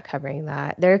 they're not covering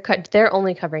that. They're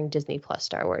only covering Disney Plus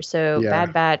Star Wars. So Yeah.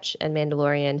 Bad Batch and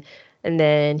Mandalorian, and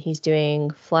then he's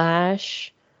doing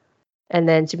Flash, and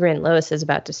then Superman and Lois is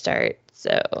about to start.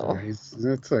 So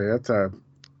That's a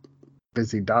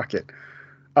busy docket.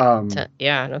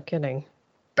 yeah, no kidding.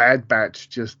 Bad Batch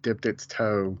just dipped its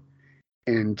toe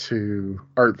into,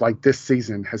 or like this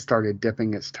season has started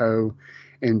dipping its toe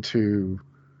into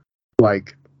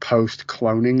like post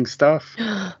cloning stuff.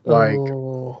 Like,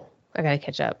 Oh, I gotta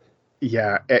catch up.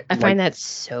 yeah, I like find that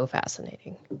so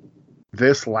fascinating.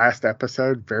 this last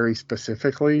episode, very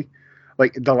specifically,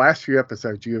 like the last few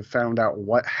episodes, you have found out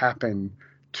what happened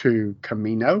to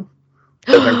Camino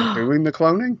while they were doing the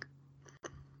cloning.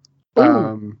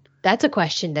 Ooh, that's a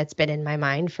question that's been in my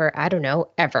mind for, I don't know,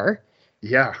 ever.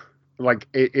 Yeah, like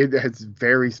it has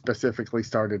very specifically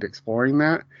started exploring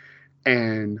that,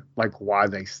 and like why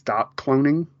they stopped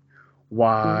cloning,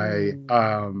 why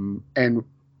and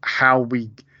how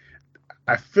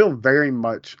I feel very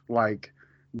much like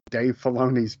Dave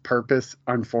Filoni's purpose,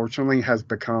 unfortunately, has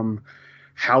become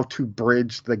how to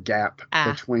bridge the gap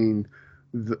between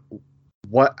the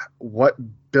what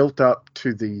built up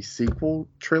to the sequel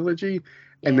trilogy,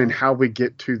 and then how we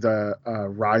get to the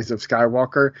Rise of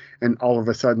Skywalker, and all of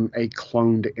a sudden a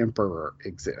cloned emperor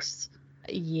exists.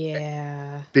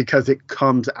 Yeah. Because it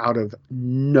comes out of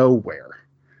nowhere.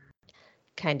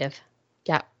 Kind of.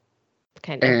 Yeah.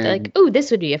 Kind of. And They're like, ooh,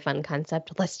 this would be a fun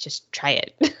concept. Let's just try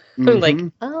it. I'm like,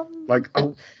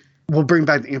 oh, we'll bring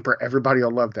back the emperor. Everybody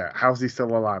will love that. How's he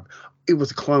still alive? It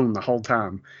was a clone the whole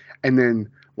time. And then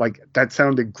like that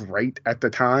sounded great at the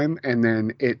time, and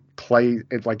then it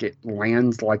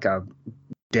lands like a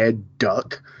dead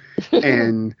duck,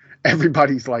 and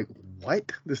everybody's like,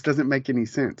 what? This doesn't make any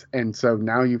sense. And so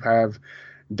now you have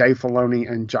Dave Filoni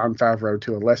and Jon Favreau,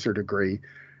 to a lesser degree,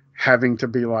 having to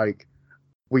be like,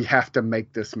 we have to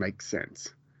make this make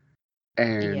sense.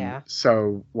 And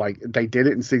so like they did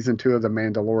it in season 2 of The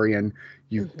Mandalorian.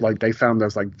 Like they found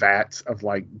those like vats of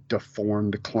like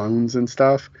deformed clones and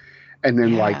stuff. And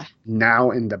then like now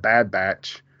in the Bad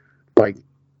Batch, like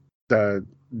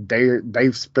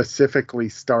they've specifically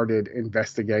started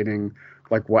investigating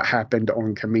like what happened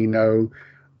on Camino,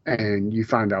 and you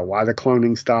find out why the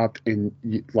cloning stopped, and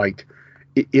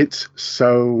it's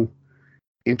so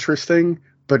interesting,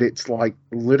 but it's like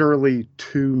literally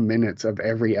 2 minutes of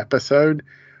every episode.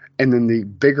 And then the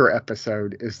bigger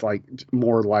episode is like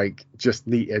more like just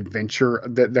the adventure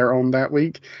that they're on that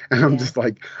week. And I'm just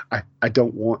like, I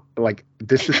don't want, like,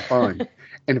 this is fun.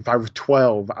 And if I was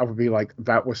 12, I would be like,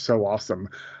 that was so awesome.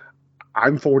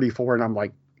 I'm 44 and I'm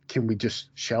like, can we just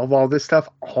shelve all this stuff?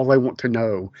 All I want to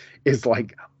know is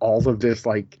like all of this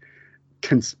like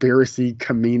conspiracy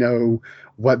Camino,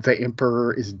 what the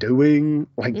Emperor is doing,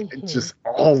 like just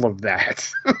all of that.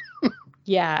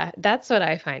 Yeah, that's what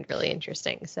I find really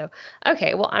interesting. So,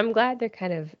 okay, well, I'm glad they're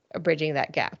kind of bridging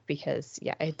that gap because,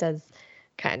 yeah, it does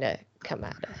kind of come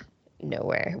out of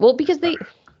nowhere. Well, because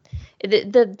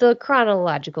the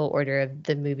chronological order of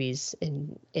the movies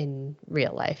in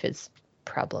real life is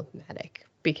problematic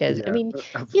because, I mean,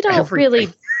 you don't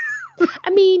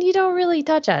really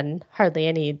touch on hardly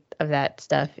any of that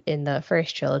stuff in the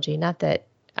first trilogy. Not that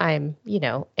I'm,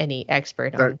 any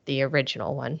expert on the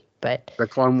original one. But the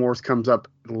Clone Wars comes up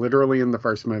literally in the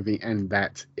first movie, and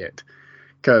that's it.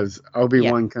 Because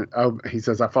Obi-Wan, he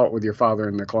says, I fought with your father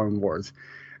in the Clone Wars.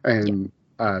 And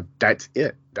that's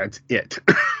it. that's it.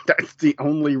 That's the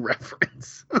only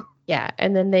reference. Yeah,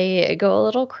 and then they go a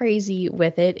little crazy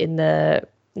with it in the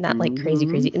not like crazy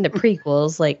Mhm. in the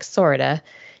prequels, like sorta.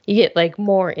 You get like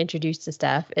more introduced to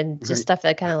stuff and just Right. stuff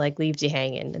that kind of like leaves you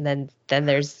hanging, and then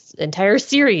there's entire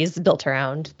series built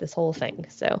around this whole thing.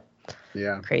 So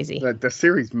Yeah. crazy. The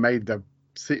series made the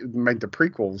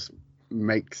prequels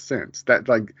make sense. That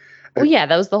like, Well, yeah,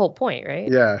 that was the whole point,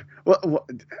 right? yeah. Well,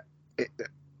 it,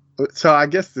 so I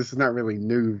guess this is not really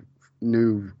new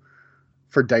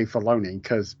for Dave Filoni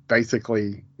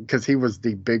because he was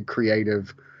the big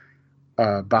creative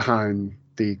behind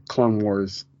the Clone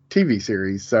Wars TV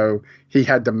series. So he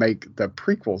had to make the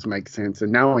prequels make sense,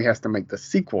 and now he has to make the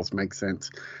sequels make sense.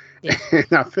 Yeah.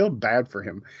 And I feel bad for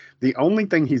him. The only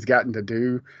thing he's gotten to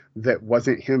do that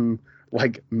wasn't him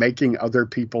like making other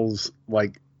people's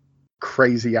like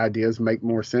crazy ideas make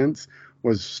more sense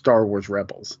was Star Wars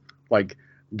Rebels. Like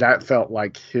that felt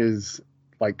like his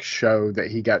like show that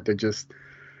he got to just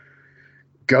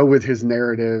go with his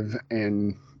narrative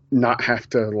and not have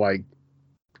to like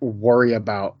worry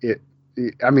about it.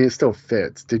 I mean, it still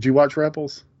fits. Did you watch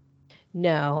Rebels?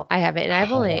 No, I haven't. And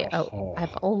I've Oh,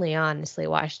 only honestly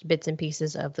watched bits and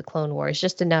pieces of the Clone Wars,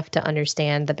 just enough to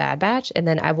understand the Bad Batch, and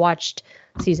then I watched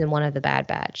season 1 of the Bad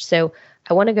Batch. So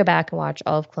I want to go back and watch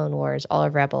all of Clone Wars, all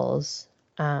of Rebels.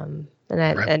 Re-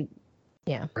 And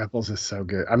yeah, Rebels is so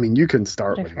good. I mean, you can what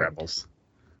start I've with heard. Rebels.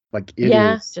 Like it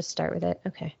Yeah, is, just start with it.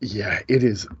 Okay. yeah, it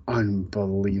is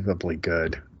unbelievably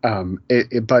good.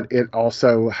 But it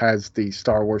also has the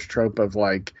Star Wars trope of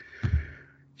like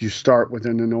you start with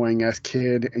an annoying ass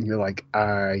kid and you're like,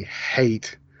 I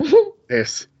hate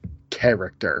this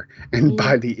character. And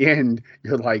by Mhm. the end,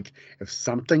 you're like, if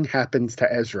something happens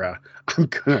to Ezra, I'm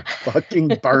gonna fucking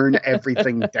burn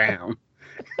everything down.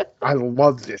 I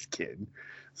love this kid.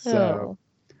 So,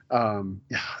 Oh,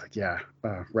 yeah,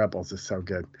 Rebels is so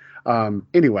good.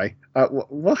 Anyway,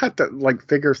 we'll have to like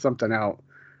figure something out,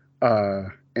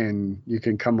 and you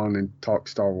can come on and talk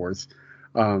Star Wars.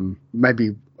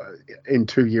 Maybe in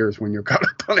 2 years when you're caught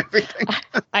up on everything,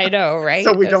 I know, so right?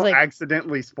 we I was don't like,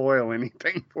 accidentally spoil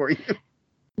anything for you.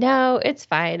 no, it's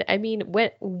fine. I mean,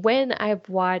 when I've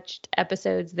watched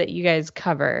episodes that you guys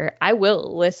cover, I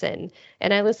will listen,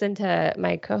 and I listen to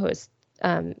my co-host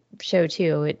show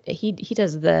too. He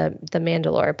does the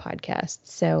Mandalore podcast.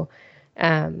 So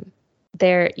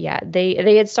yeah,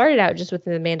 they had started out just with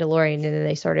the Mandalorian, and then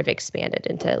they sort of expanded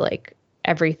into like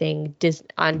everything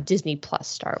on Disney Plus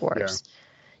Star Yeah. Wars.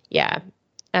 Yeah.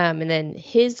 And then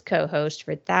his co-host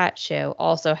for that show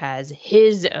also has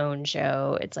his own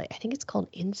show. It's like I think it's called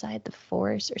Inside the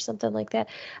Force or something like that.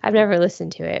 I've never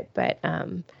listened to it, but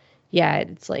yeah,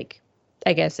 it's like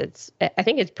I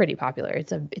think it's pretty popular.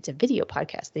 It's a video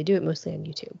podcast. They do it mostly on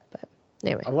YouTube, but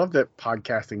anyway. I love that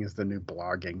podcasting is the new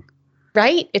blogging.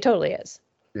 Right? It totally is.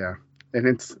 Yeah. And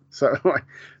it's so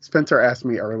Spencer asked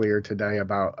me earlier today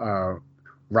about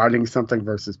writing something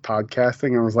versus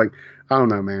podcasting. I was like, I don't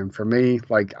know, man. For me,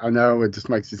 like, I know it just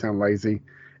makes you sound lazy.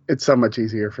 It's so much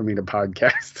easier for me to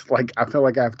podcast. Like, I feel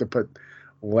like I have to put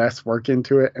less work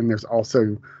into it. And there's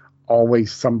also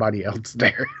always somebody else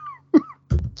there.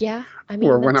 Yeah, I Or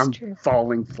mean when that's I'm true.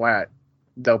 falling flat,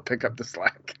 they'll pick up the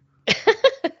slack.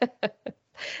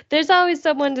 There's always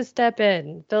someone to step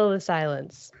in, fill the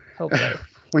silence, hopefully.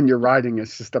 When you're writing,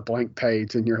 it's just a blank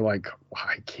page, and you're like,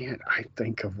 why can't I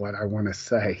think of what I want to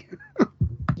say?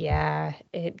 Yeah,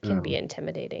 it can be Um,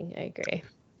 intimidating. I agree.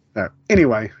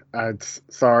 anyway,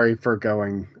 sorry for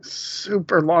going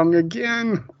super long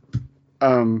again.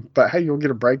 But hey, you'll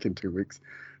get a break in 2 weeks.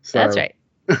 That's So, right.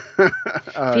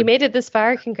 If uh, you made it this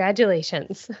far,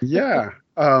 congratulations. yeah.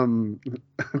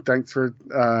 Thanks for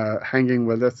hanging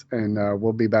with us, and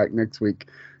we'll be back next week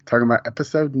talking about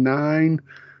episode 9,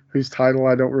 whose title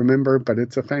I don't remember, but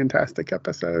it's a fantastic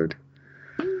episode.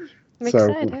 I'm So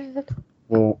excited.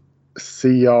 we'll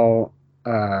see y'all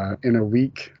in a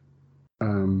week.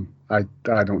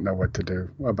 I don't know what to do.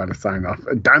 I'm about to sign off.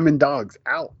 Diamond Dogs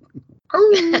out.